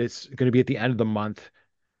 But it's going to be at the end of the month.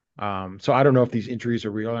 So I don't know if these injuries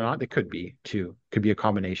are real or not. They could be too. Could be a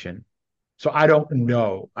combination. So I don't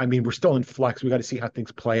know. I mean, we're still in flux. We got to see how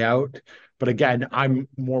things play out. But again, I'm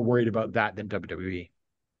more worried about that than WWE.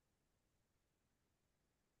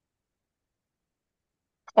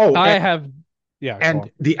 Oh, I have, yeah, go and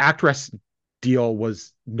on. the actress deal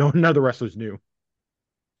was none of the wrestlers knew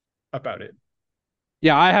about it.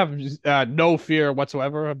 Yeah, I have no fear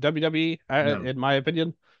whatsoever of WWE, No. in my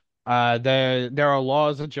opinion. There are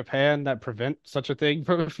laws in Japan that prevent such a thing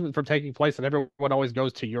from taking place, and everyone always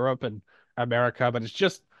goes to Europe and America, but it's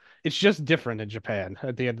just different in Japan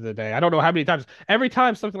at the end of the day. I don't know how many times, every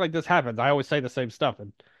time something like this happens, I always say the same stuff,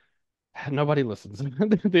 and nobody listens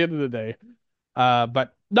at the end of the day.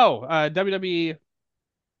 But no, WWE,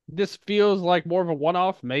 this feels like more of a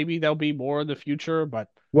one-off. Maybe there'll be more in the future, but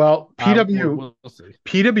Well, we'll see.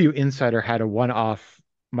 PW Insider had a one-off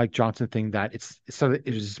Mike Johnson thing that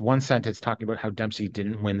it was one sentence talking about how Dempsey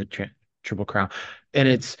didn't win the Triple Crown, and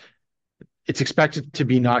it's it's expected to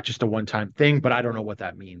be not just a one-time thing, but I don't know what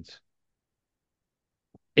that means.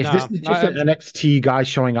 If this No, is just an NXT guy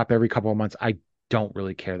showing up every couple of months, I don't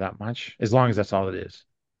really care that much, as long as that's all it is.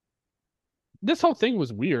 this whole thing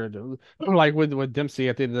was weird. Like with Dempsey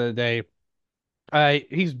at the end of the day,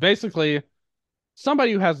 he's basically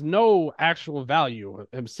somebody who has no actual value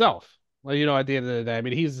himself. Well, at the end of the day, I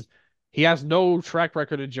mean, he has no track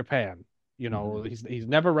record in Japan. Mhm. He's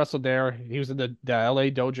never wrestled there. He was in the LA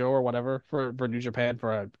dojo or whatever for New Japan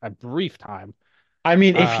for a brief time. I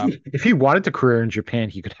mean, Uh, if he wanted a career in Japan,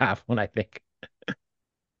 he could have one, I think.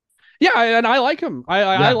 yeah, and I like him. I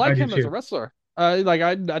Yeah, I like do him as a too. wrestler. Like I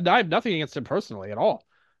have nothing against him personally at all.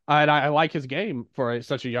 And I like his game for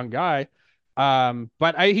such a young guy.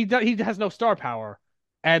 But he has no star power,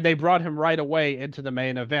 and they brought him right away into the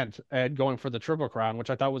main event and going for the Triple Crown, which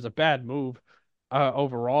I thought was a bad move,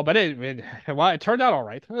 overall. But well, it turned out all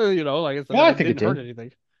right. Like I said, Yeah, I it think it didn't hurt did.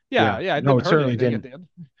 anything. Yeah. Yeah, it No, didn't it hurt certainly anything at didn't. the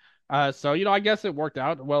end. So I guess it worked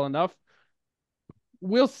out well enough.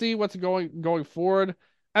 We'll see what's going forward.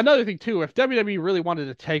 Another thing too, if WWE really wanted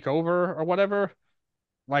to take over or whatever,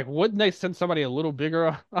 like wouldn't they send somebody a little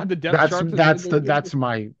bigger on the depth That's chart that's the than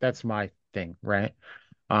that's my thing, right?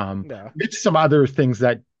 yeah. It's some other things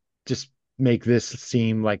that just make this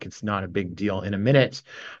seem like it's not a big deal in a minute.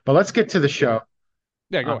 But let's get to the show.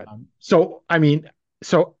 Yeah, go ahead. So I mean,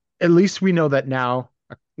 so at least we know that now,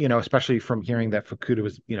 especially from hearing that Fukuda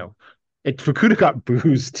was, Fukuda got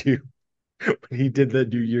booze too when he did the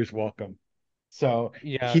New Year's welcome. So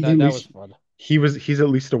Yeah, he's at that was least fun. he's at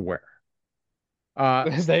least aware. So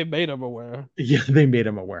They made him aware. yeah, they made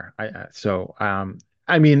him aware.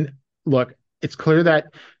 I mean, look, it's clear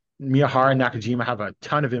that Miyahara and Nakajima have a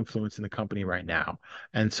ton of influence in the company right now,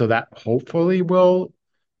 and so that hopefully will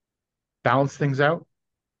balance things out.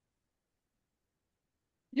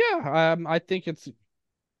 Yeah, I think it's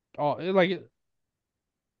all like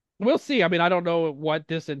we'll see. I mean, I don't know what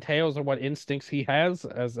this entails or what instincts he has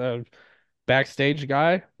as a backstage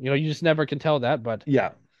guy. You just never can tell that, but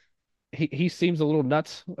Yeah. he seems a little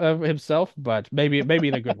nuts of himself, but maybe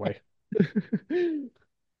in a good way.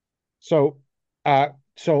 So, uh,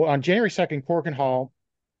 so on January 2nd, Corkin Hall,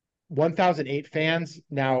 1,008 fans.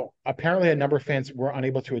 Now, apparently, a number of fans were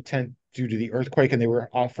unable to attend due to the earthquake, and they were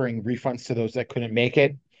offering refunds to those that couldn't make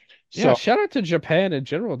it. Yeah, So, shout out to Japan in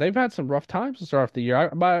general. They've had some rough times to start off the year.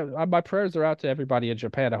 My prayers are out to everybody in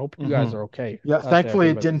Japan. I hope you guys mhm. are okay Yeah, out there, thankfully, it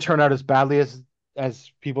everybody. didn't turn out as badly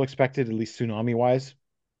as people expected, at least tsunami wise.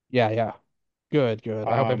 Yeah, yeah. Good, good.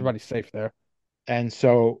 I hope Um, everybody's safe there. and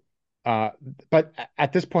so, uh, but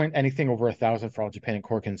at this point, anything over 1,000 for all Japan and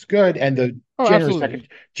Corkin's good. And the Oh, January absolutely.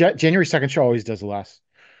 2nd, January 2nd show always does less.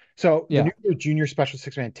 So the Yeah. New Year Junior Special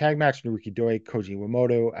Six-Man Tag match, Naruki Doi, Koji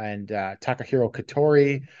Iwamoto, and Takahiro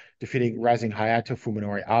Katori defeating Rising Hayato,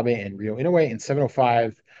 Fuminori Abe, and Ryo Inoue in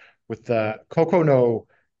 7:05 with the Koko no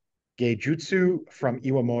Geijutsu from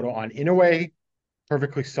Iwamoto on Inoue.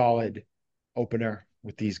 Perfectly solid opener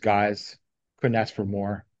with these guys. Couldn't ask for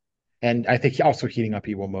more. And I think also heating up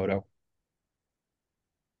Iwamoto.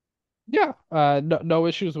 Yeah. No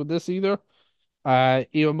issues with this either.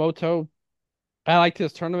 Iwamoto, I liked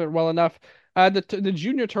his tournament well enough. The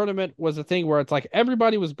junior tournament was a thing where it's like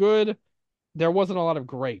everybody was good. There wasn't a lot of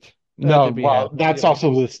great No, to be well, had. that's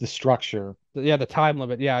also the structure. Yeah, the time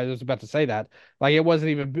limit. Yeah, I was about to say that. Like it wasn't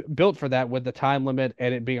even built for that with the time limit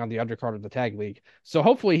and it being on the undercard of the tag league. So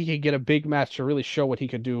hopefully he can get a big match to really show what he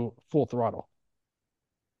could do full throttle.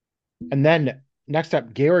 And then next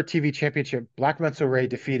up, Gaor TV Championship. Black Menso Ray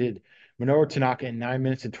defeated Minoru Tanaka in 9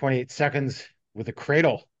 minutes and 28 seconds with a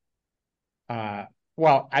cradle.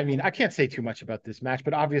 Well, I mean, I can't say too much about this match,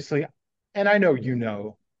 but obviously, and I know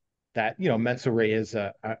that Menso Ray is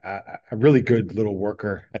a really good little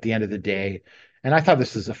worker at the end of the day. And I thought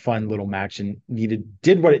this was a fun little match and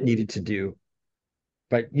did what it needed to do.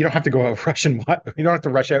 But you don't have to go rush and you don't have to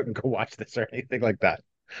rush out and go watch this or anything like that.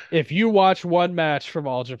 If you watch one match from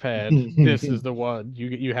All Japan, this is the one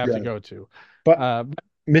you have to Yeah. go to. But Uh,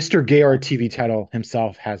 Mr. Gaor TV title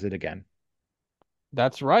himself has it again.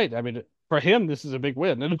 that's right. I mean, for him, this is a big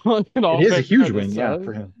win. In It all is a huge fairness, win, yeah,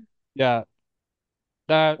 for him. yeah.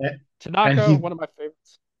 Uh, And Tanaka, he, one of my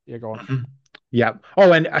favorites. Yeah, go on. yeah.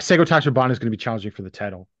 Oh, and Seigo Tachibana is going to be challenging for the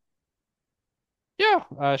title.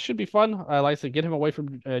 Yeah, should be fun. I like to get him away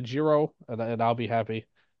from Jiro, and I'll be happy.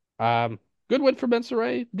 Good win for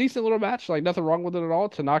Mensure. Decent little match. Like nothing wrong with it at all.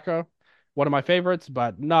 Tanaka, one of my favorites,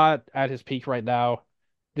 but not at his peak right now.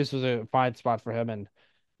 This was a fine spot for him, and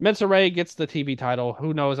Mensure gets the TV title.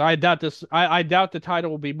 Who knows? I doubt this. I doubt the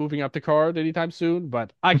title will be moving up the card anytime soon,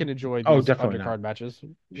 but I can enjoy Oh, these definitely not. undercard matches.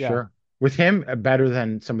 Yeah, Sure. With him, better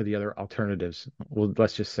than some of the other alternatives. Well,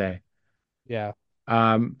 let's just say. Yeah.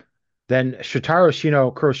 Um, then Shotaro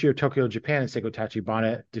Shino, Kuroshio Tokyo Japan, and Seiko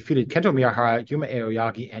Tachibana defeated Kento Miyahara, Yuma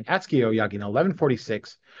Aoyagi, and Atsuki Aoyagi in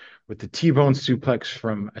 11:46 with the T-bone suplex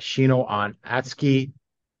from Ashino on Atsuki.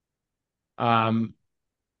 Um,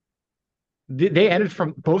 they ended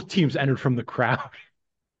from both teams entered from the crowd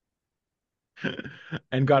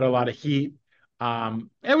and got a lot of heat.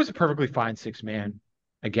 It was a perfectly fine 6-man.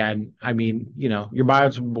 Again, I mean, your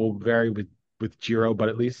miles will vary with Jiro, but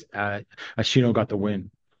at least Ashino got the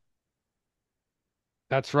win.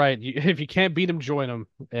 That's right. If you can't beat him, join him.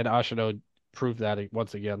 And Ashino proved that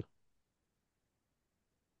once again.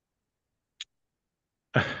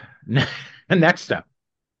 Next up,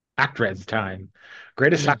 Actred's time.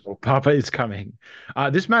 Greatest Tackle, Papa is coming.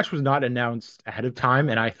 This match was not announced ahead of time,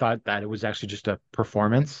 and I thought that it was actually just a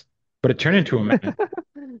performance, but it turned into a match.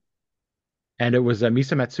 And it was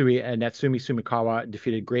Misa Matsui and Natsumi Sumikawa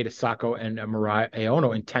defeated Great Asako and Mirai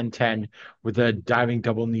Aono in 10-10 with a diving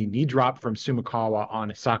double knee drop from Sumikawa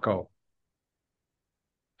on Asako.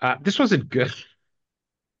 This wasn't good.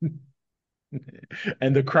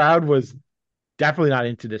 And the crowd was definitely not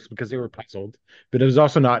into this because they were puzzled, but it was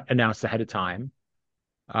also not announced ahead of time.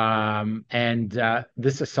 And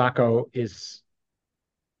this Asako is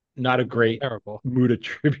not a great Terrible. Muda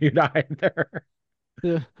tribute either.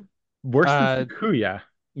 Yeah. Worse than Fukuya,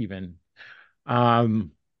 even.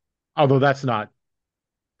 Although that's not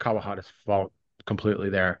Kawahata's fault completely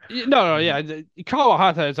there. No, yeah.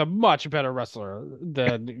 Kawahata is a much better wrestler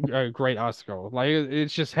than Great Asuko. Like,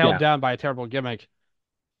 it's just held Yeah. down by a terrible gimmick.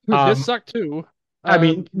 Um, This sucked too. I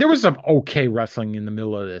mean, there was some okay wrestling in the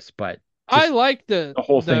middle of this, but I just like the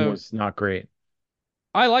whole thing was not great.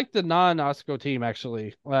 I like the non-Asuko team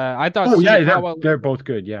actually. I thought Oh yeah, Sumikawa, they're both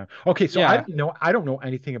good. Yeah. Okay, so yeah. I don't know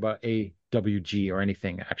anything about AWG or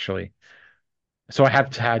anything actually. So I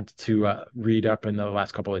have had to read up in the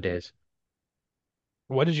last couple of days.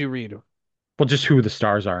 What did you read? Well, just who the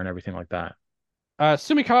stars are and everything like that.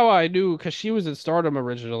 Sumikawa I knew because she was in Stardom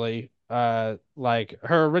originally. Like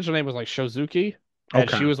her original name was like Shozuki, and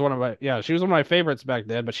Okay. she was she was one of my favorites back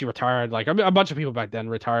then. But she retired. Like, I mean, a bunch of people back then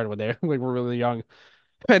retired when they like were really young.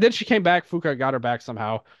 And then she came back. Fuka got her back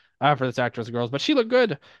somehow for this Actress Girls, but she looked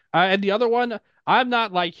good. And the other one, I'm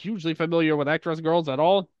not like hugely familiar with Actress Girls at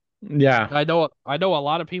all. Yeah. I know a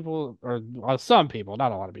lot of people, or some people,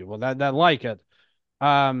 not a lot of people that like it.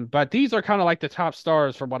 But these are kind of like the top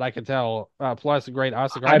stars from what I can tell. Plus Great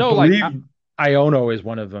Asuka. I I know, like, believe Iono is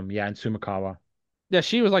one of them. Yeah, and Sumikawa. yeah,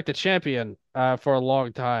 she was like the champion for a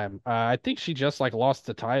long time. I think she just like lost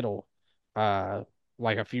the title uh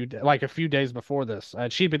like a few days before this.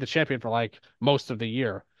 She'd been the champion for like most of the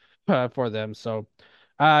year for them. So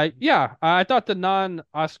yeah, I thought the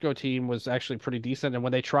non-Osco team was actually pretty decent, and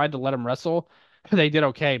when they tried to let them wrestle, they did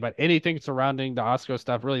okay, but anything surrounding the Osco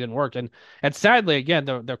stuff really didn't work. And sadly again,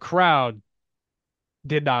 the crowd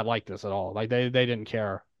did not like this at all. Like they didn't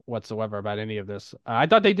care whatsoever about any of this. I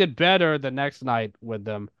thought they did better the next night with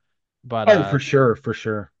them, but Oh, for sure, for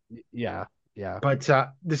sure. yeah, yeah, But this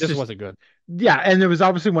this is wasn't good. yeah, and it was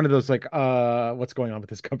obviously one of those like what's going on with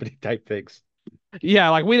this company type things. Yeah,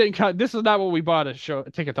 like we didn't cut. This is not what we bought a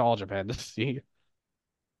ticket to All Japan to see.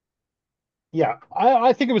 Yeah,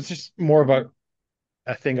 I think it was just more of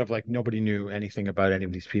a thing of like nobody knew anything about any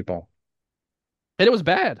of these people. And it was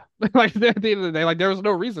bad. Like at the end of the day, like there was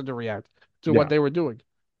no reason to react to what Yeah. they were doing.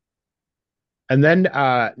 And then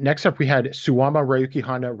next up we had Suwama Ryuki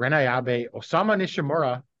Honda, Ren Ayabe, Osama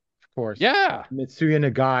Nishimura, of course, Yeah. Mitsuya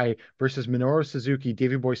Nagai versus Minoru Suzuki,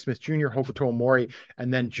 Davey Boy Smith Jr., Hokuto Omori,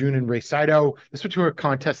 and then Jun and Rei Saito. This went to a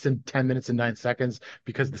contest in 10 minutes and 9 seconds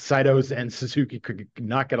because the Saitos and Suzuki could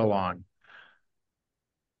not get along.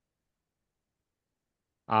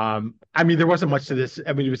 I mean, there wasn't much to this.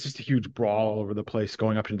 I mean, it was just a huge brawl all over the place,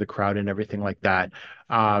 going up into the crowd and everything like that.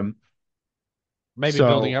 Um, Maybe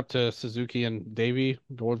building so up to Suzuki and Davey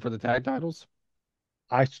going for the tag titles.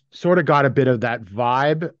 I sort of got a bit of that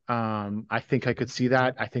vibe. I think I could see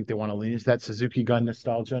that. I think they want to lean into that Suzuki gun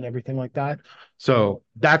nostalgia and everything like that. So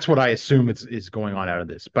that's what I assume is going on out of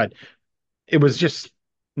this. But it was just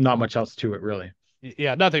not much else to it, really.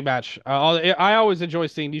 Yeah, nothing match. I always enjoy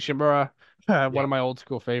seeing Nishimura, one Yeah, of my old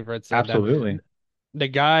school favorites, and absolutely. the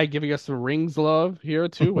guy giving us some rings love here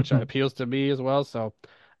too, which appeals to me as well. So,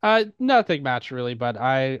 nothing match really, but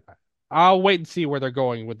I'll wait and see where they're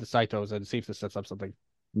going with the Saitos and see if this sets up something.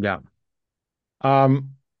 Yeah.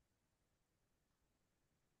 Um,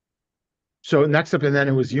 So next up, and then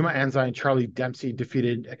it was Yuma Anzai and Charlie Dempsey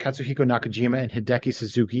defeated Katsuhiko Nakajima and Hideki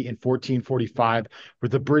Suzuki in 14:45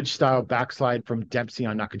 with a bridge style backslide from Dempsey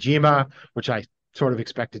on Nakajima, which I sort of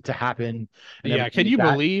expected to happen and Yeah, everything can like you that.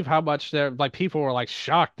 believe how much they're like people were like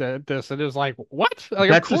shocked at this? And it was like, what? Like, of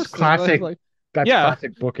That's just course, like, classic. like That's yeah,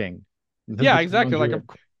 classic booking. yeah, The exactly. Like, challenger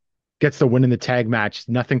gets the win in the tag match.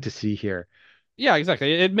 Nothing to see here. yeah,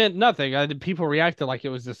 exactly. It meant nothing. People reacted like it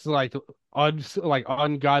was this like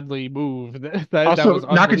ungodly move that Also, was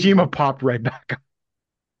Nakajima unbelievable. popped right back up.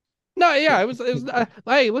 No, yeah, it was.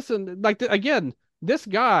 Hey, listen, again, this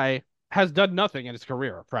guy has done nothing in his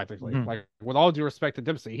career practically. Mhm. Like, with all due respect to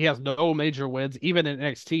Dempsey, he has no major wins. Even in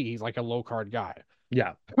NXT, he's like a low card guy.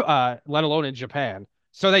 Yeah. Let alone in Japan.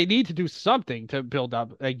 So they need to do something to build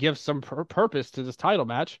up and give some purpose to this title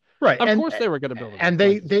match. Right. Of course, they were going to build it up. And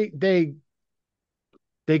Like,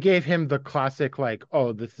 they gave him the classic, like,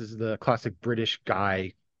 oh, this is the classic British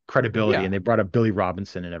guy credibility, yeah, and they brought up Billy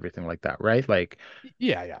Robinson and everything like that, right? Like,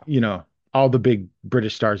 yeah, yeah. you know, all the big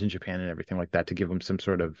British stars in Japan and everything like that to give him some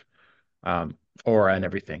sort of aura and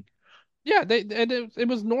everything. Yeah, it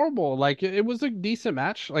was normal. Like it was a decent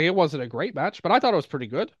match. Like it wasn't a great match, but I thought it was pretty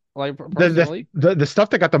good. Like The the personally. the stuff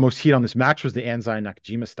that got the most heat on this match was the Anzai and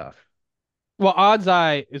Nakajima stuff. Well, Odds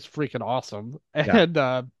Eye is freaking awesome. Yeah. And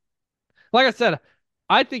like I said,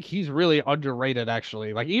 I think he's really underrated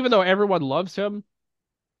actually. Like even though everyone loves him,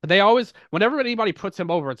 they always, whenever anybody puts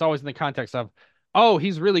him over, it's always in the context of, oh,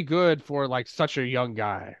 he's really good for like such a young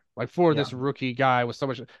guy, like for Yeah. this rookie guy with so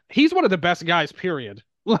much. He's one of the best guys, period.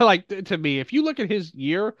 Like to me, if you look at his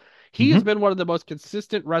year, he's Hmm. been one of the most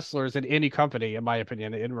consistent wrestlers in any company, in my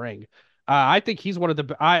opinion, in ring. I think he's one of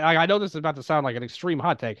the. I know this is about to sound like an extreme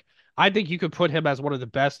hot take. I think you could put him as one of the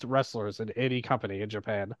best wrestlers in any company in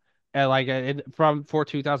Japan, and like from for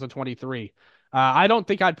 2023. I don't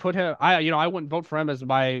think I'd put him. I wouldn't vote for him as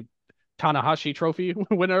my Tanahashi Trophy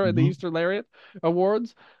winner at the Hmm. Eastern Lariat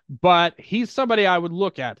Awards, but he's somebody I would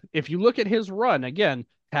look at. If you look at his run, again,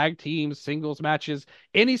 tag teams, singles matches,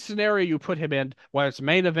 any scenario you put him in, whether it's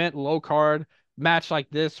main event, low card, match like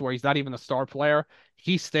this where he's not even a star player,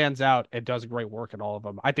 he stands out and does great work in all of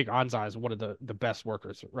them. I think Anzai is one of the best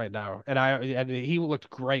workers right now, and he looked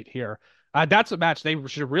great here. That's a match they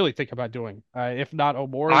should really think about doing. If not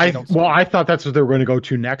Omori, they don't split. I thought that's what they were going to go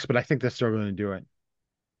to next, but I think they're still going to do it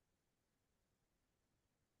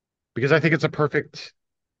because I think it's a perfect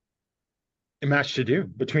match to do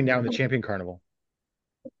between now and the Champion Carnival.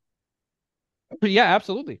 But yeah,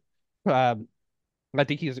 absolutely. Um, I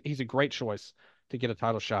think he's a great choice to get a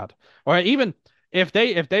title shot. Or even if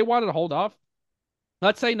they wanted to hold off,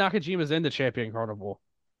 let's say Nakajima's in the Champion Carnival.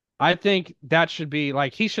 I think that should be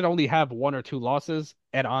like he should only have one or two losses,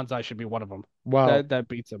 and Anzai should be one of them. Well, That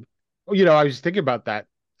beats him. I was thinking about that.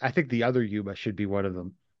 I think the other Yuba should be one of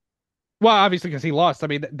them. Well, obviously because he lost. I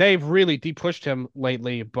mean, they've really pushed him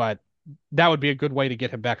lately, but that would be a good way to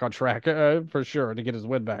get him back on track for sure to get his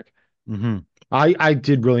win back. Hmm. I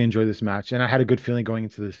did really enjoy this match, and I had a good feeling going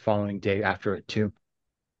into this following day after it too.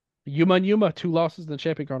 Yuma and Yuma, two losses in the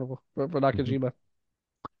Champion Carnival for Mhm. Nakajima.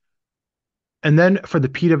 And then for the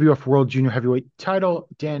PWF World Junior Heavyweight title,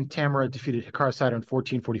 Dan Tamura defeated Hikaru Saito in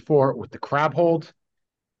 14:44 with the crab hold.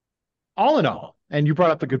 All in all, and you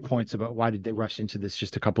brought up the good points about why did they rush into this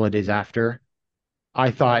just a couple of days after.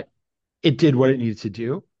 I thought it did what it needed to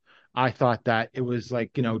do. I thought that it was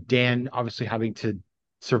like, Dan obviously having to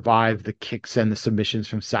survive the kicks and the submissions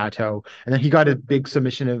from Sato. And then he got a big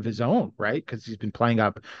submission of his own, right? Because he's been playing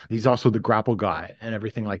up. He's also the grapple guy and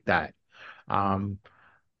everything like that. Um,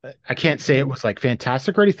 I can't say it was like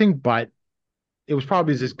fantastic or anything, but it was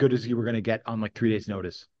probably as good as you were going to get on like 3 days'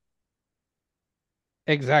 notice.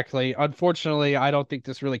 Exactly. Unfortunately, I don't think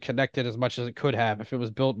this really connected as much as it could have if it was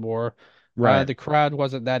built more. Right. The crowd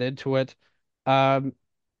wasn't that into it. Um,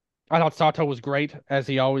 I thought Sato was great, as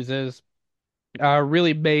he always is.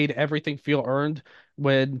 Really made everything feel earned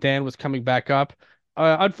when Dan was coming back up.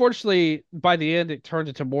 Unfortunately, by the end, it turned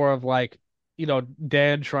into more of like,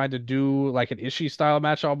 Dan trying to do like an Ishii style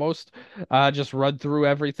match almost, just run through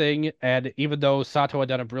everything. And even though Sato had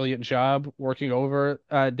done a brilliant job working over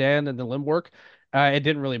Dan and the limb work, it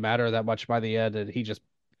didn't really matter that much by the end, and he just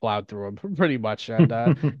plowed through him pretty much. And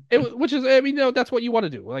which is, I mean, that's what you want to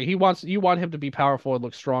do. Like you want him to be powerful and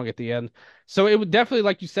look strong at the end. So it would definitely,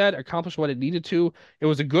 like you said, accomplish what it needed to. It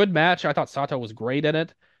was a good match. I thought Sato was great in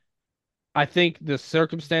it. I think the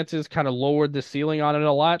circumstances kind of lowered the ceiling on it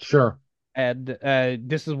a lot. Sure. And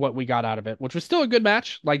this is what we got out of it, which was still a good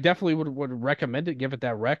match. Like definitely would recommend it. Give it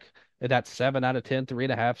that that 7 out of 10,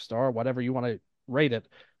 3.5 star, whatever you want to rate it.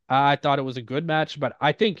 I thought it was a good match, but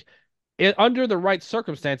I think under the right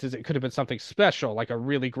circumstances, it could have been something special, like a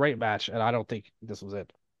really great match. And I don't think this was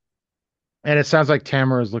it. And it sounds like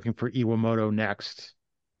Tamara is looking for Iwamoto next.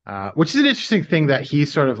 Which is an interesting thing that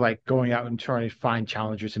he's sort of like going out and trying to find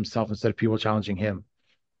challengers himself instead of people challenging him.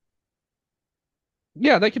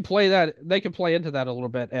 Yeah, they can play that. They can play into that a little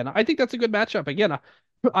bit, and I think that's a good matchup. Again,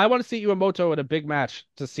 I want to see Iwamoto in a big match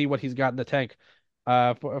to see what he's got in the tank,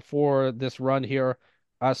 for this run here.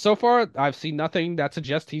 So far, I've seen nothing that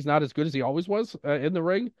suggests he's not as good as he always was in the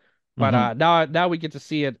ring. But Mhm. now we get to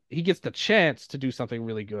see it. He gets the chance to do something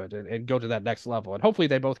really good and go to that next level, and hopefully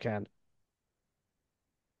they both can.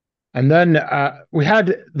 And then we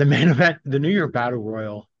had the main event, the New Year Battle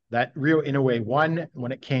Royal, that Rio Inoue won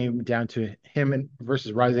when it came down to him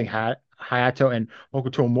versus Rising Hayato and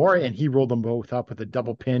Hokuto Mori, and he rolled them both up with a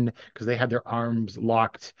double pin because they had their arms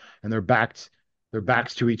locked and their backs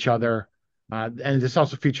to each other. And this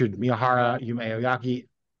also featured Miyahara, Yuma Aoyagi,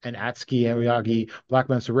 and Atsuki Aoyagi, Black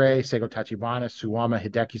Mensaray, Seigo Tachibana, Suwama,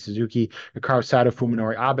 Hideki Suzuki, Hikaru Sato,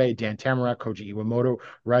 Fuminori Abe, Dan Tamura, Koji Iwamoto,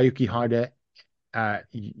 Ryuki Honda,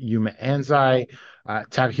 Yuma Anzai,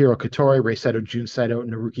 Takahiro Katori, Rei Saito, Jun Saito,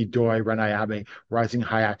 Naruki Doi, Renai Abe, Rising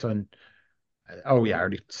Hayato, and oh yeah, I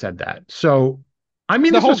already said that. So, I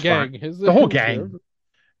mean, The this whole was fun. gang is The whole is there. gang.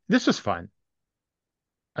 This was fun,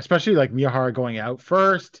 especially like Miyahara going out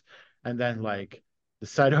first, and then like the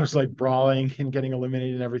Saitos like brawling and getting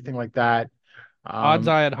eliminated and everything like that.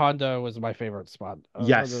 Um, Anzai and Honda was my favorite spot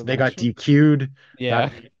of yes, the they got match. DQ'd. That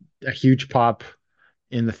Yeah, made a huge pop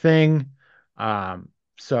in the thing.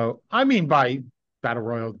 So I mean, by Battle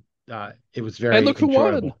Royal, it was and very look who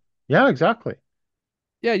won. enjoyable. Yeah, exactly.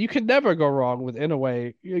 Yeah, you can never go wrong with in a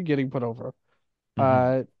way getting put over. Hmm.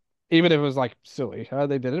 Uh, Even if it was like silly how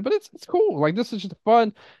they did it, but it's cool. Like this is just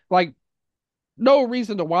fun. Like no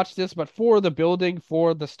reason to watch this, but for the building,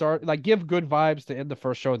 for the start, like give good vibes to end the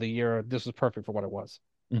first show of the year. This was perfect for what it was.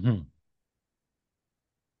 Hmm.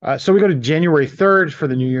 So we go to January 3rd for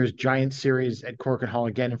the New Year's Giant Series at Corkin Hall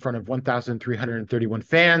again in front of 1,331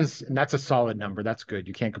 fans, and that's a solid number. That's good.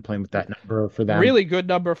 You can't complain with that number for them. Really good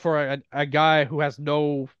number for a guy who has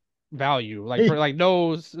no value, like for like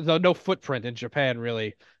no footprint in Japan.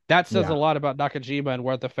 Really, that says a Yeah. lot about Nakajima and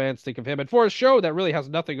what the fans think of him. And for a show that really has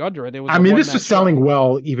nothing under it, it was I a mean, one this was match selling show.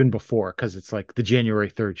 well even before because it's like the January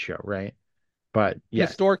 3rd show, right? But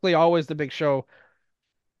yes. Historically, always the big show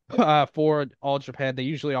for All Japan. They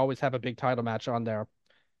usually always have a big title match on there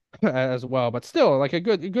as well. But still, like a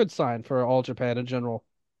good sign for All Japan in general.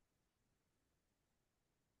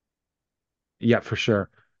 Yeah, for sure.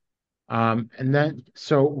 And then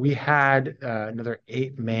so we had another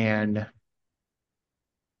 8-man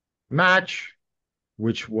match,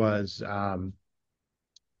 which was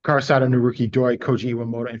Karasato, Naruki Doi, Koji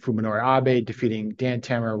Iwamoto, and Fuminori Abe defeating Dan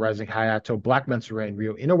Tamura, Rising Hayato, Black Mensaray, and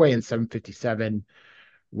Ryo Inoue in 7:57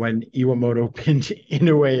 when Iwamoto pinned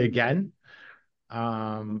Inoue again.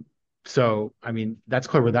 Um, so, I mean, that's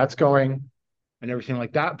clear where that's going and everything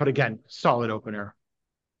like that. But again, solid opener.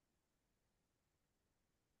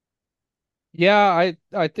 Yeah,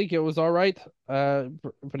 I think it was all right.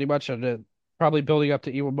 Pretty much, and probably building up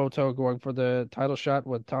to Iwamoto going for the title shot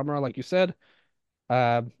with Tamura, like you said.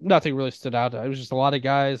 Nothing really stood out. It was just a lot of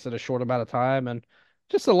guys in a short amount of time, and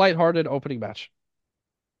just a lighthearted opening match.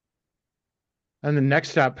 And then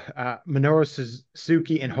next up, Minoru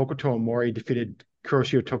Suzuki and Hokuto Omori defeated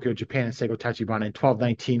Kuroshio Tokyo Japan and Seigo Tachibana in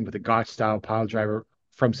 12:19 with a Gotch style pile driver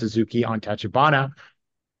from Suzuki on Tachibana.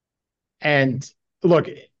 And look,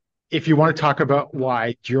 if you want to talk about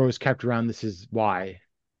why Jiro is kept around, this is why.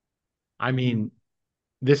 I mean,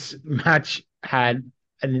 this match had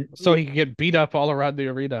an So he could get beat up all around the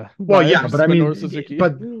arena well, by yeah, but I Minoru mean, Suzuki.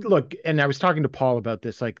 but look, and I was talking to Paul about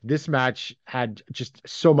this. Like, this match had just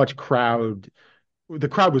so much crowd. The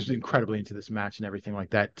crowd was incredibly into this match and everything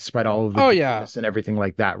like that, despite all of the Oh yeah. goofiness and everything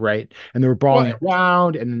like that, right? And they were brawling Well,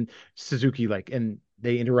 around, and Suzuki and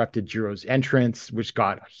they interrupted Jiro's entrance, which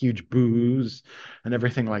got huge boos and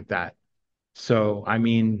everything like that. So, I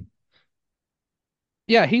mean,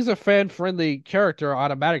 yeah, he's a fan-friendly character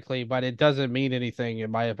automatically, but it doesn't mean anything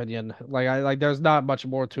in my opinion. There's not much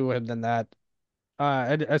more to him than that.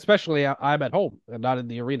 And especially I'm at home and not in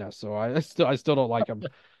the arena, so I still don't like him.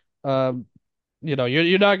 Um,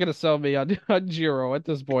 you're not gonna sell me on on Jiro at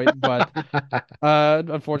this point, but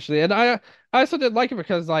unfortunately, and I also didn't like it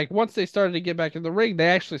because like once they started to get back in the ring, they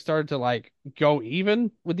actually started to like go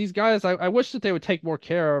even with these guys. I wish that they would take more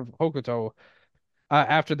care of Hokuto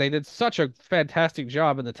after they did such a fantastic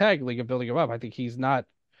job in the tag league of building him up. I think he's not.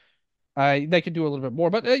 They could do a little bit more,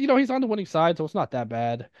 but he's on the winning side, so it's not that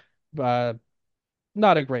bad. Uh,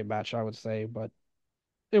 Not a great match, I would say, but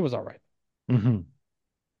it was all right. mhm.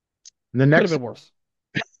 The Could have next been worse.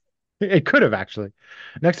 It could have actually.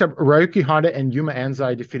 Next up, Ryuki Honda and Yuma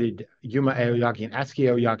Anzai defeated Yuma Aoyagi and Atsuki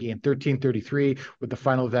Aoyagi in 13:33 with the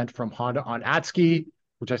final event from Honda on Atsuki,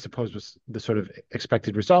 which I suppose was the sort of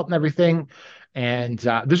expected result and everything. And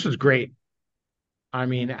this was great. I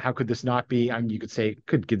mean, how could this not be? I mean, you could say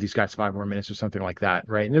could give these guys 5 more minutes or something like that,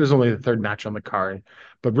 right? And it was only the third match on the card,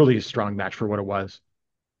 but really a strong match for what it was.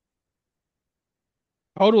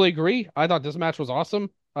 Totally agree. I thought this match was awesome.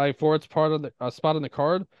 For its part of the spot on the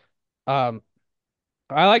card. Um,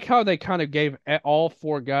 I like how they kind of gave all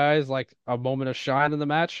four guys like a moment of shine in the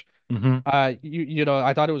match. Hmm.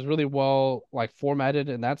 I thought it was really well like formatted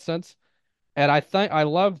in that sense. And I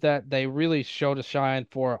love that they really showed a shine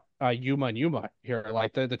for Yuma and Yuma here,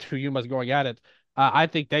 like the two Yumas going at it. I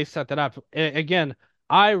think they set that up. Again,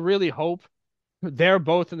 I really hope they're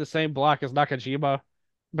both in the same block as Nakajima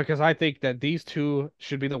because I think that these two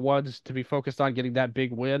should be the ones to be focused on getting that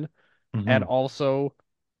big win. And Hmm. also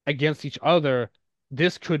against each other,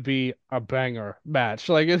 this could be a banger match.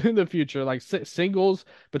 Like in the future, like singles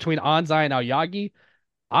between Anzai and Aoyagi.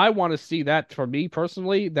 I want to see that for me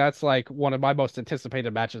personally. That's like one of my most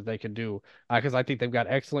anticipated matches they can do because I think they've got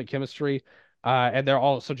excellent chemistry. And they're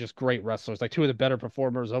also just great wrestlers, like two of the better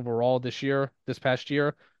performers overall this past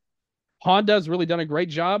year. Honda's really done a great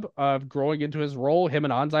job of growing into his role. Him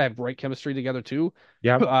and Anzai have great chemistry together too.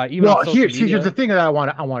 Yeah. Even on Well, social here's the media. thing that I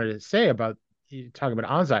wanted to say about you talking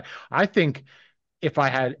about Anzai. I think if I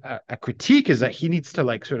had a critique is that he needs to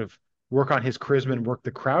like sort of work on his charisma and work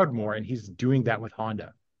the crowd more, and he's doing that with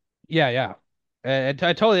Honda. Yeah, yeah. And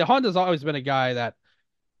I totally, Honda's always been a guy that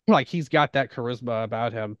like he's got that charisma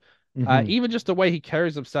about him. Hmm. Even just the way he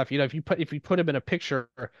carries himself, if you put him in a picture,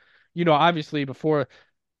 obviously before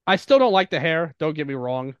I still don't like the hair, don't get me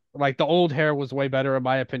wrong. Like the old hair was way better in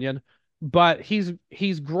my opinion, but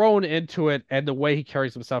he's grown into it and the way he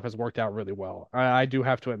carries himself has worked out really well. I do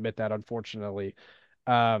have to admit that unfortunately.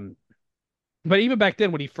 Um but even back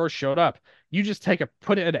then when he first showed up, you just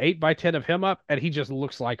put it an 8x10 of him up and he just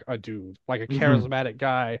looks like a dude, like a Hmm. charismatic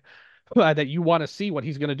guy that you want to see what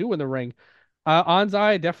he's going to do in the ring.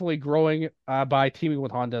 Anzai definitely growing by teaming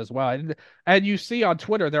with Honda as well. And you see on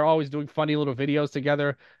Twitter, they're always doing funny little videos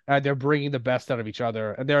together. They're bringing the best out of each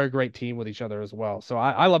other, and they're a great team with each other as well. So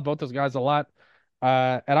I love both those guys a lot.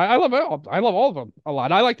 And I love all of them a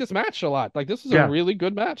lot. I like this match a lot. Like this is a Yeah, really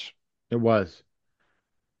good match. it was.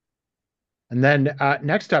 And then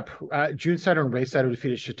next up, Jun Saito and Rei Saito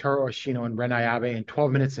defeated Shotaro Ashino and Ren Ayabe in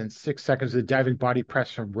 12 minutes and 6 seconds with a diving body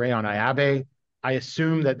press from Rei on Ayabe. I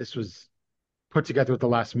assume that this was put together at the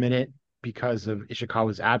last minute because of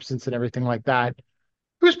Ishikawa's absence and everything like that.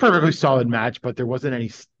 It was a perfectly solid match, but there wasn't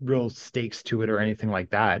any real stakes to it or anything like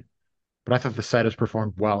that. But I thought the Saitos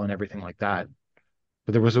performed well and everything like that.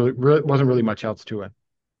 But there wasn't really much else to it.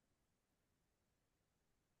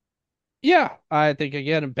 Yeah, I think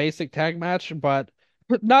again a basic tag match, but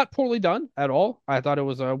not poorly done at all. I thought it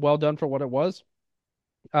was well done for what it was.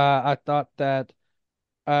 I thought that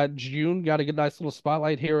June got a good nice little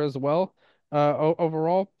spotlight here as well,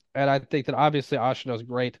 overall. And I think that obviously Ashino's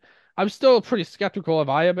great. I'm still pretty skeptical of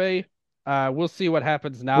Ayabe. We'll see what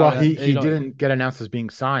happens now Well, that he didn't get announced as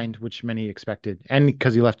being signed, which many expected, and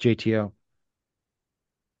because he left JTO.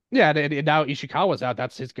 yeah, and now Ishikawa's out.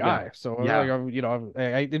 That's his Yeah, guy. So like,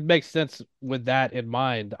 yeah, it makes sense with that in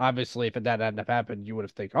mind. Obviously, if that hadn't have happened, you would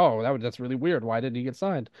have think, oh, that's really weird. Why didn't he get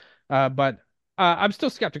signed? But I'm still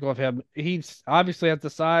skeptical of him. He's obviously has the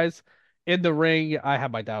size in the ring. I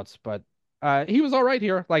have my doubts, but he was all right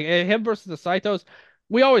here. Like him versus the Saitos.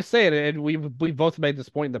 We always say it, and we've both made this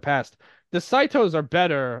point in the past. The Saitos are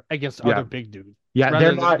better against yeah, other big dudes yeah.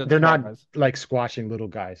 They're rather than not the they're small not guys. like squashing little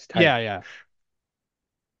guys type, Yeah, yeah,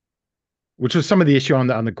 which was some of the issue on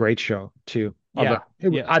the Great Show too. Although yeah,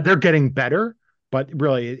 yeah. they're getting better, but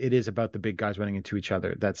really it is about the big guys running into each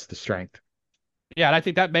other. That's the strength. Yeah, and I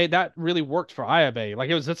think that really worked for Ayabe. Like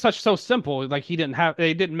it's so simple. Like it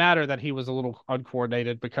didn't matter that he was a little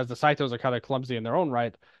uncoordinated because the Saitos are kind of clumsy in their own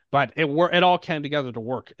right, but it all came together to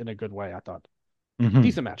work in a good way, I thought. Hmm.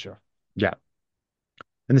 Decent matchup. Yeah.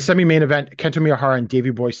 In the semi-main event, Kento Miyahara and Davey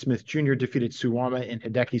Boy Smith Jr. defeated Suwama and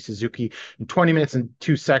Hideki Suzuki in 20 minutes and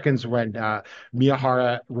 2 seconds when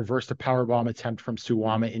Miyahara reversed a powerbomb attempt from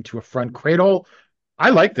Suwama into a front cradle.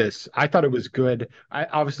 I like this. I thought it was good.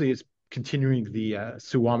 Obviously, it's continuing the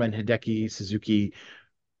Suwama and Hideki Suzuki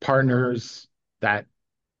partners that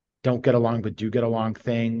don't get along but do get along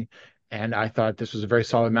thing. And I thought this was a very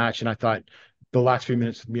solid match. And I thought the last few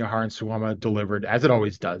minutes with Miyahara and Suwama delivered as it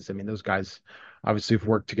always does. I mean, those guys obviously have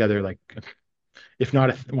worked together like if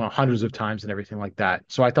not hundreds of times and everything like that.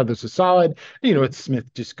 So I thought this was solid. And, it's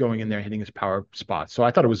Smith just going in there hitting his power spot. So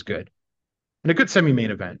I thought it was good and a good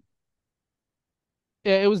semi-main event.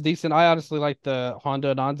 Yeah, it was decent. I honestly liked the Honda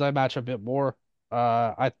and Anzai match a bit more.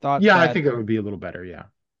 I thought Yeah, I that think it would be a little better. Yeah.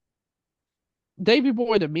 Davey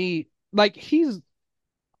Boy to me, like he's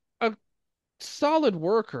a solid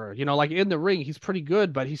worker, like in the ring, he's pretty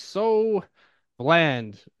good, but he's so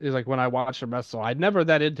bland is like when I watch him wrestle. I'm never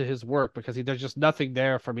that into his work because there's just nothing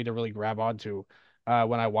there for me to really grab onto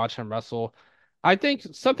when I watch him wrestle. I think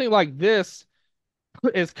something like this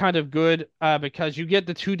is kind of good because you get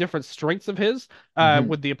the two different strengths of his Mhm.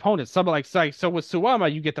 with the opponents. Something like so with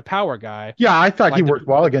Suwama, you get the power guy, Yeah, I thought he like worked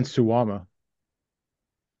well against Suwama.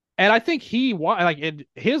 and I think like in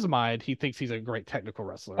his mind, he thinks he's a great technical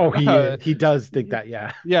wrestler. Oh, he is. He does think that.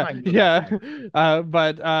 Yeah, Yeah, I know that. yeah.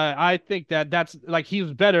 But I think that's like he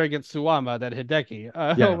was better against Suwama than Hideki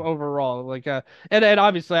Yeah. overall. Like, and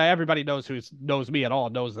obviously everybody who knows me at all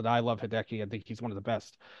knows that I love Hideki and think he's one of the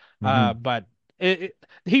best. Hmm. But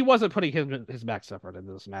he wasn't putting his max effort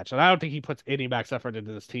into this match, and I don't think he puts any max effort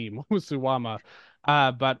into this team with Suwama.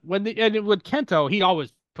 But with Kento, he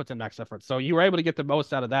always puts in max effort, so you were able to get the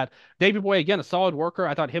most out of that. Davey Boy again, a solid worker.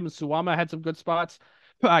 I thought him and Suwama had some good spots.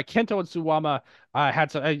 Kento and Suwama had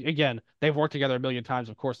some again. They've worked together a million times.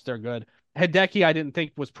 Of course, they're good. Hideki, I didn't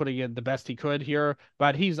think was putting in the best he could here,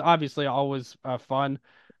 but he's obviously always fun.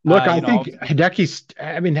 Look, I You think know, Hideki's.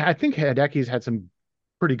 I mean, I think Hideki's had some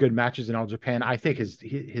pretty good matches in All Japan. I think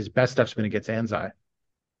his best stuff's been against Anzai.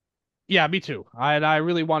 yeah, me too. I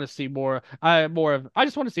really want to see more. More of. I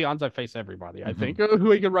just want to see Anzai face everybody. I Hmm. think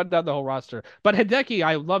who he can run down the whole roster. But Hideki,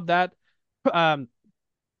 I love that. Um,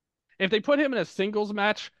 if they put him in a singles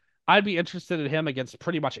match, I'd be interested in him against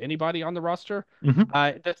pretty much anybody on the roster. Hmm.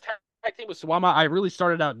 The tag team with Suwama, I really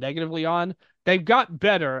started out negatively on. They've got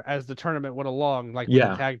better as the tournament went along, like with the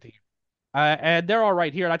Yeah. tag team. And they're all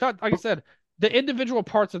right here. And I thought, like I said, the individual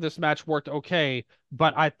parts of this match worked okay,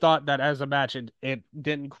 but I thought that as a match, it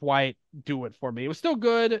didn't quite do it for me. It was still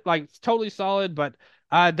good, like totally solid, but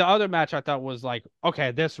the other match I thought was like,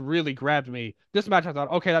 okay, this really grabbed me. This match I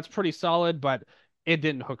thought, okay, that's pretty solid, but it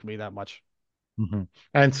didn't hook me that much. Hmm.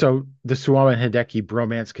 And so the Suwama and Hideki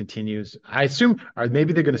bromance continues. I assume, or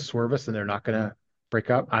maybe they're going to swerve us and they're not going to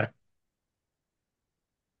break up.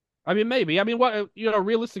 I mean, maybe. I mean,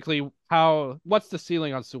 realistically, what's the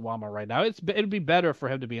ceiling on Suwama right now? It'd be better for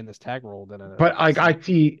him to be in this tag role than But a like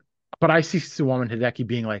single. I see Suwama and Hideki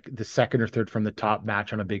being like the second or third from the top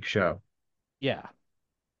match on a big show. Yeah.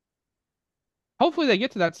 Hopefully they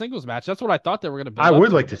get to that singles match. That's what I thought they were going to I build up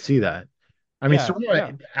would like to. to see that. I mean, Yeah,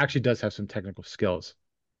 yeah, Suwama actually does have some technical skills.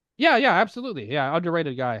 yeah, yeah. Absolutely. Yeah,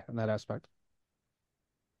 underrated guy in that aspect.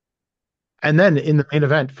 And then in the main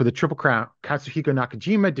event for the Triple Crown, Katsuhiko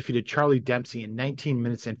Nakajima defeated Charlie Dempsey in 19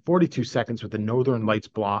 minutes and 42 seconds with a Northern Lights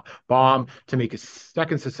bomb to make a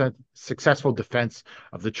second successful defense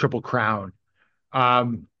of the Triple Crown.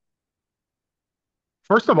 Um,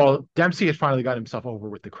 First of all, Dempsey has finally got himself over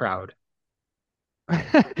with the crowd.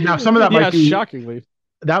 Now, some of that might Yeah, be shockingly.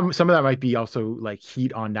 some of that might be also like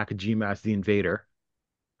heat on Nakajima as the invader.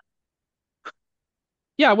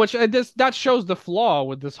 Yeah, which that shows the flaw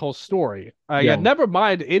with this whole story. Yeah, Yeah. never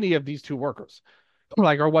mind any of these two workers,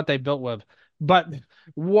 like or what they built with, but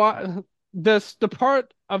what the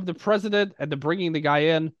part of the president and the bringing the guy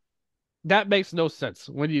in that makes no sense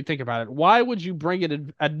when you think about it. Why would you bring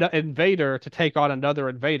an invader to take on another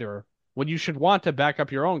invader when you should want to back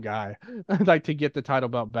up your own guy, like to get the title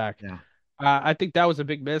belt back? Yeah. I think that was a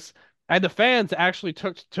big miss. And the fans actually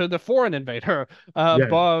took to the foreign invader Yeah.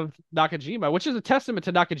 above Nakajima, which is a testament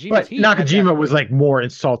to Nakajima's But heat at that Nakajima was point. like more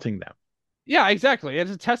insulting them. Yeah, exactly.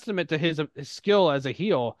 It's a testament to his skill as a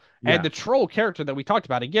heel and Yeah. the troll character that we talked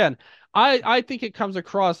about. Again, I think it comes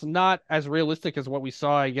across not as realistic as what we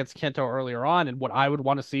saw against Kento earlier on and what I would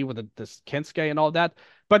want to see with this Kensuke and all that.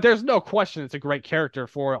 But there's no question it's a great character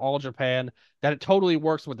for All Japan, that it totally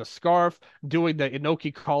works with the scarf, doing the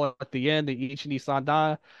Inoki call at the end, the Ichini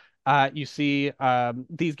Sanda. You see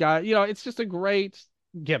these guys, it's just a great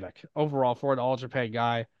gimmick overall for an All Japan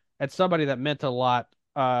guy and somebody that meant a lot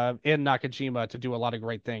in Nakajima to do a lot of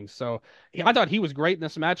great things. So I thought he was great in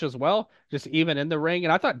this match as well, just even in the ring.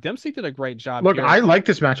 And I thought Dempsey did a great job Look, here. I like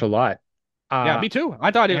this match a lot. Yeah, Uh, me too.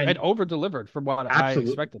 I thought it and over delivered from what I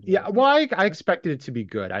absolutely. expected to Yeah. be. Well, I expected it to be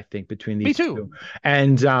good, I think, between Me these too. two.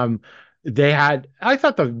 And I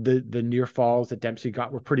thought the near falls that Dempsey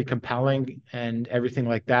got were pretty compelling and everything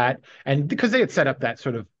like that. And because they had set up that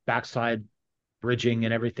sort of backside bridging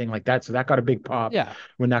and everything like that. So that got a big pop Yeah.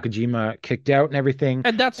 when Nakajima kicked out and everything.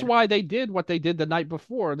 And that's why they did what they did the night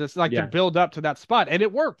before, this like to Yeah, build up to that spot. And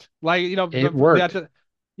it worked. Like, it worked.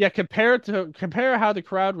 compare how the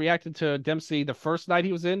crowd reacted to Dempsey the first night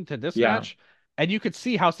he was in to this Yeah. match, And you could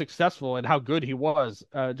see how successful and how good he was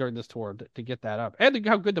during this tour to get that up, and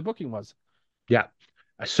how good the booking was. Yeah.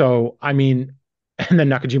 So, I mean, and then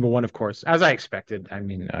Nakajima won, of course, as I expected. I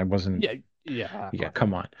mean, I wasn't, Yeah, yeah. yeah,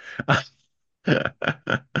 come on.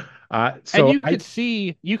 And So I,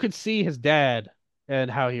 you could see his dad and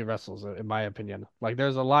how he wrestles, in my opinion. Like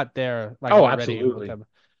there's a lot there, like oh, already with absolutely. him.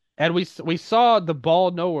 And we saw the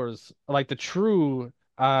ball knowers, like the true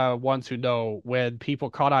ones who know when people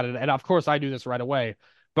caught on it. And of course, I knew this right away.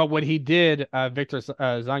 But when he did Victor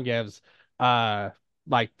Zangev's uh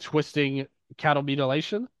like twisting cattle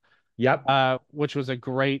mutilation, Yep. which was a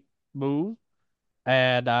great move.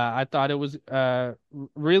 And I thought it was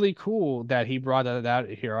really cool that he brought that out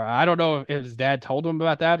here. I don't know if his dad told him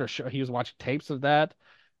about that or he was watching tapes of that.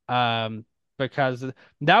 Um, because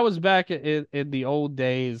that was back in the old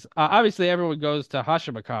days. Obviously, everyone goes to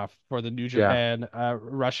Hashimakov for the New Yeah. Japan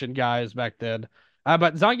Russian guys back then.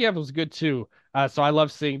 But Zangief was good too. So I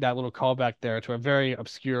love seeing that little callback there to a very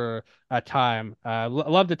obscure time.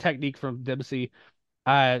 Love the technique from Dempsey.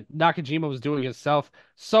 Nakajima was doing himself.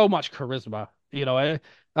 So much charisma.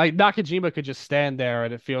 Like Nakajima could just stand there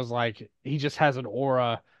and it feels like he just has an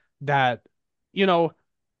aura that, you know,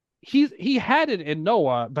 he had it in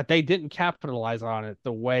Noah, but they didn't capitalize on it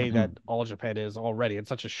the way that Mhm. All Japan is already in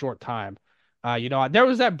such a short time. There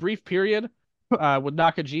was that brief period with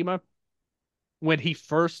Nakajima when he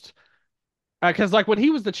first because like when he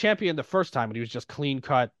was the champion the first time when he was just clean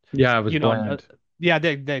cut, Yeah, it was you know, bland. yeah,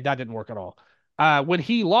 that didn't work at all. When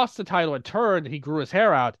he lost the title and turned, he grew his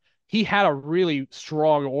hair out. He had a really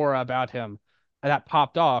strong aura about him that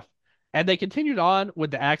popped off. And they continued on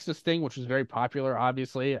with the Axis thing, which was very popular,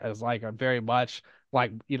 obviously, as like a very much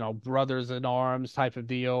like, brothers in arms type of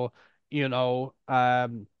deal, you know,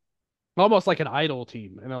 almost like an idol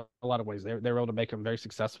team in a lot of ways. They were able to make him very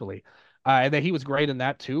successfully, and then he was great in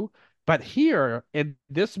that too. But here in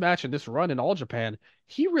this match and this run in All Japan,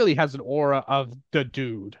 he really has an aura of the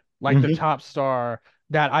dude, like the Hmm. top star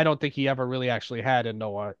that I don't think he ever really actually had in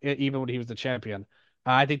Noah, even when he was the champion.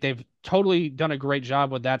 I think they've totally done a great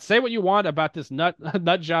job with that. Say what you want about this nut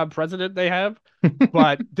job president they have,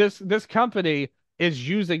 but this company is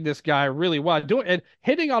using this guy really well, doing and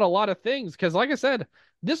hitting on a lot of things. Because, like I said,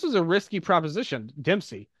 this was a risky proposition,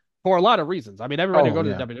 Dempsey, for a lot of reasons. I mean, everybody Oh, go to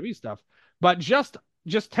the yeah. WWE stuff, but just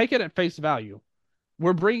take it at face value.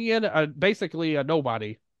 We're bringing in basically a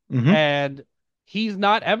nobody, Hmm. and he's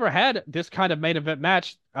not ever had this kind of main event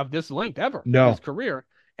match of this length ever in his No, career,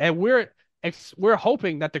 and we're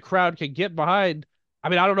hoping that the crowd can get behind. I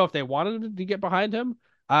mean, I don't know if they wanted to get behind him,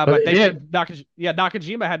 but but it did.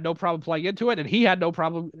 Nakajima had no problem playing into it, and he had no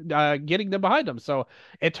problem getting them behind him. So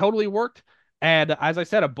it totally worked. And as I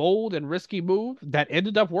said, a bold and risky move that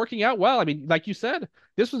ended up working out well. I mean, like you said,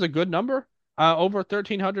 this was a good number. Over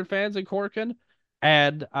 1,300 fans in Korakuen.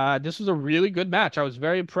 And this was a really good match. I was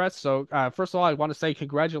very impressed. So, first of all, I want to say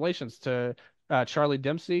congratulations to Charlie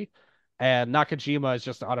Dempsey. And Nakajima is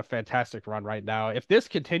just on a fantastic run right now. If this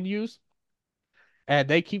continues and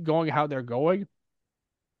they keep going how they're going,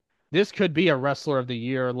 this could be a wrestler of the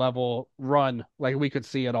year level run like we could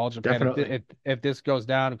see in All Japan if Definitely. if this goes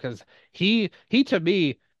down because he to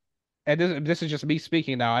me, and this is just me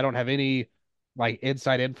speaking now. I don't have any like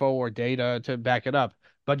inside info or data to back it up.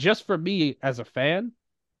 But just for me as a fan,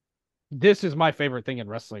 this is my favorite thing in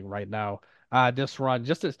wrestling right now. This run,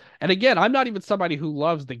 just as, and again, I'm not even somebody who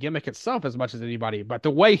loves the gimmick itself as much as anybody, but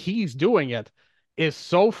the way he's doing it is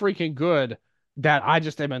so freaking good that I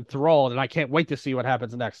just am enthralled, and I can't wait to see what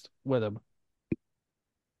happens next with him.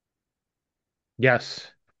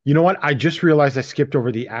 Yes. You know what? I just realized I skipped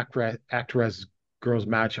over the Actress girls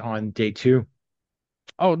match on day two.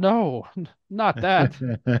 Oh no, not that.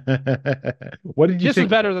 What did you This is think?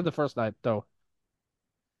 better than the first night, though.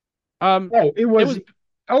 Um, Oh, it it was. was,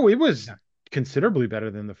 Oh, it was considerably better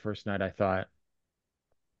than the first night, I thought.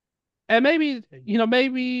 and maybe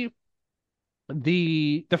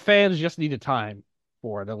the fans just needed time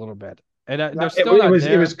for it a little bit, and they're It, still it not was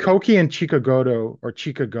it was there. Koki and Chikagoto or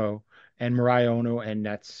Chikago and Mirai Ono and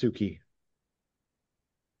Natsuki.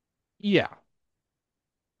 Yeah.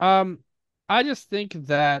 Um, I just think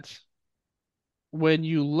that when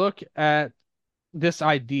you look at this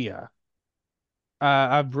idea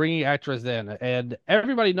of bringing actors in, and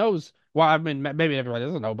everybody knows, well, I mean, maybe everybody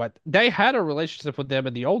doesn't know, but they had a relationship with them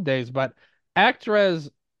in the old days, but actors,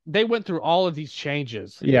 they went through all of these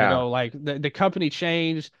changes, Yeah. like the company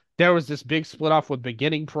changed. There was this big split off with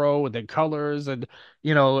Beginning Pro and then Colors, and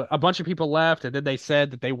a bunch of people left, and then they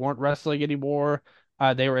said that they weren't wrestling anymore.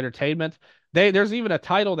 They were entertainment. There's even a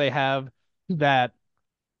title they have that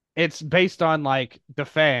it's based on like the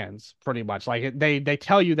fans pretty much. Like they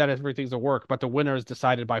tell you that everything's a work, but the winner is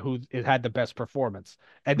decided by who it had the best performance,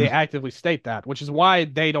 and they actively state that, which is why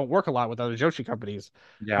they don't work a lot with other Joshi companies.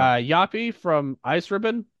 Yeah. Yappy from Ice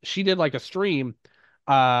Ribbon, she did like a stream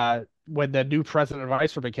when the new president of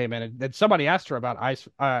Ice Ribbon came in, and then somebody asked her about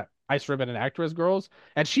Ice Ribbon and Actress Girls,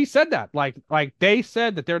 and she said that like they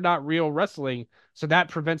said that they're not real wrestling, so that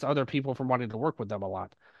prevents other people from wanting to work with them a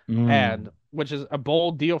lot, Mm. and which is a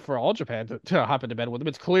bold deal for All Japan to hop into bed with them.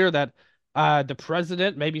 It's clear that the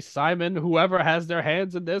president, maybe Simon, whoever has their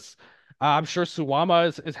hands in this, I'm sure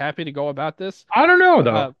Suwama is happy to go about this. I don't know Uh,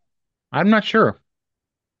 though. I'm not sure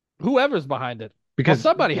Whoever's behind it. Well, because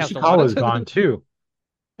somebody has to want Ishikawa is gone it. too,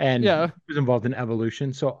 and he Yeah. was involved in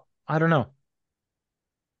Evolution. So I don't know.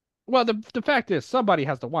 Well, the fact is, somebody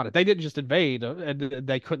has to want it. They didn't just invade, and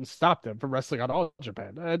they couldn't stop them from wrestling on All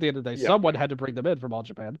Japan. At the end of the day, Yeah. someone had to bring them in from All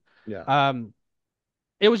Japan. Yeah. Um,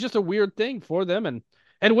 it was just a weird thing for them, and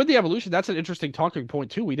with the evolution, that's an interesting talking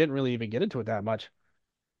point too. We didn't really even get into it that much.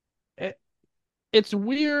 It, it's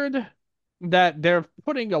weird that they're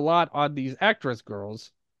putting a lot on these actress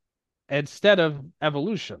girls instead of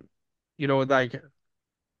evolution. Like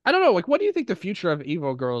I don't know. Like, what do you think the future of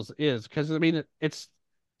Evo girls is? Because I mean, it's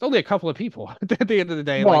only a couple of people at the end of the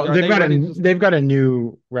day. Like, Well, are they ready to just they've got a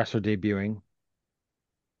new wrestler debuting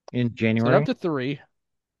in set up January, to three?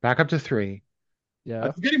 back up to three.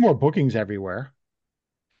 Yeah, We're getting more bookings everywhere,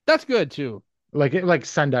 that's good too. like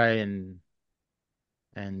Sendai and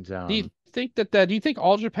Do you think do you think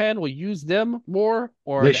All Japan will use them more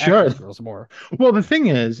or they the actress should. girls more? Well, the thing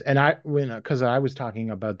is, and because I was talking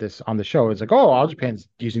about this on the show, it's like, oh, All Japan's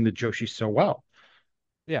using the Joshi so well,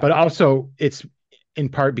 Yeah, but also it's in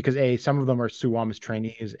part because A, some of them are Suwama's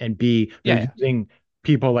trainees, and B, they're yeah, using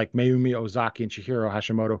people like Mayumi Ozaki and Chihiro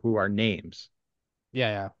Hashimoto who are names.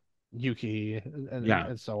 yeah. Yuki Yeah.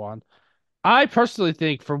 and so on. I personally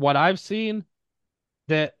think, from what I've seen,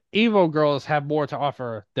 that Evo girls have more to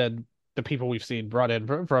offer than the people we've seen brought in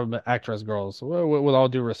from actress girls. With all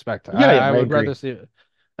due respect, Yeah, yeah, I I would agree.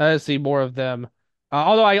 rather see more of them.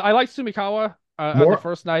 Although I like Sumikawa on the More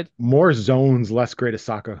first night. more zones, less Great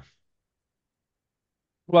Osaka.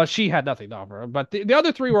 Well, she had nothing to offer, but the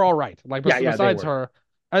other three were all right. Like, Yeah, yeah, they besides were. her,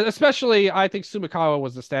 especially I think Sumikawa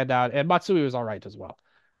was the standout, and Matsui was all right as well.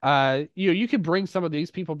 You can bring some of these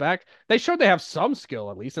people back. They showed they have some skill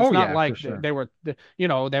at least. It's Oh not yeah, for like sure. they were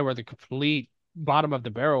they were the complete bottom of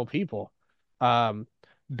the barrel people. Um,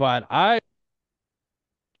 but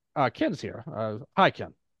Ken's here. Hi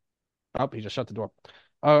Ken. Oh, he just shut the door.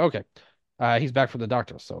 Oh, okay. He's back from the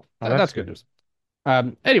doctor, so Oh, that's that's good good.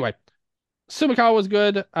 news. Anyway. Sumikawa was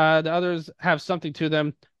good. The others have something to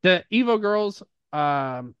them. The Evo girls,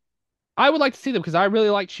 I would like to see them because I really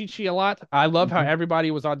like Chi-Chi a lot. I love how Mhm.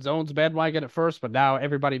 everybody was on Zone's bandwagon at first, but now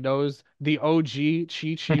everybody knows the OG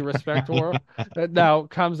Chi-Chi Respector that now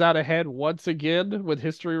comes out ahead once again with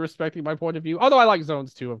history respecting my point of view. Although I like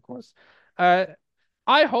Zones too, of course. Uh,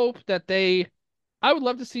 I hope that I would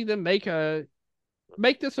love to see them make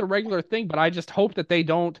this a regular thing, but I just hope that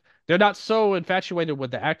they're not so infatuated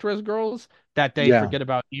with the actress girls that they Yeah. forget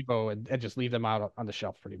about Evo and just leave them out on the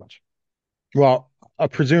shelf pretty much. Well,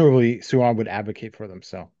 presumably Suwon would advocate for them,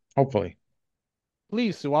 so hopefully.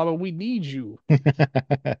 Please, Suwama, we need you.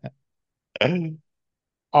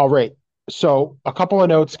 All right. So a couple of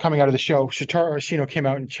notes coming out of the show. Shotaro Ashino came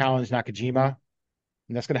out and challenged Nakajima,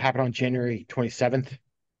 and that's going to happen on January 27th.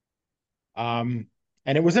 And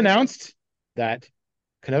it was announced that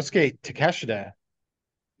Konosuke Takeshita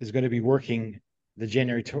is going to be working the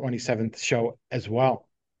January 27th show as well.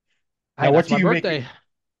 Hey, Now, what that's do my you make? birthday.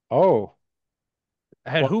 Oh,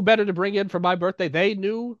 And well, who better to bring in for my birthday? They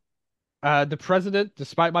knew the president,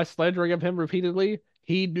 despite my slandering of him repeatedly,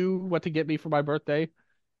 he knew what to get me for my birthday.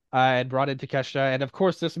 And brought in Takeshita, and of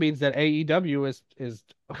course, this means that AEW is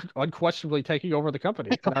unquestionably taking over the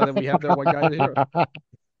company now that we have their one guy here.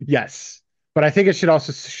 yes. But I think it should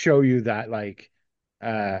also show you that like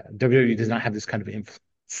WWE does not have this kind of influence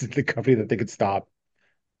in the company that they could stop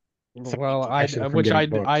somebody Well, like Takeshita from which getting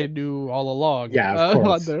booked. I knew all along. Yeah, of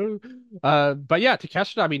course. But yeah,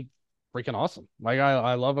 Takeshita, I mean, freaking awesome. Like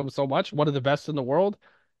I love him so much. One of the best in the world.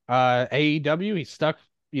 AEW, he's stuck,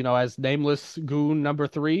 as nameless goon number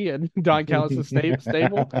 3 in Don Callis'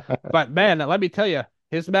 stable. But man, let me tell you,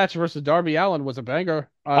 his match versus Darby Allin was a banger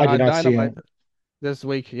I did on not see Dynamite it. this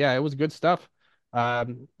week. Yeah, it was good stuff.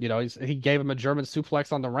 He gave him a German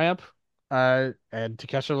suplex on the ramp. And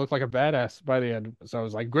Takeshita looked like a badass by the end. So it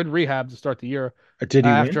was like good rehab to start the year. Did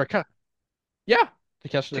he After win? a cut. Yeah,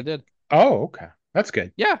 Takeshita did. Oh, okay. That's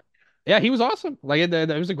good. Yeah. Yeah, he was awesome. Like it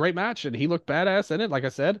was a great match and he looked badass in it, like I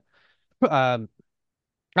said. Um,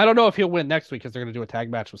 I don't know if he'll win next week because they're going to do a tag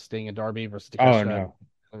match with Sting and Darby versus Oh Takeshita. no.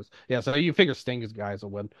 Yeah, so you figure Sting's guys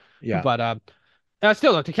will win. Yeah. But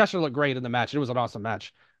still, Takeshita looked great in the match. It was an awesome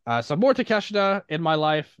match. So more Takeshita in my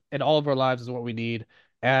life, in all of our lives, is what we need.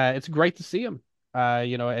 It's great to see him.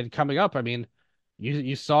 And coming up, I mean,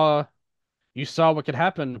 you saw what could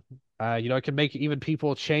happen. It can make even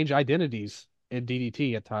people change identities in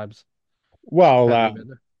DDT at times. Well, Kind of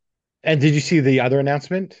even. and did you see the other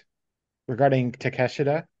announcement regarding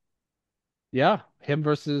Takeshita? Yeah, him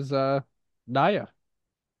versus Naya.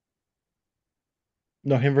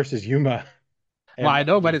 No, him versus Yuma Well, and I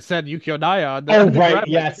know, but Moxley. it said Yukio Naya on Oh, the right. graphic.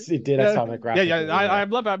 Yes, it did. I Yeah, saw that yeah, graphic yeah. earlier. I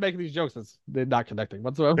love how I'm making these jokes. They're not connecting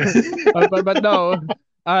whatsoever. but no.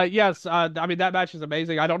 Yes. I mean that match is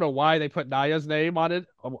amazing. I don't know why they put Naya's name on it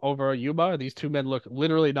over Yuma. These two men look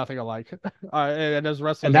literally nothing alike. And as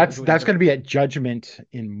And wrestlers, they're that's completely that's going different. to be at Judgment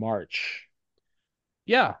in March.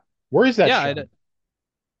 Yeah, Where is that yeah. show?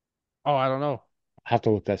 Oh, I don't know. I'll have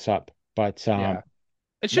to look this up. But Yeah,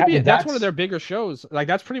 it should that be. That's one of that's their bigger shows. Like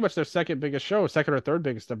that's pretty much their second biggest show, second or third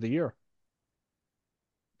biggest of the year.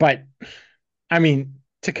 but I mean,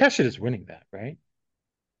 Takeshita is winning that, right?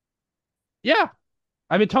 Yeah,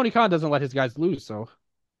 I mean Tony Khan doesn't let his guys lose, so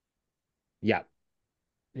Yeah.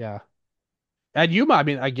 yeah. And Yuma, I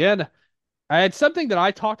mean, again, I had something that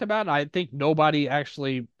I talked about, and I think nobody else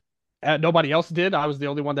did. I was the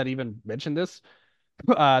only one that even mentioned this,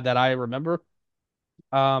 that I remember.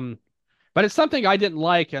 Um, but it's something I didn't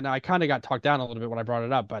like, and I kind of got talked down a little bit when I brought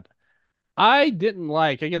it up. But I didn't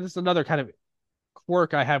like, again, this is another kind of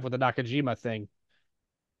quirk I have with the Nakajima thing.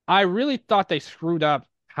 I really thought they screwed up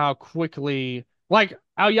how quickly, like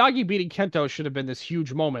Aoyagi beating Kento should have been this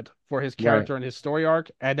huge moment for his Right. character and his story arc,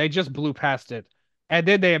 and they just blew past it. And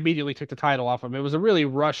then they immediately took the title off him. It was a really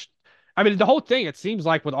rushed. I mean, the whole thing, it seems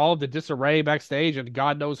like with all of the disarray backstage and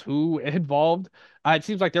God knows who involved, it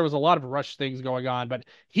seems like there was a lot of rush things going on. But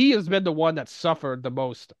he has been the one that suffered the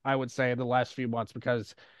most, I would say, in the last few months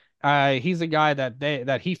because he's a guy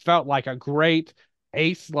that he felt like a great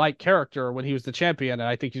ace-like character when he was the champion, and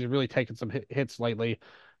I think he's really taken some hits lately.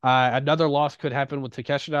 Another loss could happen with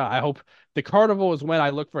Takeshita. I hope the Carnival is when I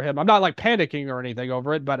look for him. I'm not like panicking or anything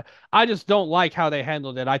over it, but I just don't like how they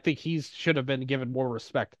handled it. I think he should have been given more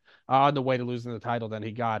respect on the way to losing the title than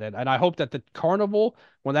he got it. And I hope that the Carnival,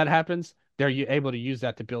 when that happens, they're able to use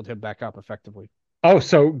that to build him back up effectively. Oh,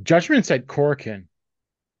 so Judgment's at Corkin.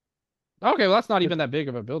 Okay, well, that's not even that big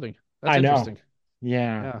of a building. That's I know. interesting.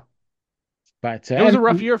 Yeah. Yeah. But It was and a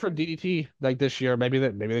rough year for DDT like this year. Maybe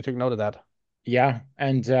they took note of that. yeah,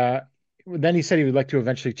 and then he said he would like to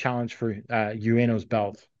eventually challenge for Ueno's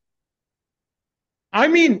belt. I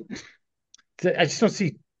mean, I just don't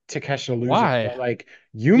see Takeshita losing. Why? But like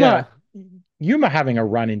Yeah. Yuma having a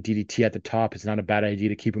run in DDT at the top is not a bad idea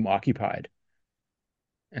to keep him occupied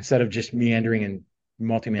instead of just meandering in No,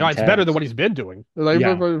 multi-man it's better than tags. what he's been doing. Like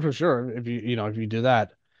Yeah. for sure. If you do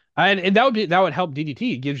that. And that would help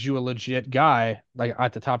DDT. It gives you a legit guy like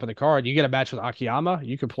at the top of the card. You get a match with Akiyama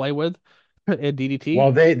you could play with in DDT.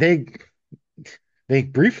 Well, they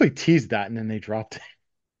briefly teased that and then they dropped it.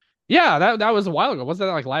 Yeah, that was a while ago. Wasn't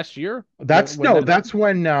that like last year? That's When no, that that's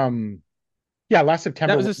when yeah, last that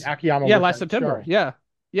September was when this Akiyama yeah, worked last on the September. show. Yeah.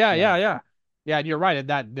 Yeah, Yeah. yeah, yeah. Yeah, and you're right, and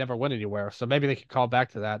that never went anywhere. So maybe they could call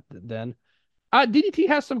back to that then. DDT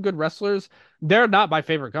has some good wrestlers. They're not my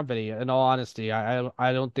favorite company, in all honesty. I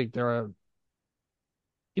don't think they're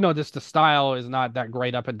just the style is not that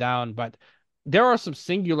great up and down, but there are some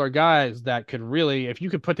singular guys that could really, if you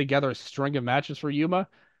could put together a string of matches for Yuma,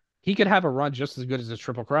 he could have a run just as good as his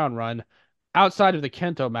Triple Crown run outside of the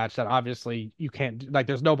Kento match that obviously you can't, like,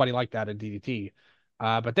 there's nobody like that in DDT.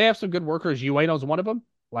 But they have some good workers. Ueno's one of them,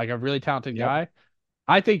 like a really talented Yep. guy.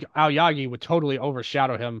 I think Aoyagi would totally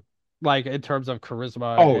overshadow him, like in terms of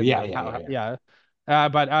charisma Oh and yeah, like yeah, how, yeah, yeah. yeah.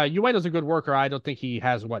 But Ueno's a good worker. I don't think he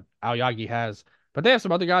has what Aoyagi has. But they have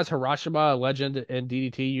some other guys, Hiroshima, a legend in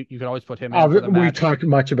DDT. You could always put him in for the We match. talked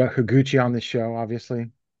much about Higuchi on this show,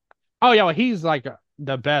 obviously. Oh yeah, well he's like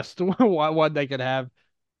the best one they could have.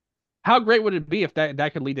 How great would it be if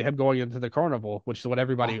that could lead to him going into the carnival, which is what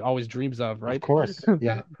everybody always dreams of, Of right? course.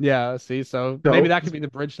 Yeah. Yeah, see, so maybe So, that could be the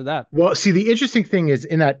bridge to that. well, see, the interesting thing is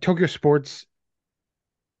in that Tokyo Sports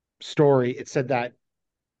story, it said that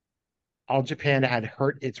All Japan had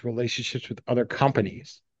hurt its relationships with other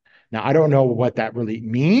companies. Now, I don't know what that really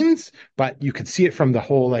means, but you can see it from the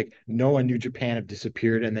whole like Noah and New Japan have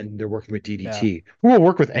disappeared and then they're working with Yeah. DDT. Who will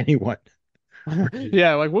work with anyone?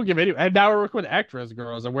 Yeah, like we'll give any, and now we're working with actress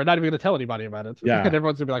girls, and we're not even gonna tell anybody about it. Yeah. And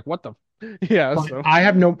everyone's gonna be like, "What the?" Yeah. But So I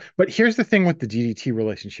have no, but here's the thing with the DDT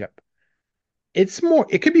relationship.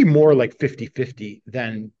 it could be more like 50-50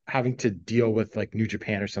 than having to deal with like New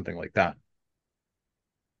Japan or something like that.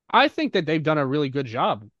 I think that they've done a really good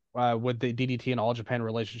job with the DDT and All Japan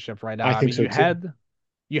relationship right now. I I think mean, so too.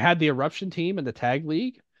 you had the Eruption team in the tag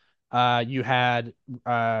league. You had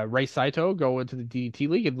Ray Saito go into the DDT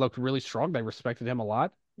league and looked really strong. They respected him a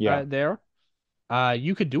lot Yeah. there.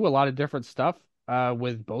 You could do a lot of different stuff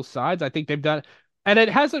with both sides. I think they've done, and it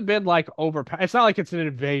hasn't been like over. It's not like it's an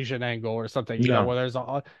invasion angle or something, No. where there's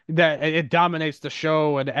that it dominates the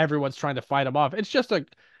show and everyone's trying to fight them off. It's just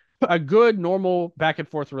a good normal back and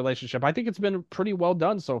forth relationship. I think it's been pretty well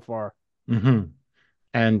done so far. Hmm.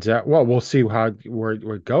 And well, we'll see where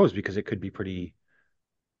it goes because it could be pretty.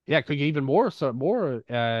 Yeah, it could get even more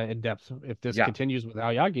in depth if this Yeah. continues with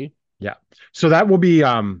Aoyagi. Yeah. So that will be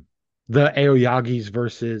the Aoyagis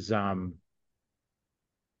versus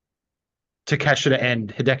Takeshita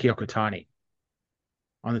and Hideki Okatani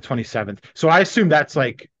on the 27th. So I assume that's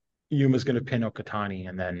like Yuma's going to pin Okatani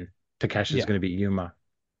and then Takeshi's Yeah. going to beat Yuma.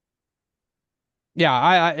 Yeah,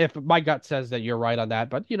 I if my gut says that you're right on that,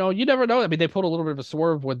 but you never know. I mean, they pulled a little bit of a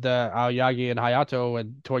swerve with the Aoyagi and Hayato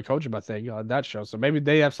and Toy Kojima thing on that show, so maybe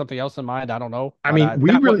they have something else in mind. I don't know, I but mean,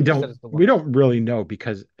 that what you said is the we one. don't really know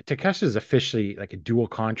because Takeshi is officially like a dual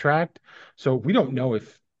contract. So we don't know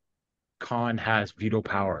if Khan has veto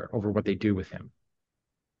power over what they do with him.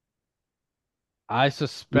 I Like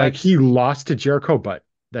suspect, he lost to Jericho, but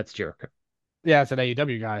that's Jericho. yeah, it's an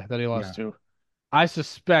AEW guy that he Yeah. lost to. I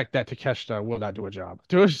suspect that Takeshita will not do a job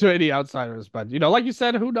to any outsiders, but like you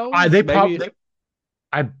said, who knows? They Maybe probably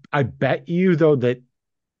I bet you though that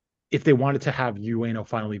if they wanted to have Ueno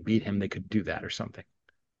finally beat him, they could do that or something.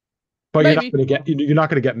 But maybe. you're not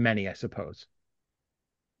going to get many, I suppose.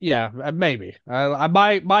 Yeah, maybe.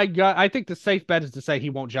 My gut. I think the safe bet is to say he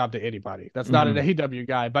won't job to anybody. That's not an Mhm. AEW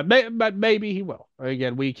guy, but maybe he will.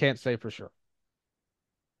 Again, we can't say for sure.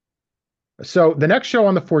 So the next show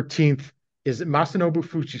on the 14th is Masanobu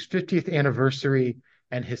Fuchi's 50th anniversary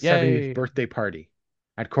and his 70th Yay! birthday party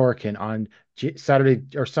at Korakuen on Saturday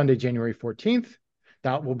or Sunday, January 14th.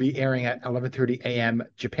 That will be airing at 11:30 a.m.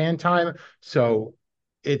 Japan time. So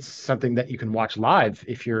it's something that you can watch live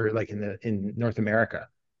if you're like in North America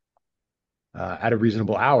at a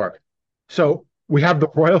reasonable hour. So we have the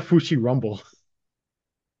Royal Fuchi Rumble,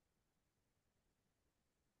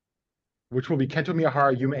 which will be Kento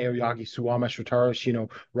Miyahara, Yuma Aoyagi, Suwama, Shotaro Shino,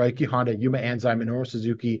 Raiki Honda, Yuma Anzai, Minoru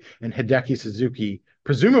Suzuki, and Hideki Suzuki,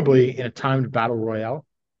 presumably in a timed battle royale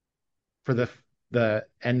for the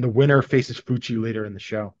winner faces Fuchi later in the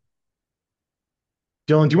show.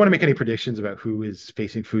 Dylan, do you want to make any predictions about who is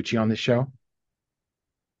facing Fuchi on this show?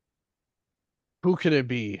 Who could it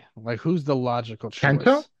be? Like, who's the logical Kento?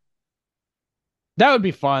 choice? That would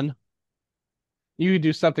be fun. You could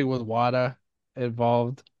do something with Wada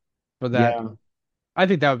involved for that. Yeah. I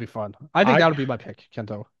think that would be fun. I think I that would be my pick,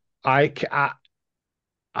 Kento. I,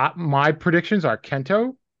 my predictions are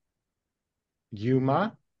Kento,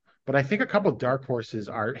 Yuma, but I think a couple dark horses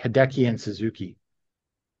are Hideki and Suzuki.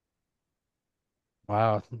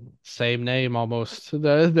 Wow, same name almost.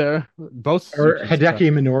 They're both Or Suzuki's. Hideki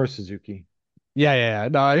and Minoru Suzuki. Yeah.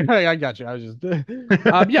 No, I got you. I was just,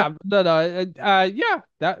 yeah, no, yeah.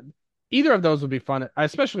 That either of those would be fun,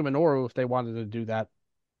 especially Minoru if they wanted to do that.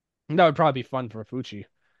 That would probably be fun for Fuchi.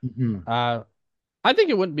 Mhm. I think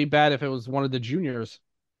it wouldn't be bad if it was one of the juniors.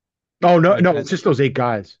 Oh no, Like no, that. it's just those 8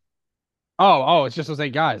 guys. It's just those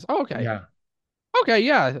 8 guys. Oh, okay. Yeah. Okay,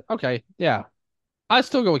 yeah. Okay, yeah. I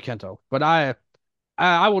still go with Kento, but I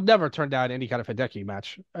will never turn down any kind of Hideki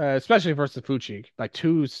match, especially versus Fuchi. Like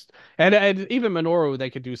and even Minoru, they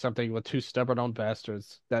could do something with two stubborn old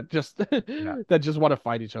bastards that just Yeah. that just want to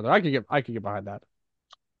fight each other. I could get behind that.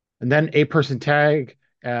 And then 8-person tag,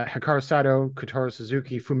 Hikaru Sato, Kotaro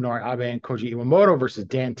Suzuki, Fuminori Abe, and Koji Iwamoto versus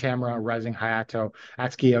Dan Tamura, Rising Hayato,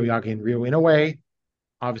 Atsuki Aoyagi, and Ryo Inoue.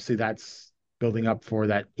 Obviously, that's building up for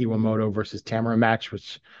that Iwamoto versus Tamura match,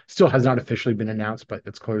 which still has not officially been announced, but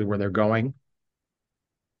that's clearly where they're going.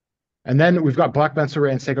 And then we've got Black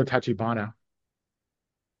Mensura and Seiko Tachibana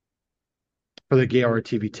for the Gaora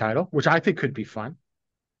TV title, which I think could be fun.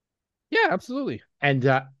 Yeah, absolutely. And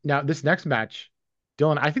now this next match,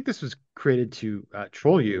 Dylan, I think this was created to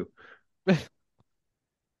troll you.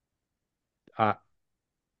 uh,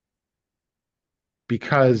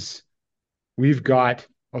 because we've got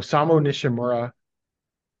Osamu Nishimura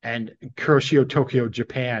and Kuroshio Tokyo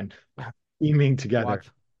Japan teaming together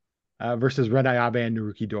versus Ren Ayabe and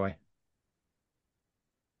Naruki Doi.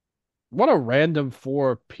 What a random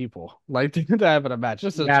four people like to have in a match.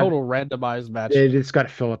 Just a Yeah, total randomized match. they just got to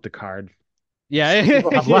fill up the card. Yeah,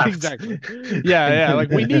 People have left. exactly. Yeah. Like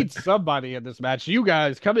we need somebody in this match. You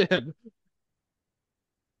guys come in.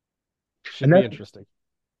 should be interesting.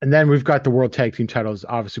 And then we've got the World Tag Team titles,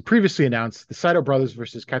 obviously previously announced. The Saito brothers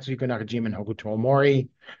versus Katsuhiko Nakajima and Hokuto Omori.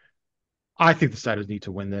 I think the Saitos need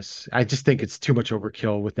to win this. I just think it's too much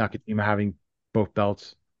overkill with Nakajima having both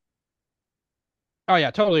belts. Oh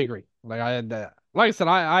yeah, totally agree. Like I said,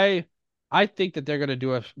 I think that they're gonna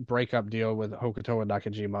do a breakup deal with Hokuto and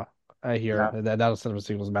Nakajima here, Yeah. and that'll set up a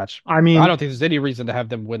singles match. I I mean, don't think there's any reason to have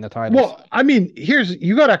them win the titles. well, I mean,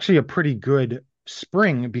 you got actually a pretty good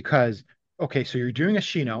spring because okay, so you're doing a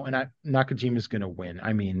Shino and Nakajima's gonna win.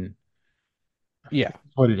 I mean, Yeah,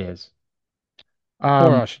 what it is.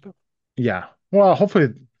 or Um, Ashita. yeah. Well, hopefully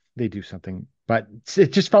they do something, but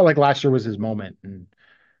it just felt like last year was his moment, and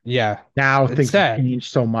Yeah, now it's things have sad.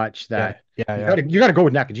 changed so much Yeah, that yeah, you yeah, gotta go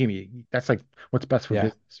with Nakajima. That's like what's best for yeah.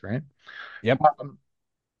 business, right? Yep, Um,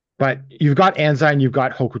 but you've got Anzai and you've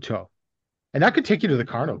got Hokuto, and that could take you to the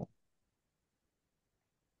carnival.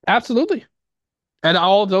 absolutely. And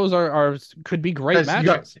all of those are could be great Because you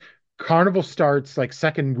got matches. carnival starts like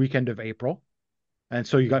second weekend of April, and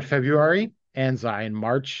so you got February Anzai and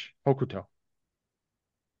March Hokuto.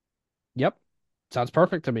 Yep, sounds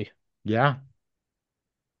perfect to me. Yeah,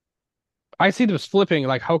 I see them flipping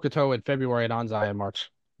like Hokuto in February and Anzai in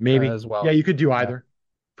March maybe. as Yeah, well. you could do Yeah, either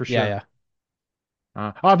for yeah, sure. yeah,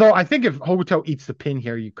 Although I think if Hokuto eats the pin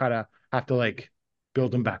here, you kind of have to like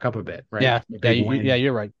build him back up a bit, right? yeah, From a yeah. big Yeah, win.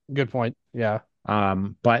 you're right. Good point. Yeah.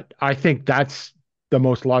 But I think that's the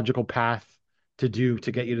most logical path to do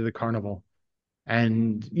to get you to the carnival.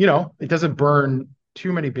 And, it doesn't burn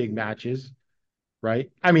too many big matches,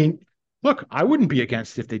 right? I mean, look, I wouldn't be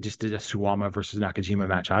against if they just did a Suwama versus Nakajima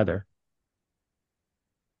match either.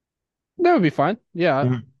 That would be fine. Yeah.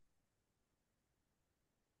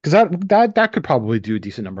 Because that could probably do a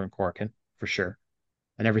decent number in Korakuen for sure,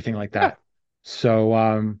 and everything like Yeah. that.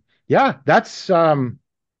 So yeah, that's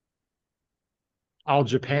all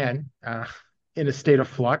Japan in a state of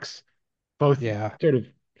flux, both Yeah. sort of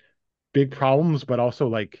big problems, but also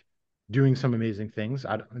like doing some amazing things.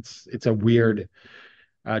 It's a weird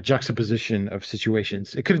juxtaposition of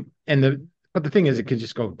situations. It could but the thing is, it could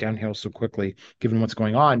just go downhill so quickly given what's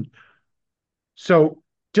going on. So,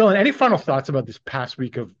 Dylan, any final thoughts about this past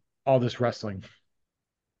week of all this wrestling?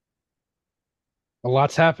 A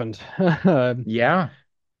lot's happened. Yeah.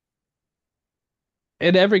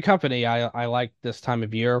 In every company, I like this time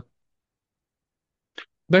of year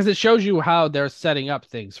because it shows you how they're setting up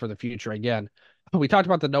things for the future again. We talked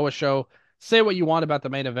about the Noah show. Say what you want about the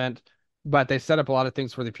main event, but they set up a lot of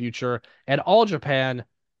things for the future. And All Japan,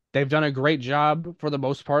 they've done a great job for the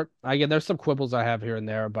most part. Again, there's some quibbles I have here and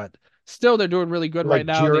there, but still they're doing really good right Like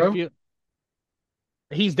now. They Jiro. feel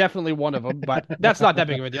he's definitely one of them, but that's not that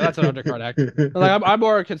big of a deal. That's an undercard act. Like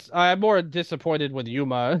I'm more disappointed with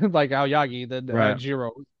Yuma like Aoyagi than Right.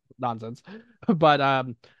 Jiro nonsense. But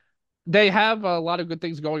they have a lot of good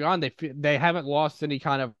things going on. They haven't lost any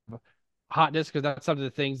kind of hotness because that's some of the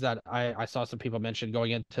things that I saw some people mention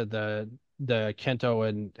going into the Kento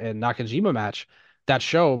and Nakajima match. That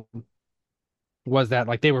show was that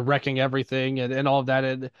like they were wrecking everything and all of that,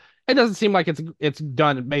 and it doesn't seem like it's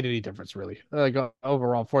made any difference really like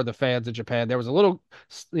overall for the fans in Japan. There was a little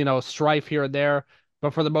strife here and there,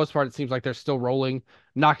 but for the most part it seems like they're still rolling.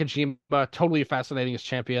 Nakajima totally fascinating as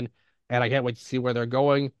champion, and I can't wait to see where they're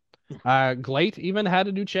going. Glate even had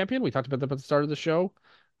a new champion. We talked about that at the start of the show.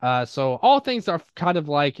 So all things are kind of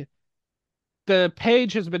like the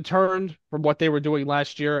page has been turned from what they were doing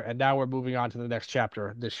last year, and now we're moving on to the next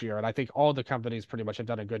chapter this year. And I think all the companies pretty much have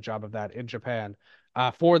done a good job of that in Japan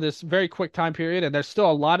for this very quick time period. And there's still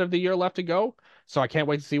a lot of the year left to go. So I can't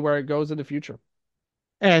wait to see where it goes in the future.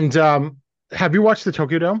 And have you watched the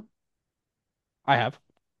Tokyo Dome? I have.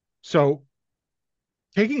 So,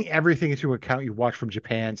 taking everything into account you watched from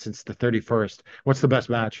Japan since the 31st, what's the best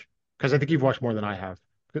match? Because I think you've watched more than I have.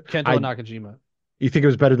 Kento I Nakajima. You think it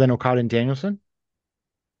was better than Okada and Danielson?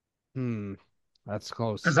 That's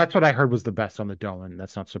Because close. that's what I heard was the best on the Dome, and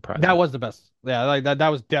that's not surprising. That was the best. Yeah, like that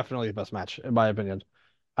was definitely the best match, in my opinion.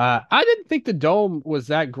 I didn't think the Dome was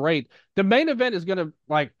that great. The main event is gonna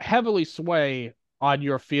like heavily sway on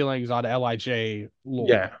your feelings on LIJ lore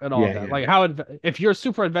Yeah, and all yeah, of that. yeah. Like if you're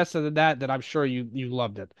super invested in that, then I'm sure you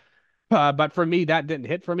loved it. But for me, that didn't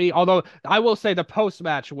hit for me. Although I will say the post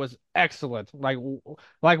match was excellent. Like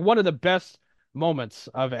one of the best moments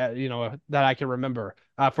of that I can remember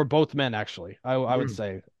for both men. Actually, I would Mm.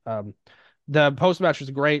 say the post match was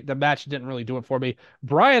great. The match didn't really do it for me.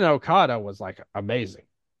 Brian Okada was like amazing.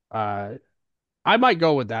 Uh, I might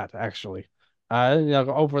go with that actually.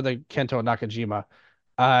 Over the Kento Nakajima.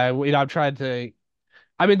 I'm trying to.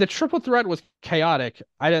 I mean, the triple threat was chaotic.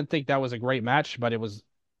 I didn't think that was a great match, but it was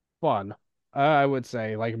fun. I would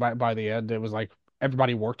say like by the end, it was like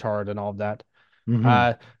everybody worked hard and all of that. Hmm.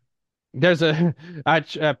 Uh, there's a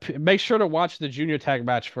make sure to watch the junior tag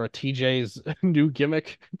match for TJ's new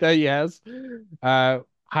gimmick that he has.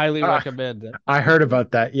 Highly recommend it. I heard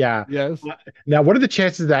about that. Yeah. Yes. Now, what are the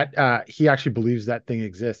chances that he actually believes that thing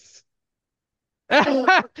exists?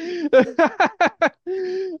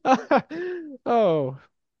 Oh,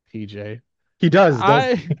 TJ. He does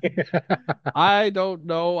I he? I don't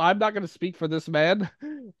know. I'm not going to speak for this man.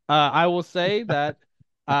 I will say that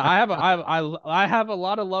I have a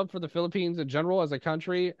lot of love for the Philippines in general as a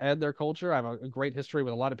country and their culture. I have a great history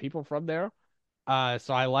with a lot of people from there.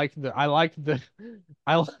 So I like the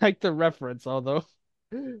reference, although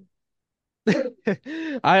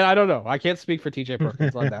I don't know. I can't speak for TJ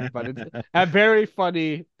Perkins on that, but it's a very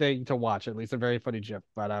funny thing to watch, at least a very funny gif.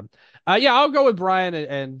 But yeah, I'll go with Brian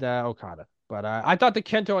and Okada. But I thought the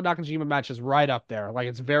Kento and Nakajima match is right up there. Like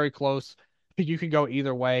it's very close. You can go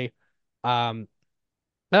either way. Um,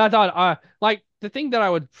 and I thought, like the thing that I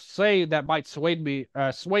would say that might sway me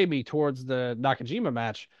towards the Nakajima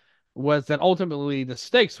match was that ultimately the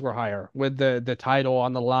stakes were higher with the title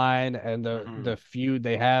on the line and the feud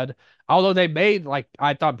they had. Although they made like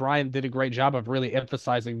I thought Brian did a great job of really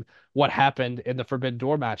emphasizing what happened in the Forbidden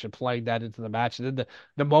Door match and playing that into the match. And then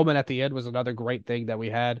the moment at the end was another great thing that we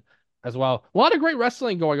had as well. A lot of great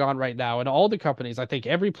wrestling going on right now in all the companies. I think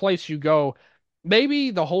every place you go maybe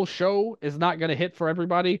the whole show is not going to hit for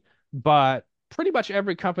everybody, but pretty much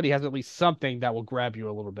every company has at least something that will grab you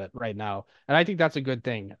a little bit right now. And I think that's a good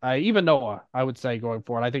thing. Even Noah, I would say going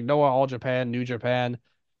forward. I think Noah, All Japan, New Japan,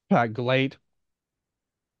 Glade,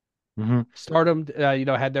 Hmm. Stardom,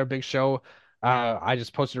 had their big show. I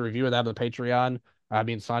just posted a review of that on the Patreon. I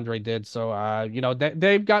mean, Sandre did. So,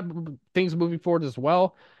 they've got things moving forward as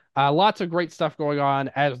well. Lots of great stuff going on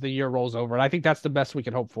as the year rolls over. And I think that's the best we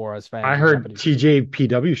can hope for as I fans of heard Japanese.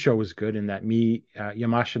 TJPW show was good, and that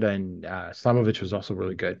Yamashita, and Slamovich was also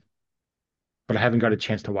really good. But I haven't got a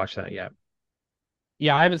chance to watch that yet.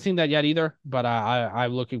 Yeah, I haven't seen that yet either, but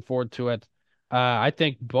I'm looking forward to it. I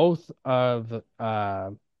think both of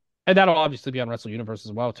and that'll obviously be on Wrestle Universe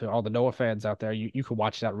as well to all the Noah fans out there. You can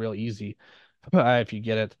watch that real easy if you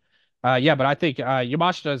get it. Yeah, but I think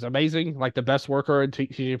Yamashita is amazing, like the best worker in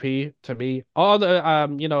TGP to me. All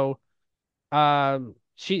the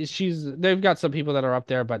she's they've got some people that are up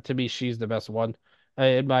there, but to me she's the best one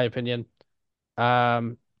in my opinion.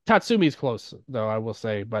 Um, Tatsumi's close though, I will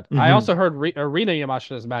say, but I Hmm. also heard Rina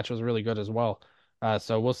Yamashita's match was really good as well.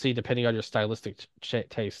 So we'll see depending on your stylistic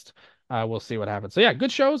taste. We'll see what happens. So yeah,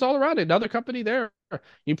 good shows all around. Another company there.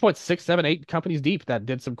 You point 6, 7, 8 companies deep that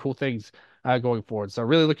did some cool things going forward. So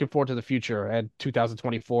really looking forward to the future and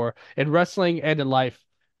 2024 in wrestling and in life,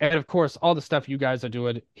 and of course all the stuff you guys are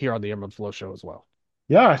doing here on the Emerald Flow Show as well.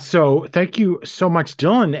 Yeah. So thank you so much,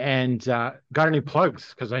 Dylan. And got any plugs?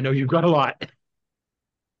 Because I know you've got a lot.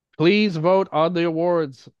 Please vote on the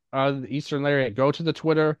awards on the Eastern Lariat. Go to the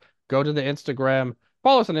Twitter, go to the Instagram.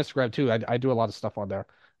 Follow us on Instagram too. I do a lot of stuff on there.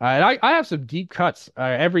 And I have some deep cuts.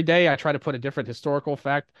 Every day I try to put a different historical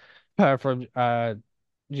fact from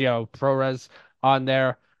ProRes on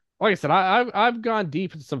there. Like I said, I've gone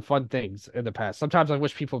deep into some fun things in the past. Sometimes I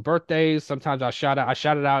wish people birthdays. Sometimes I shouted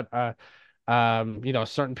out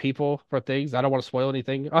certain people for things. I don't want to spoil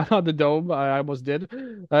anything on the dome. I almost did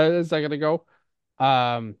a second ago.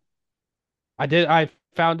 Um, I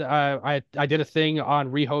found I did a thing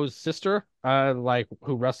on Riho's sister, like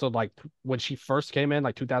who wrestled like when she first came in,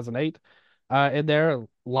 like 2008, in there,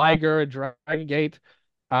 Liger and Dragon Gate,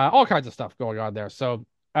 all kinds of stuff going on there. So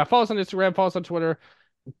follow us on Instagram, follow us on Twitter.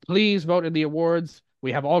 Please vote in the awards.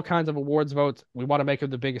 We have all kinds of awards votes. We want to make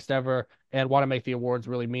them the biggest ever and want to make the awards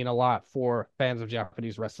really mean a lot for fans of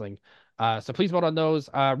Japanese wrestling. So please vote on those.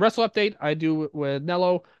 Wrestle Update, I do with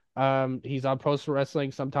Nello. He's on Post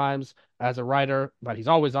Wrestling sometimes as a writer, but he's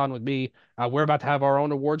always on with me. We're about to have our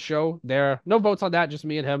own award show. There, no votes on that, just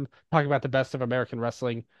me and him talking about the best of American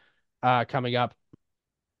wrestling coming up.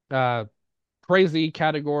 Uh, Crazy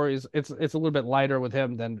categories. It's a little bit lighter with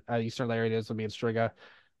him than Eastern Lariat is with me and Striga.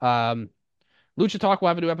 Um, Lucha Talk will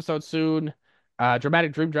have a new episode soon.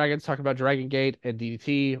 Dramatic Dream Dragons talking about Dragon Gate and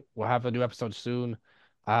DDT. We'll have a new episode soon.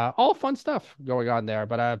 All fun stuff going on there.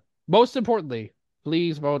 But most importantly,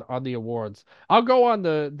 please vote on the awards. I'll go on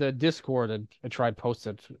the Discord and try and post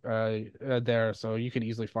it there so you can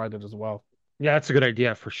easily find it as well. Yeah, that's a good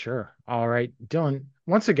idea for sure. All right, Dylan,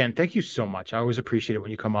 once again, thank you so much. I always appreciate it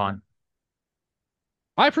when you come on.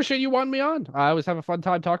 I appreciate you wanting me on. I always have a fun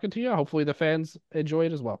time talking to you. Hopefully the fans enjoy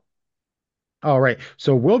it as well. All right.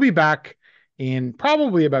 So we'll be back in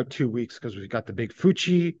probably about 2 weeks because we've got the big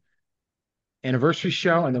Fuchi anniversary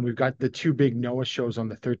show, and then we've got the two big Noah shows on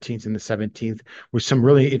the 13th and the 17th with some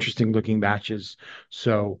really interesting looking matches.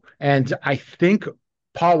 So, and I think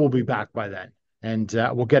Paul will be back by then, and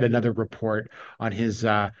we'll get another report on his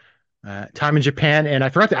time in Japan. And I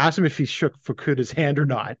forgot to ask him if he shook Fukuda's hand or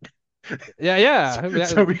not. Yeah.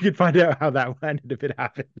 So we could find out how that went and if it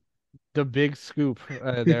happened. The big scoop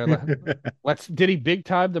there. Did he big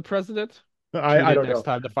time the president? I don't know. Next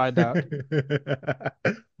time to find out.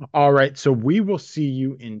 All right. So we will see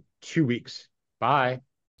you in 2 weeks. Bye.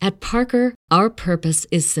 At Parker, our purpose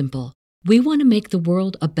is simple. We want to make the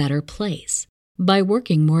world a better place by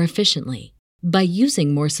working more efficiently, by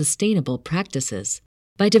using more sustainable practices,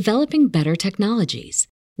 by developing better technologies.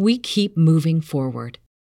 We keep moving forward.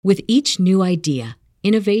 With each new idea,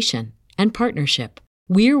 innovation, and partnership,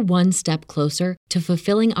 we're one step closer to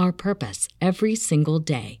fulfilling our purpose every single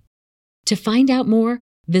day. To find out more,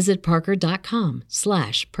 visit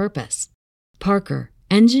parker.com/purpose. Parker,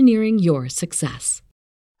 engineering your success.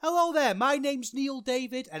 Hello there, my name's Neil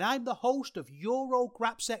David and I'm the host of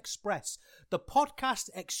Eurograps Express, the podcast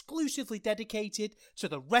exclusively dedicated to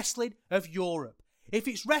the wrestling of Europe. If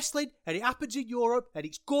it's wrestling and it happens in Europe and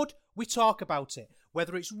it's good, we talk about it.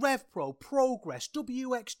 Whether it's Rev Pro, Progress,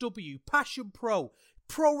 WXW, Passion Pro,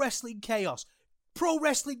 Pro Wrestling Chaos, Pro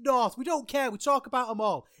Wrestling North, we don't care, we talk about them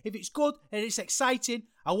all. If it's good and it's exciting,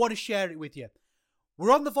 I want to share it with you.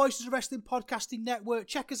 We're on the Voices of Wrestling Podcasting Network.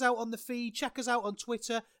 Check us out on the feed, check us out on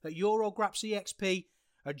Twitter at EuroGrapsEXP,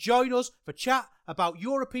 and join us for chat about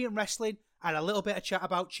European wrestling and a little bit of chat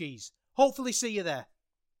about cheese. Hopefully see you there.